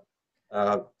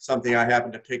 something I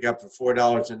happened to pick up for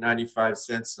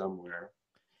 $4.95 somewhere.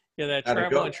 Yeah, that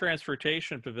Travel and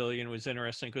Transportation Pavilion was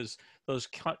interesting because those,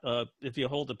 if you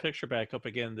hold the picture back up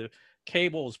again, the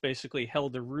cables basically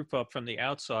held the roof up from the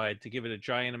outside to give it a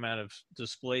giant amount of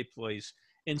display place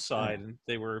inside. And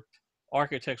they were,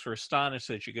 architects were astonished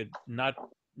that you could not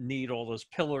need all those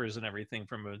pillars and everything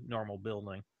from a normal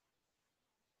building.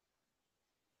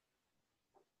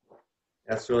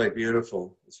 That's really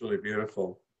beautiful. It's really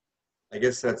beautiful. I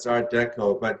guess that's Art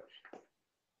Deco, but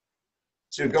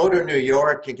to go to New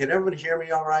York, can everyone hear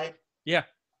me all right? Yeah.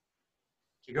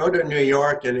 To go to New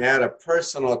York and add a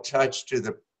personal touch to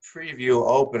the preview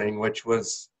opening, which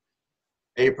was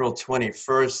April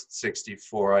 21st,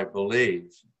 64, I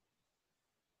believe.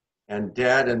 And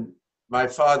Dad and my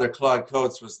father, Claude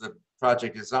Coates, was the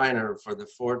project designer for the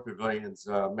Ford Pavilion's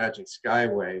Magic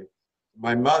Skyway.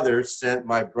 My mother sent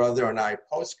my brother and I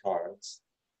postcards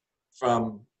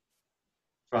from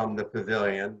the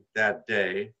pavilion that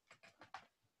day.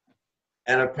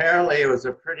 And apparently it was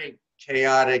a pretty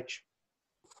chaotic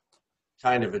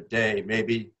kind of a day,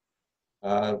 maybe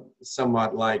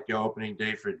somewhat like the opening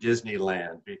day for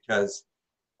Disneyland, because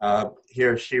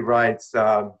here she writes,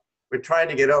 we're trying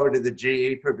to get over to the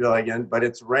GE Pavilion, but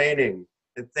it's raining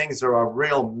and things are a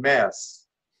real mess,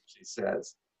 she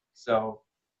says. So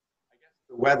I guess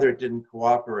the weather didn't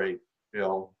cooperate,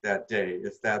 Bill, that day,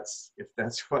 if that's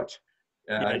what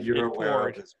you're aware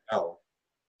of as well.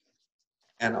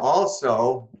 And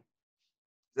also,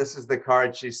 this is the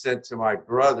card she sent to my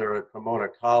brother at Pomona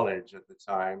College at the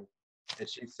time. And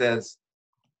she says,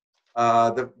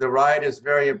 the ride is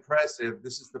very impressive.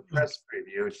 This is the press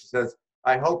preview. She says,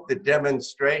 I hope the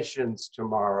demonstrations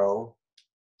tomorrow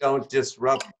don't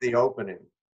disrupt the opening.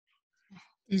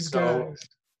 These guys.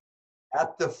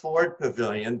 At the Ford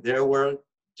Pavilion, there were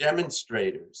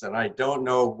demonstrators, and I don't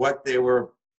know what they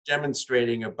were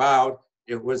demonstrating about.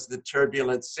 It was the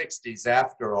turbulent 60s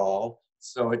after all,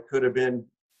 so it could have been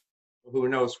who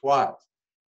knows what.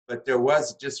 But there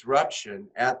was disruption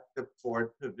at the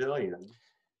Ford Pavilion.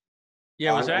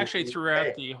 Yeah, it was actually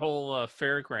throughout the whole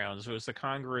fairgrounds. It was the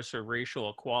Congress of Racial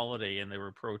Equality, and they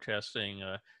were protesting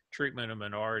treatment of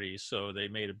minorities. So they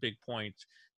made a big point,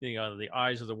 the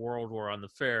eyes of the world were on the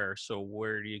fair. So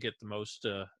where do you get the most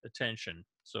attention?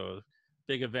 So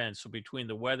big events. So between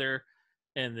the weather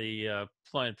and the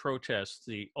planned protests,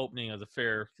 the opening of the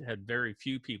fair had very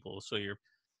few people. So your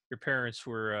parents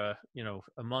were,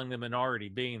 among the minority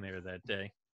being there that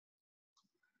day.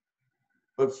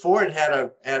 But Ford had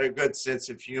a good sense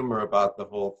of humor about the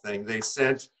whole thing. They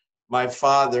sent my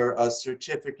father a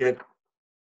certificate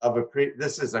of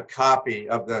this is a copy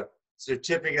of the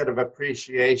certificate of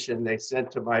appreciation they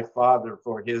sent to my father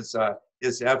for his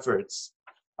efforts,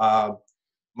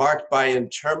 marked by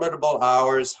interminable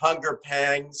hours, hunger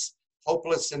pangs,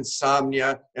 hopeless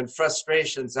insomnia, and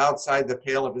frustrations outside the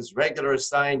pale of his regular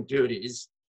assigned duties.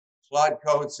 Claude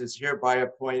Coates is hereby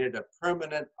appointed a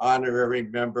permanent honorary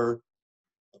member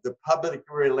of the public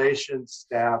relations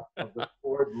staff of the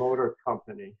Ford Motor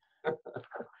Company.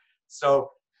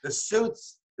 So the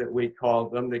suits that we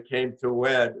called them, that came to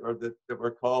wed, or that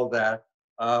were called that.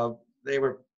 They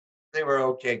were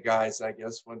okay guys, I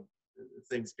guess, when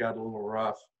things got a little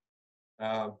rough.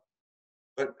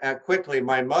 But quickly,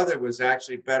 my mother was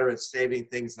actually better at saving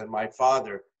things than my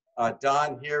father.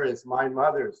 Don here is my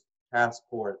mother's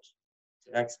passport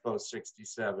to Expo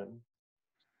 67.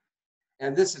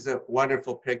 And this is a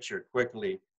wonderful picture,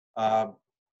 quickly.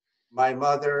 My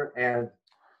mother and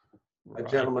a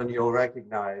gentleman you'll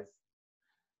recognize,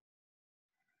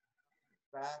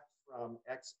 back from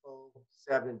Expo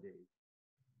 70.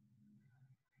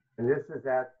 And this is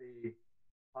at the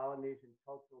Polynesian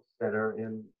Cultural Center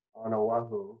on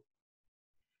Oahu.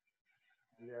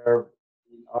 And they're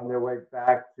on their way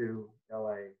back to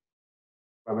LA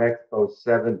from Expo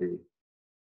 70.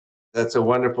 That's a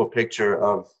wonderful picture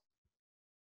of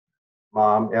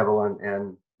Mom, Evelyn,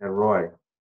 and Roy.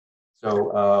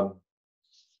 So,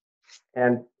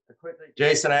 and quickly,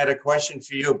 Jason, I had a question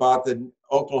for you about the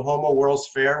Oklahoma World's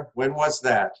Fair. When was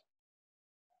that?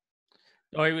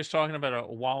 Oh, he was talking about a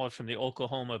wallet from the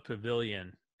Oklahoma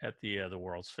Pavilion at the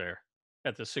World's Fair,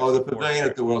 at the 64th. Oh, the pavilion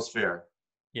at the World's Fair.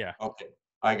 Yeah. Okay,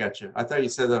 I got you. I thought you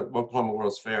said the Oklahoma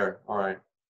World's Fair. All right.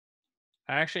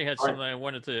 I actually had something I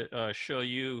wanted to show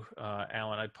you,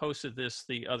 Alan. I posted this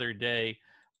the other day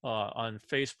on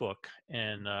Facebook,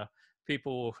 and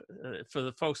people, for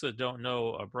the folks that don't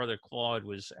know, Brother Claude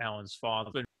was Alan's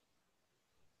father.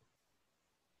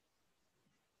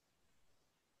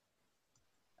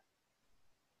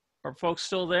 Are folks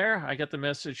still there? I got the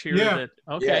message here that,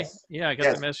 okay. Yes. Yeah, I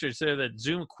got the message there that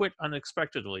Zoom quit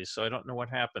unexpectedly. So I don't know what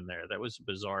happened there. That was a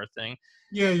bizarre thing.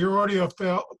 Yeah, your audio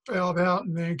failed out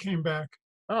and then came back.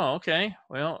 Oh, okay.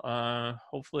 Well,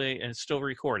 hopefully, and it's still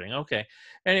recording. Okay.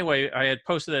 Anyway, I had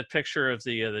posted that picture of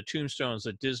the tombstones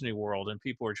at Disney World, and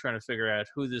people were trying to figure out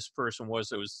who this person was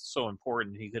that was so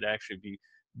important he could actually be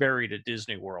buried at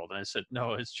Disney World. And I said,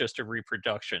 no, it's just a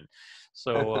reproduction.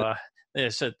 So they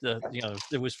said,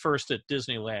 it was first at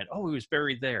Disneyland. Oh, he was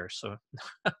buried there. So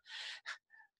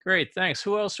great. Thanks.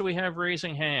 Who else do we have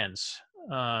raising hands?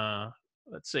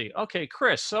 Let's see. Okay,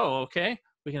 Chris. Oh, okay.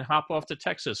 We can hop off to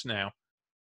Texas now.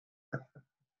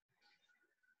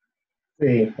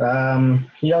 See, can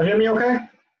you all hear me okay?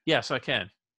 Yes, I can.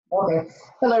 Okay.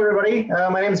 Hello, everybody.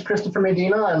 My name is Christopher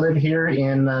Medina. I live here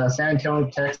in San Antonio,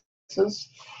 Texas.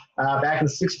 Back in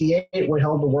 '68, we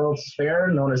held the World's Fair,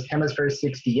 known as Hemisphere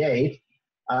 68.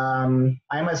 I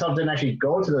myself didn't actually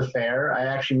go to the fair. I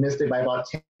actually missed it by about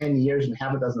 10 years in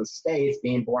half a dozen states,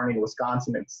 being born in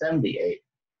Wisconsin in '78.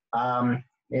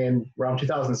 In around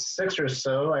 2006 or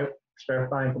so, I started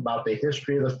finding about the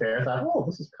history of the fair. I thought, oh,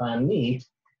 this is kind of neat.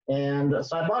 And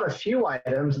so I bought a few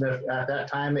items, and at that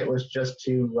time it was just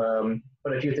to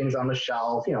put a few things on the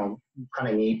shelf, kind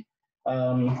of neat.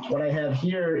 What I have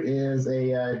here is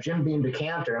a Jim Beam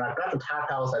decanter, and I've got the top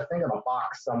house, I think, in a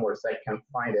box somewhere, so I can't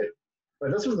find it.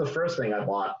 But this was the first thing I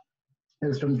bought.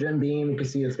 It's from Jim Beam. You can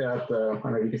see it's got, I don't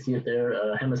know if you can see it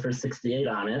there, Hemisphere 68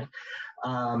 on it.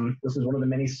 This is one of the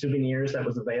many souvenirs that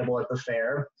was available at the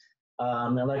fair.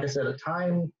 And like I said, at the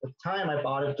time I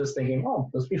bought it just thinking, oh,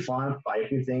 this would be fun, buy a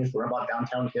few things, learn about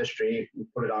downtown history, and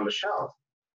put it on the shelf.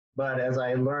 But as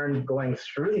I learned going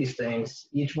through these things,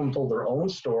 each one told their own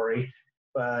story.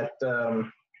 But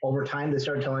over time, they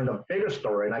started telling a bigger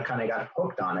story, and I kind of got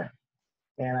hooked on it.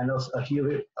 And I know a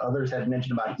few others had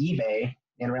mentioned about eBay.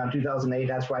 And around 2008,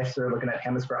 that's where I started looking at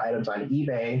Hemisphere items on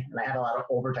eBay. And I had a lot of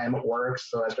overtime at work,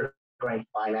 so I started going,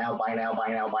 buy now, buy now, buy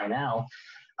now, buy now.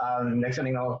 Next thing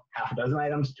you know, half a dozen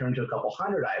items turned to a couple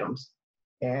hundred items.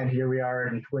 And here we are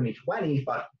in 2020,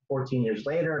 about 14 years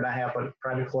later, and I have a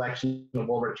private collection of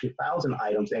over 2,000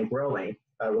 items and growing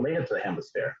related to the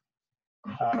Hemisphere.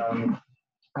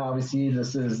 Obviously,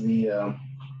 this is the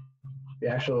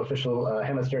actual official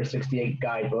Hemisphere 68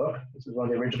 guidebook. This is one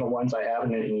of the original ones I have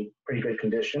in pretty good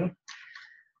condition.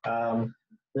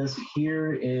 This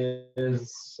here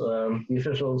is the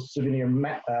official souvenir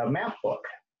map book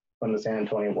from the San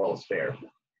Antonio World's Fair.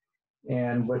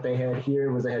 And what they had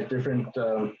here was they had different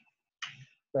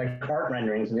like art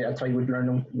renderings, and that's how you would learn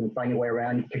them. You would find your way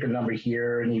around, you pick a number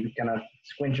here, and you kind of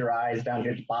squint your eyes down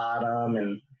here at the bottom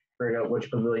and figure out which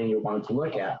pavilion you wanted to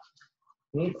look at.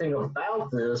 The neat thing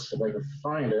about this, if I can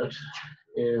find it,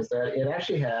 is that it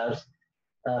actually has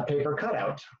a paper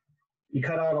cutout. You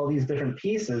cut out all these different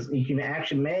pieces, and you can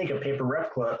actually make a paper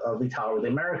replica of the Tower of the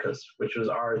Americas, which was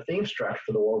our theme structure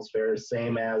for the World's Fair,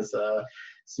 same as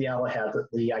Seattle had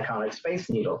the iconic Space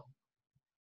Needle.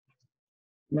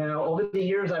 Now, over the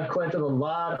years, I've collected a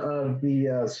lot of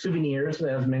the souvenirs,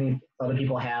 as many other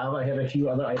people have. I have a few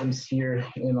other items here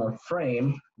in a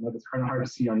frame, whether it's kind of hard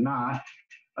to see or not.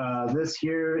 This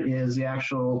here is the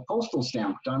actual postal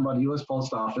stamp done by the U.S.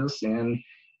 Post Office, and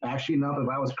actually enough, if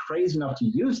I was crazy enough to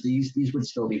use these would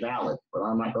still be valid, but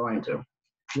I'm not going to.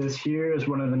 This here is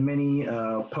one of the many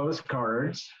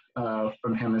postcards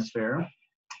from Hemisphere.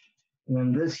 And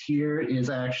then this here is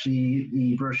actually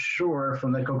the brochure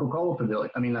from the Coca-Cola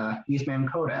Pavilion, Eastman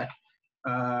Kodak.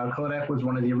 Kodak was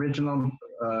one of the original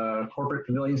corporate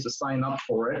pavilions to sign up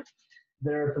for it.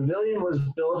 Their pavilion was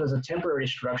built as a temporary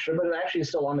structure, but it actually is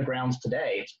still on the grounds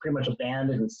today. It's pretty much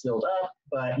abandoned and sealed up,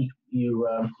 but you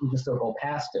can still go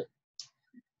past it.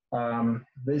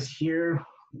 This here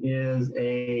is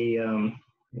a,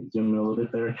 zoom in a little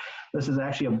bit there. This is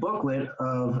actually a booklet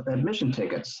of admission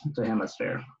tickets to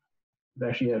Hemisphere.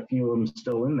 There's actually a few of them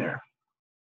still in there.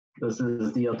 This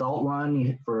is the adult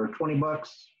one for 20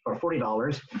 bucks or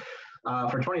 $40.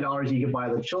 For $20, you can buy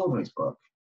the children's book.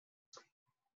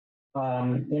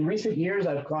 In recent years,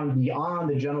 I've gone beyond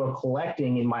the general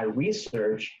collecting in my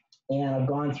research, and I've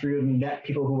gone through and met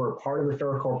people who were part of the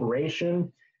Fair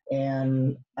Corporation.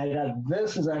 And I got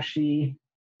this is actually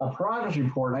a progress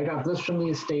report. I got this from the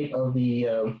estate of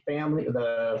the family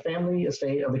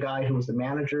estate of the guy who was the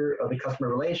manager of the customer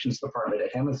relations department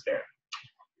at Hemisphere.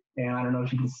 And I don't know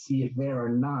if you can see it there or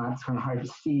not. It's kind of hard to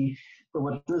see. But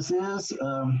what this is,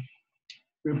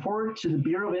 report to the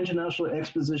Bureau of International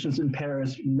Expositions in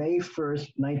Paris, May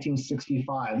 1st,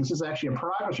 1965. This is actually a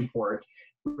progress report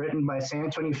written by San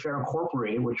Antonio Fair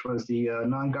Incorporated, which was the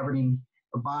non-governing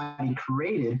body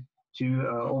created to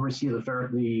oversee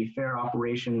the fair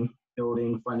operation,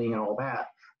 building, funding, and all that.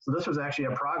 So this was actually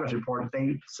a progress report that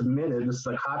they submitted. This is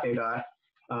a copy I got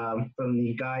from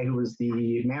the guy who was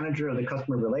the manager of the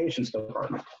customer relations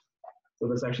department. So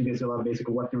this actually gives you a lot of basic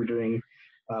of what they were doing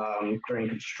during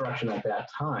construction at that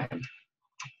time.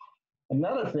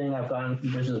 Another thing I've gotten,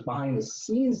 which is behind the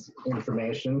scenes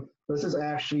information, this is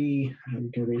actually,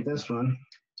 you can read this one.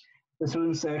 This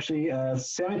one's actually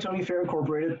San Antonio Fair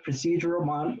Incorporated Procedure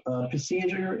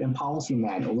and Policy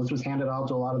Manual. This was handed out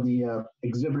to a lot of the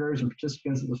exhibitors and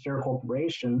participants of the Fair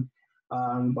Corporation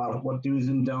about what do's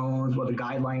and don'ts, what the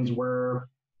guidelines were,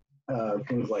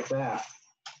 things like that.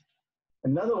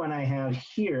 Another one I have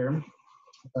here,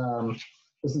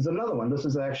 this is another one. This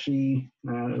is actually,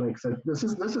 like I said, this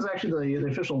is actually the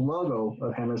official logo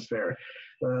of Hemisphere.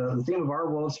 The theme of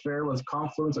our World's Fair was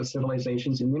Confluence of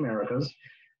Civilizations in the Americas.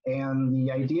 And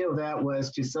the idea of that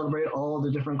was to celebrate all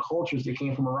the different cultures that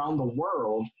came from around the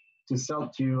world to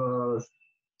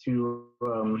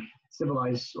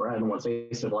civilize, or I don't want to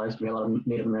say civilize, we had a lot of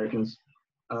Native Americans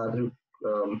who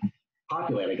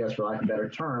populate, I guess, for lack of a better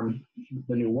term,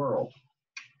 the New World.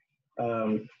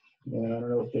 And I don't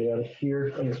know if they have it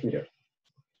here. Oh, yes, we do.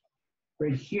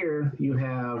 Right here, you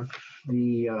have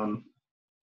the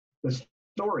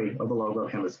story of the logo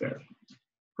of Hemisphere.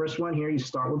 First one here, you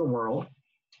start with the world.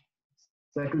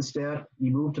 Second step, you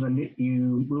move to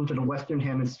the Western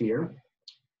Hemisphere.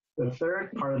 The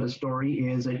third part of the story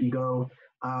is that you go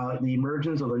the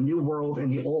emergence of the new world and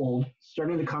the old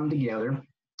starting to come together.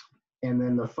 And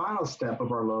then the final step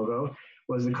of our logo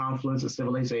was the confluence of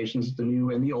civilizations, the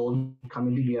new and the old,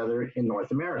 coming together in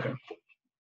North America.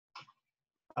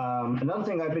 Another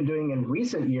thing I've been doing in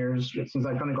recent years, since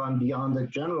I've kind of gone beyond the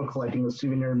general collecting of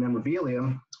souvenir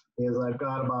memorabilia, is I've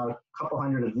got about a couple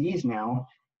hundred of these now.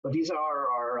 But these are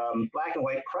our black and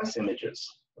white press images.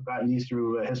 I've gotten these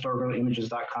through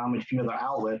historicalimages.com and a few other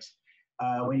outlets.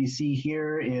 What you see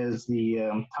here is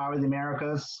the Tower of the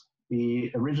Americas,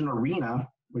 the original arena,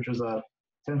 which was a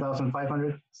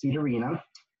 10,500 seat arena.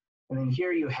 And then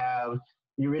here you have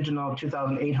the original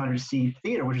 2,800 seat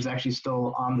theater, which is actually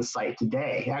still on the site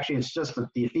today. Actually, it's just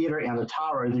the theater and the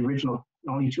tower, the original,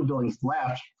 only two buildings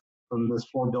left from this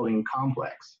 4-building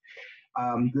complex.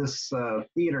 This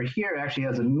theater here actually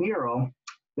has a mural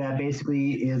that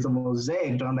basically is a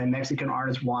mosaic done by Mexican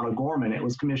artist Juan O'Gorman. It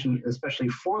was commissioned especially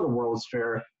for the World's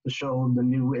Fair to show the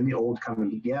new and the old coming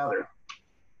together.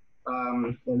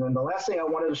 And then the last thing I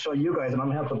wanted to show you guys, and I'm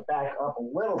gonna have to back up a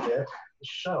little bit to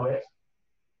show it,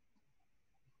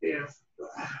 is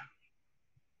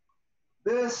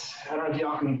this. I don't know if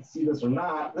y'all can see this or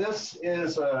not. This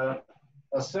is a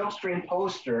silkscreen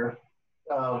poster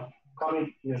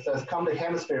it says "Come to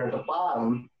Hemisphere" at the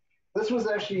bottom. This was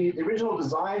actually, the original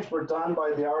designs were done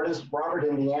by the artist Robert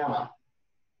Indiana.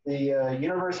 The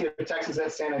University of Texas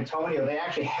at San Antonio, they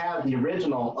actually have the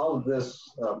original of this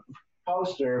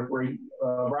poster where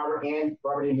Robert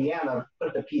Indiana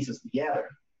put the pieces together.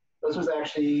 This was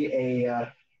actually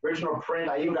a original print.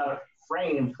 I even got it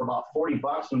framed for about 40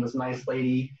 bucks from this nice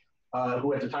lady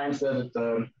who at the time said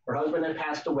that her husband had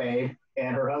passed away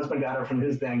and her husband got it from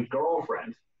his then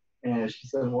girlfriend. And she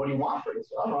said, "What do you want for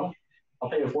this?" "I don't know." I'll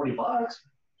pay you $40. It's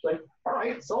like, all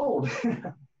right, sold.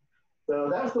 So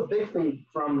that's the big thing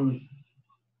from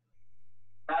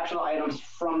action items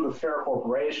from the Fair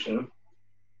Corporation.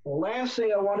 The last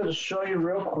thing I wanted to show you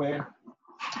real quick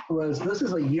was this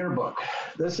is a yearbook.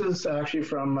 This is actually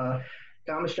from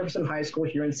Thomas Jefferson High School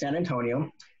here in San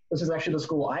Antonio. This is actually the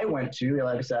school I went to.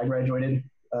 Like I said, I graduated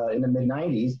in the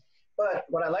mid-90s. But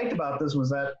what I liked about this was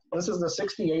that this is the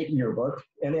 68 yearbook,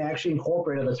 and they actually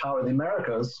incorporated the Tower of the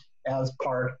Americas as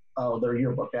part of their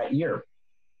yearbook that year.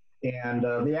 And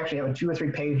they actually have a 2 or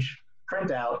 3 page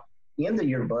printout in the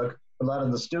yearbook. A lot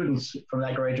of the students from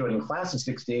that graduating class of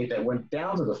 68 that went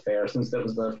down to the fair, since that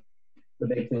was the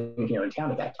big thing here in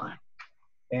town at that time.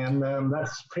 And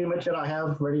that's pretty much it I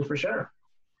have ready for share.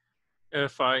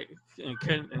 If I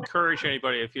can encourage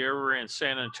anybody, if you're ever in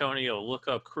San Antonio, look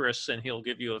up Chris and he'll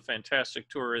give you a fantastic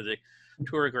tour of the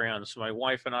tour grounds. My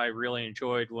wife and I really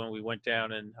enjoyed when we went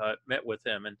down and met with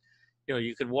him. And, you know,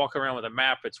 you can walk around with a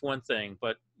map, it's one thing,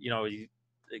 but, you know,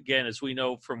 again, as we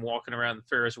know from walking around the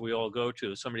fairs we all go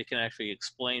to, somebody can actually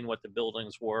explain what the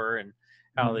buildings were and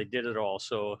how they did it all.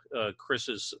 So Chris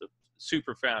is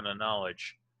super fan of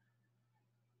knowledge.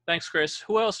 Thanks, Chris.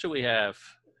 Who else do we have?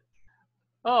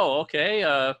 Oh, okay.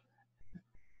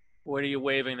 What are you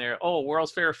waving there? Oh,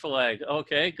 World's Fair flag.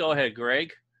 Okay, go ahead,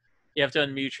 Greg. You have to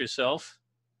unmute yourself.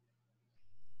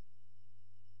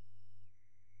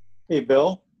 Hey,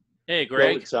 Bill. Hey,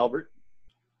 Greg. Bill, it's Albert.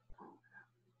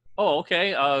 Oh,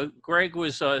 okay. Greg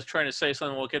was trying to say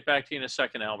something. We'll get back to you in a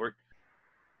second, Albert.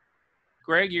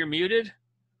 Greg, you're muted.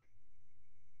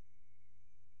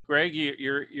 Greg,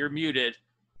 you're muted.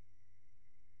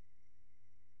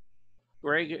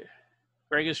 Greg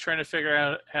is trying to figure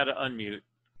out how to unmute.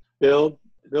 Bill,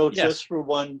 yes. Just for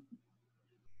one.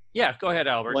 Yeah, go ahead,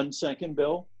 Albert. 1 second,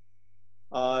 Bill.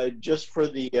 Just for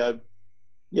the,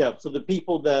 for the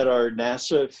people that are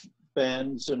NASA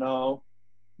fans and all,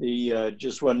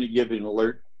 just wanted to give you an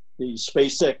alert. The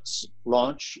SpaceX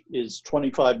launch is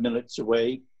 25 minutes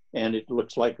away, and it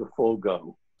looks like a full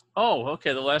go. Oh,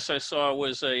 okay. The last I saw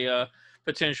was a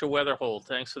potential weather hold.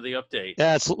 Thanks for the update.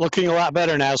 Yeah, it's looking a lot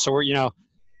better now. So we're,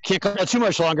 can't go too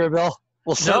much longer, Bill.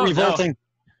 We'll start revolting.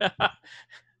 No.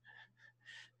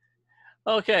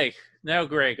 Okay. Now,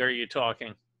 Greg, are you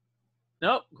talking?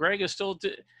 Nope. Greg is still.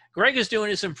 Greg is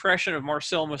doing his impression of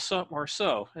Marcel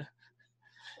Marceau.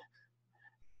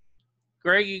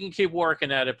 Greg, you can keep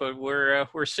working at it, but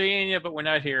we're seeing you, but we're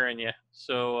not hearing you.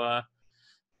 So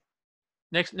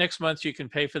next month you can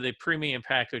pay for the premium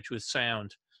package with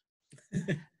sound.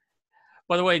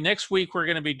 By the way, next week we're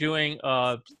going to be doing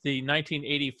the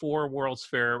 1984 World's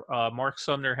Fair. Mark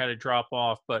Sumner had to drop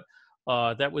off, but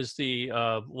that was the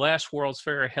last World's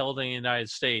Fair held in the United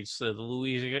States, the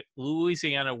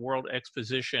Louisiana World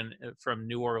Exposition from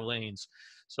New Orleans.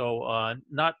 So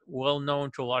not well known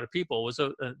to a lot of people. It was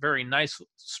a very nice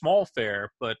small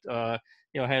fair, but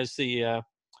has the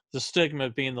stigma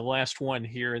of being the last one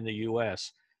here in the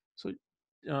U.S. So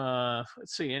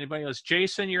let's see, anybody else?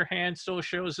 Jason, your hand still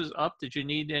shows is up. Did you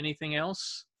need anything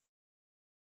else?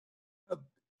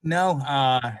 No,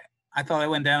 I thought it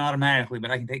went down automatically,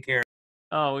 but I can take care of it.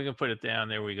 Oh, we can put it down.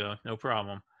 There we go. No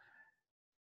problem.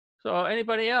 So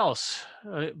anybody else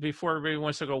before everybody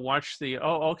wants to go watch the,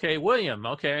 oh, okay, William.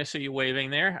 Okay, I see you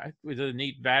waving there with a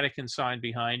neat Vatican sign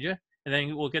behind you. And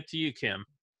then we'll get to you, Kim.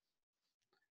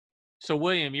 So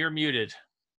William, you're muted.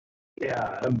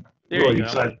 Yeah, I'm there really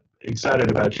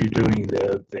excited about you doing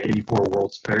the 84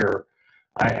 World's Fair.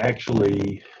 I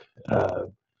actually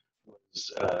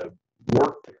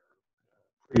worked there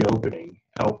pre-opening,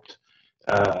 helped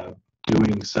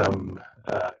doing some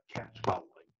cash modeling.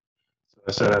 So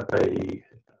I set up a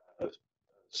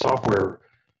software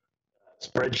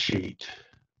spreadsheet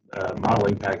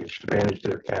modeling package to manage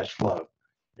their cash flow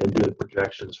and do the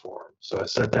projections for them. So I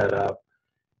set that up,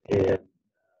 and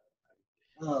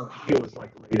it was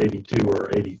like late 82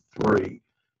 or 83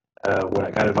 when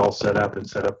I got it all set up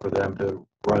for them to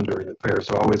run during the fair.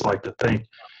 So I always like to think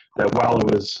that while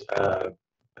it was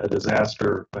a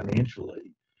disaster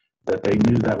financially, that they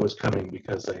knew that was coming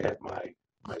because they had my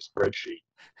spreadsheet.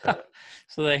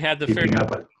 So they had the keeping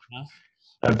up.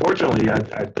 Unfortunately,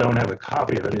 I don't have a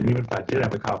copy of it, and even if I did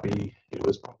have a copy, it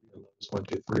was probably a Lotus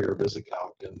 123 or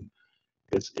VisiCalc, and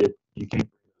you can't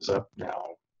bring this up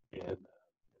now. And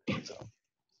so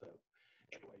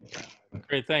anyway.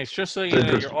 Great, thanks. Just so you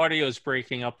know, your audio is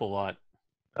breaking up a lot.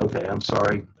 Okay, I'm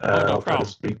sorry. No I'll try to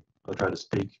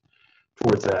speak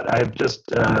towards that. I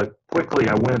just quickly,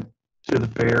 I went to the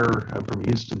fair. I'm from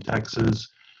Houston, Texas,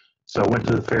 so I went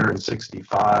to the fair in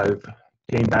 '65.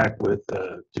 Came back with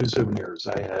 2 souvenirs.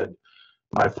 I had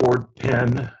my Ford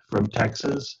pen from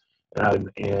Texas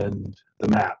and the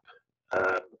map,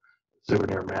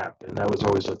 souvenir map, and that was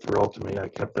always a thrill to me. I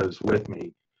kept those with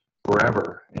me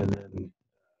forever, and then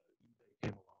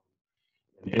came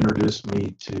along and introduced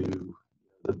me to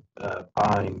the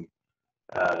buying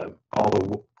all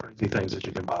the crazy things that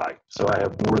you can buy. So I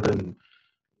have more than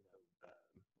a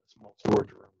small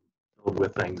storage room filled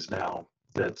with things now.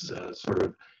 That's sort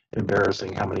of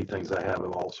embarrassing how many things I have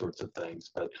of all sorts of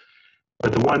things. But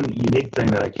the one unique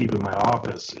thing that I keep in my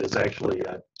office is actually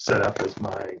set up as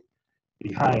my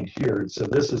behind here. So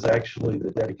this is actually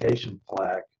the dedication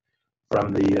plaque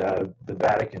from the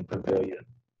Vatican Pavilion.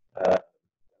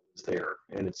 It's there,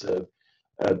 and it's a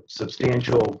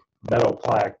substantial metal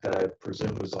plaque that I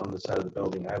presume was on the side of the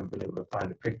building. I haven't been able to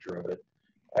find a picture of it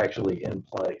actually in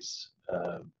place.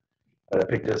 But I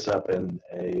picked this up in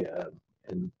a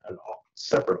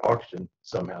separate auction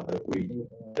somehow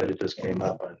that it just came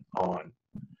up on.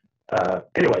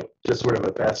 Anyway, just sort of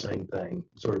a fascinating thing.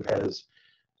 Sort of has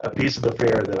a piece of the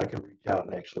fair that I can reach out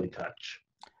and actually touch.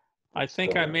 I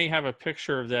think I may have a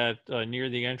picture of that near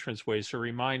the entranceway, so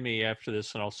remind me after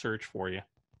this and I'll search for you.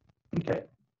 Okay.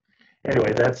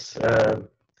 Anyway, that's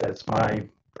my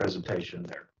presentation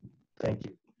there. Thank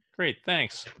you. Great,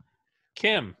 thanks.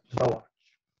 Kim. So,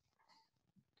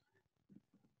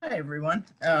 Hi, everyone.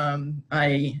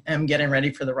 I am getting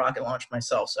ready for the rocket launch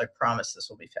myself, so I promise this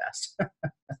will be fast.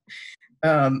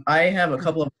 I have a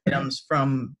couple of items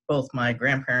from both my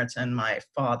grandparents and my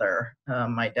father.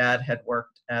 My dad had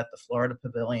worked at the Florida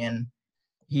Pavilion.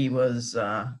 He was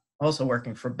also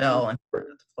working for Bell and worked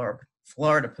at the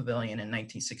Florida Pavilion in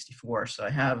 1964. So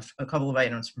I have a couple of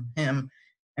items from him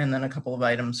and then a couple of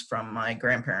items from my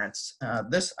grandparents.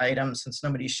 This item, since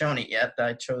nobody's shown it yet,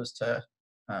 I chose to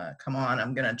come on.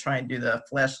 I'm going to try and do the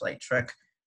flashlight trick.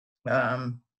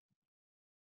 I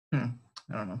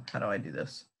don't know. How do I do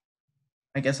this?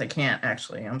 I guess I can't,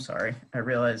 actually. I'm sorry. I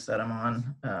realized that I'm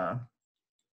on. How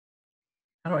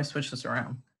do I switch this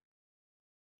around?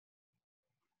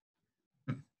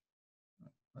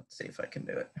 Let's see if I can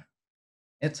do it.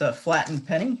 It's a flattened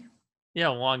penny. Yeah,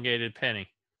 elongated penny.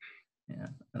 Yeah,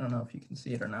 I don't know if you can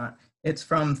see it or not. It's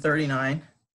from 39,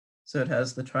 so it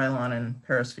has the Trilon and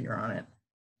Perisphere on it.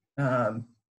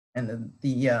 And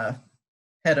the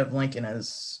head of Lincoln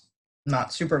is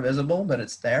not super visible, but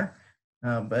it's there.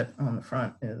 But on the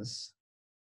front is.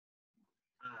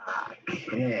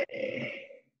 Okay.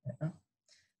 Yeah.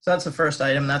 So that's the first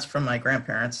item. That's from my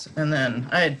grandparents. And then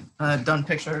I had done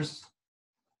pictures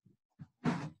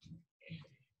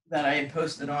that I had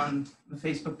posted on the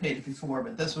Facebook page before,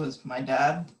 but this was my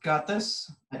dad got this.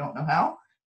 I don't know how.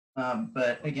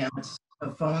 But again, it's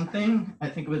a phone thing. I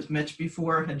think it was Mitch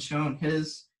before had shown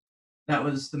his. That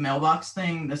was the mailbox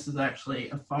thing. This is actually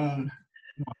a phone,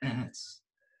 and it's,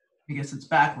 I guess it's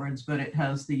backwards, but it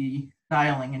has the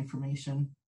dialing information.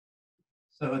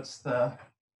 So it's the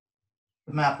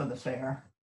map of the fair.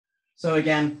 So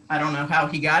again, I don't know how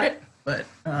he got it, but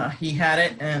he had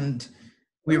it, and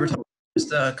we were talking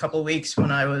just a couple of weeks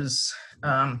when I was,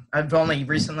 I've only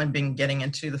recently been getting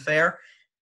into the fair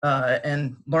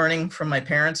and learning from my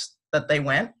parents that they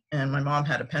went, and my mom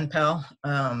had a pen pal.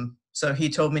 So he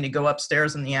told me to go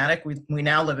upstairs in the attic. We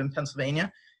now live in Pennsylvania.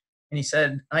 And he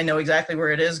said, I know exactly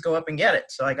where it is, go up and get it.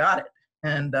 So I got it.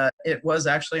 And it was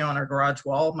actually on our garage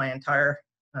wall my entire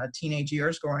teenage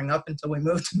years growing up until we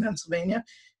moved to Pennsylvania.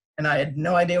 And I had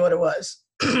no idea what it was.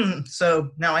 So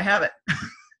now I have it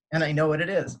and I know what it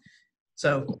is.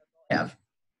 So I have.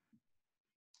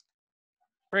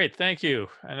 Great, thank you.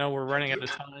 I know we're running out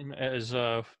of time as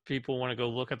people want to go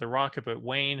look at the rocket, but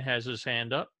Wayne has his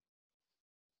hand up.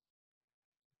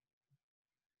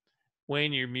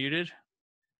 Wayne, you're muted.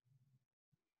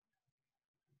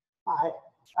 I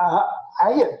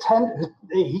attended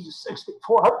the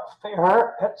 64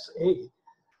 fair as a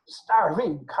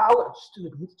starving college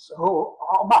student, so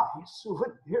all my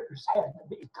souvenirs had to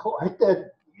be collected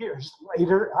years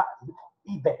later on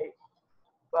eBay.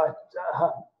 But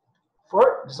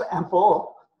for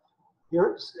example,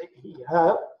 here's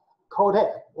the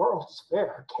Kodak World's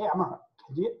Fair camera.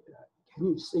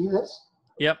 Can you see this?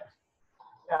 Yep.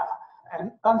 Yeah.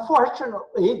 And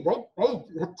unfortunately, they made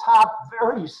the top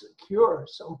very secure,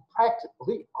 so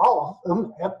practically all of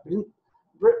them have been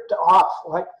ripped off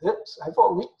like this. I've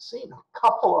only seen a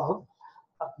couple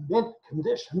of mint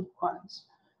condition ones.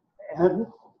 And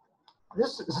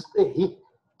this is the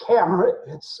camera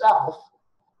itself.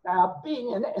 Now,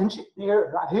 being an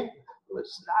engineer, I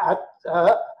was not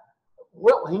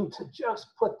willing to just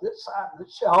put this on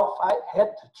the shelf. I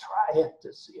had to try it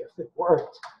to see if it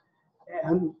worked.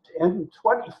 And in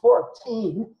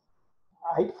 2014,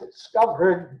 I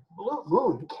discovered Blue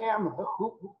Moon Camera,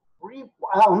 who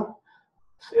rewound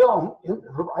film in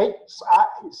the right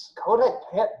size. Kodak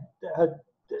had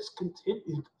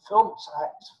discontinued film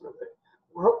size for the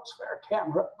World's Fair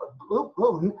camera, but Blue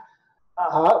Moon,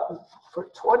 for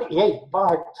 28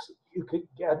 bucks, you could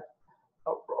get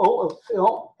a roll of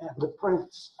film and the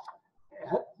prints.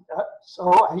 And,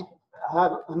 so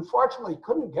I unfortunately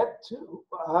couldn't get to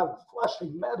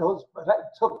Flushing Meadows, but I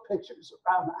took pictures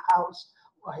around the house,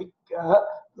 like the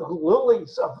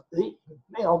lilies of the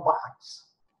mailbox.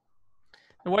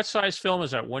 And what size film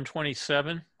is that?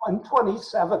 127?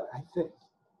 127, I think.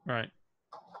 Right.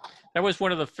 That was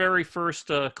one of the very first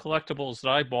collectibles that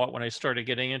I bought when I started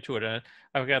getting into it.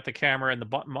 I've got the camera, and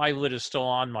my lid is still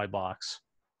on my box.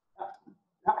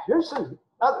 Now, here's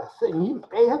another thing. You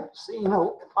may have seen a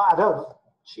lot of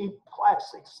cheap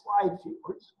plastic slide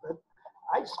viewers, but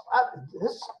I spotted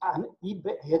this on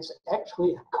eBay. It's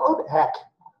actually a Kodak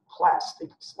plastic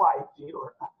slide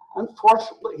viewer.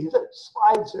 Unfortunately, the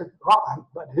slides are gone,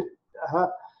 but it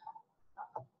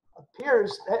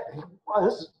appears that it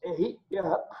was a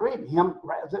premium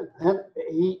rather than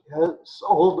a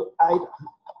sold item.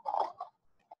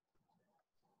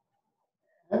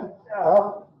 And,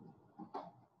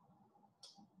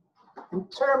 in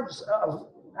terms of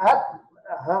not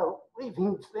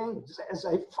leaving things as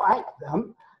I find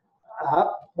them,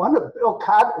 one of Bill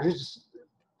Cotter's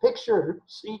picture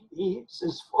CDs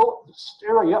is full of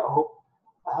stereo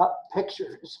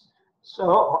pictures.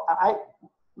 So I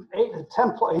made a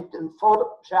template in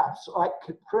Photoshop so I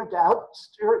could print out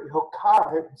stereo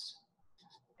cards,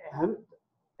 and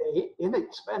an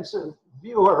inexpensive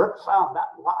viewer found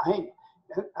online.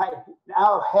 And I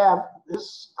now have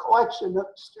this collection of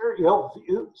stereo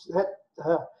views that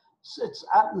sits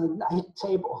on the night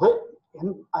table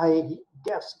in my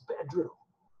guest bedroom.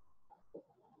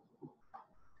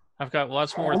 I've got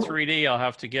lots more 3D I'll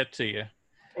have to get to you.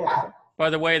 Yeah. By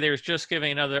the way, there's just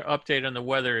giving another update on the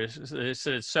weather. It's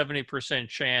a 70%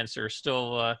 chance. They're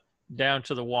still down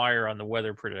to the wire on the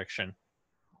weather prediction.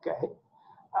 Okay.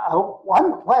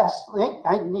 One last thing,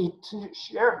 I need to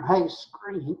share my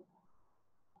screen.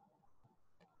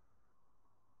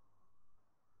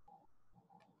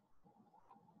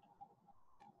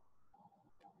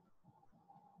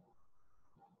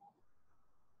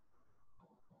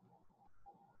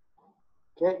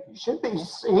 Okay, you should be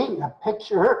seeing a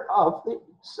picture of the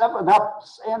 7-Up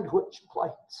sandwich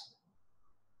plates.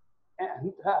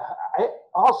 And I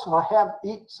also have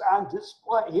these on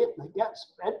display in the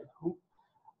guest bedroom.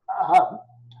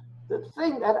 The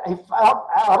thing that I found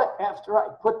out after I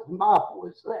put them up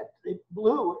was that the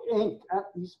blue ink on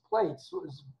these plates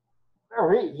was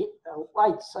very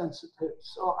light sensitive.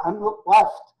 So on the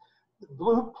left, the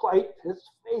blue plate has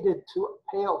faded to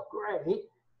a pale gray,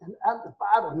 and on the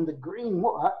bottom, the green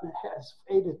one has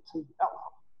faded to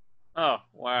yellow. Oh,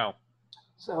 wow.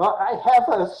 So I have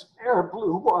a spare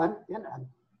blue one in a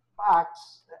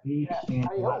box that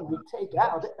I only take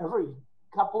out every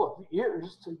couple of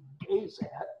years to gaze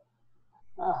at.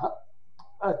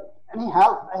 But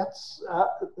anyhow, that's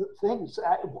the things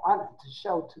I wanted to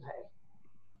show today.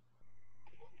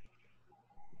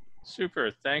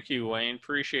 Super. Thank you, Wayne.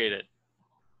 Appreciate it.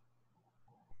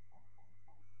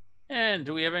 And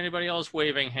do we have anybody else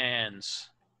waving hands?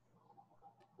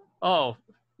 Oh,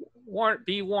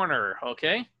 B. Warner,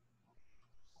 okay.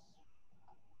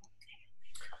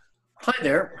 Hi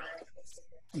there.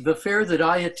 The fair that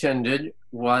I attended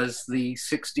was the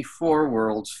 64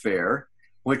 World's Fair,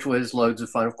 which was loads of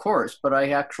fun, of course, but I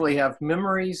actually have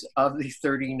memories of the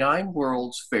 39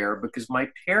 World's Fair because my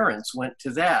parents went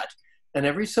to that. And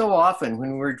every so often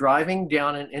when we were driving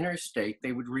down an interstate,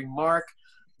 they would remark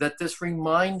that this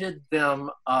reminded them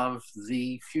of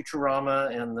the Futurama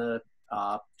and the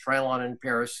Trilon and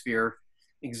Perisphere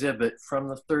exhibit from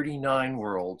the 39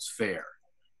 World's Fair.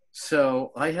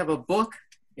 So I have a book,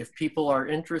 if people are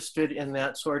interested in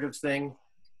that sort of thing.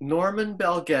 Norman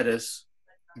Bell Geddes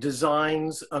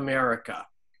Designs America.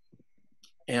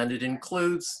 And it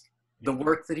includes the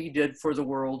work that he did for the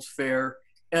World's Fair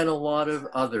and a lot of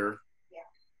other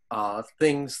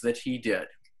things that he did.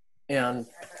 And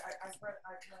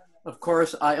of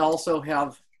course, I also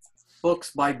have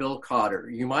books by Bill Cotter.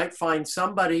 You might find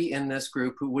somebody in this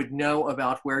group who would know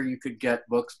about where you could get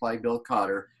books by Bill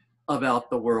Cotter about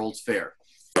the World's Fair.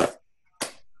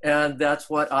 And that's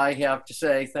what I have to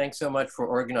say. Thanks so much for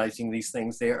organizing these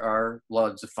things. They are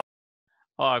loads of fun.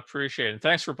 Oh, I appreciate it.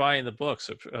 Thanks for buying the books.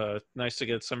 Nice to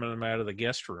get some of them out of the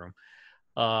guest room.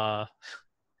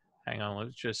 Hang on,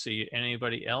 let's just see.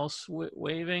 Anybody else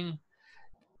waving?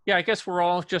 Yeah, I guess we're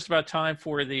all just about time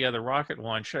for the rocket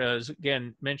launch. As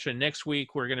again mentioned, next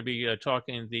week we're going to be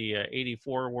talking the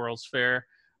 84 World's Fair.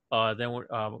 Then we're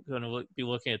going to be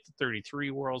looking at the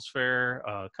 33 World's Fair,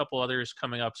 a couple others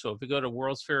coming up. So if you go to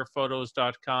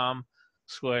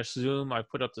worldsfairphotos.com/Zoom, I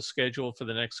put up the schedule for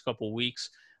the next couple of weeks.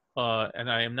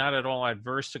 And I am not at all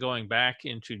adverse to going back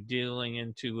into dealing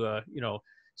into, you know,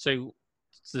 say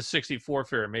it's the 64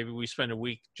 fair. Maybe we spend a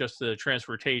week just the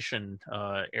transportation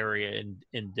area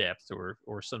in depth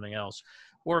or something else.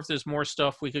 Or if there's more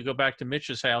stuff, we could go back to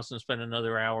Mitch's house and spend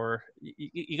another hour.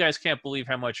 You guys can't believe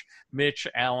how much Mitch,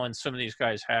 Alan, some of these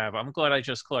guys have. I'm glad I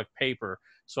just collect paper,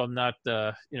 so I'm not,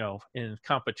 you know, in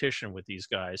competition with these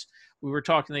guys. We were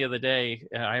talking the other day,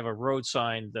 and I have a road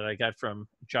sign that I got from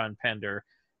John Pender,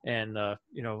 and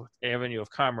you know, Avenue of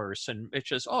Commerce, and Mitch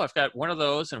says, "Oh, I've got one of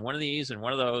those and one of these and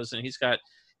one of those," and he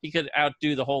could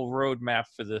outdo the whole road map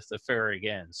for the fair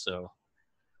again. So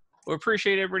we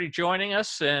appreciate everybody joining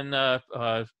us, and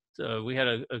we had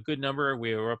a good number.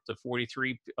 We were up to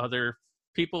 43 other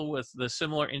people with the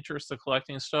similar interest of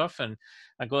collecting stuff, and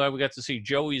I'm glad we got to see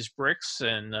Joey's bricks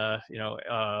and you know,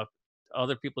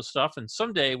 other people's stuff. And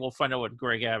someday we'll find out what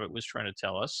Greg Abbott was trying to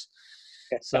tell us.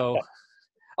 So,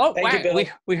 oh, Thank you, wow,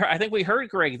 Bill. I think we heard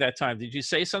Greg that time. Did you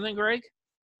say something, Greg?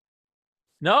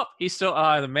 Nope, he's still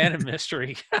the man of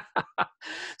mystery.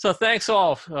 So thanks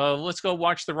all. Let's go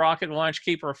watch the rocket launch.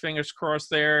 Keep our fingers crossed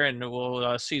there, and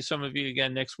we'll see some of you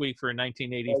again next week for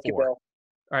 1984. Thank you, Bill. All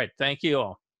right, thank you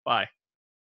all. Bye.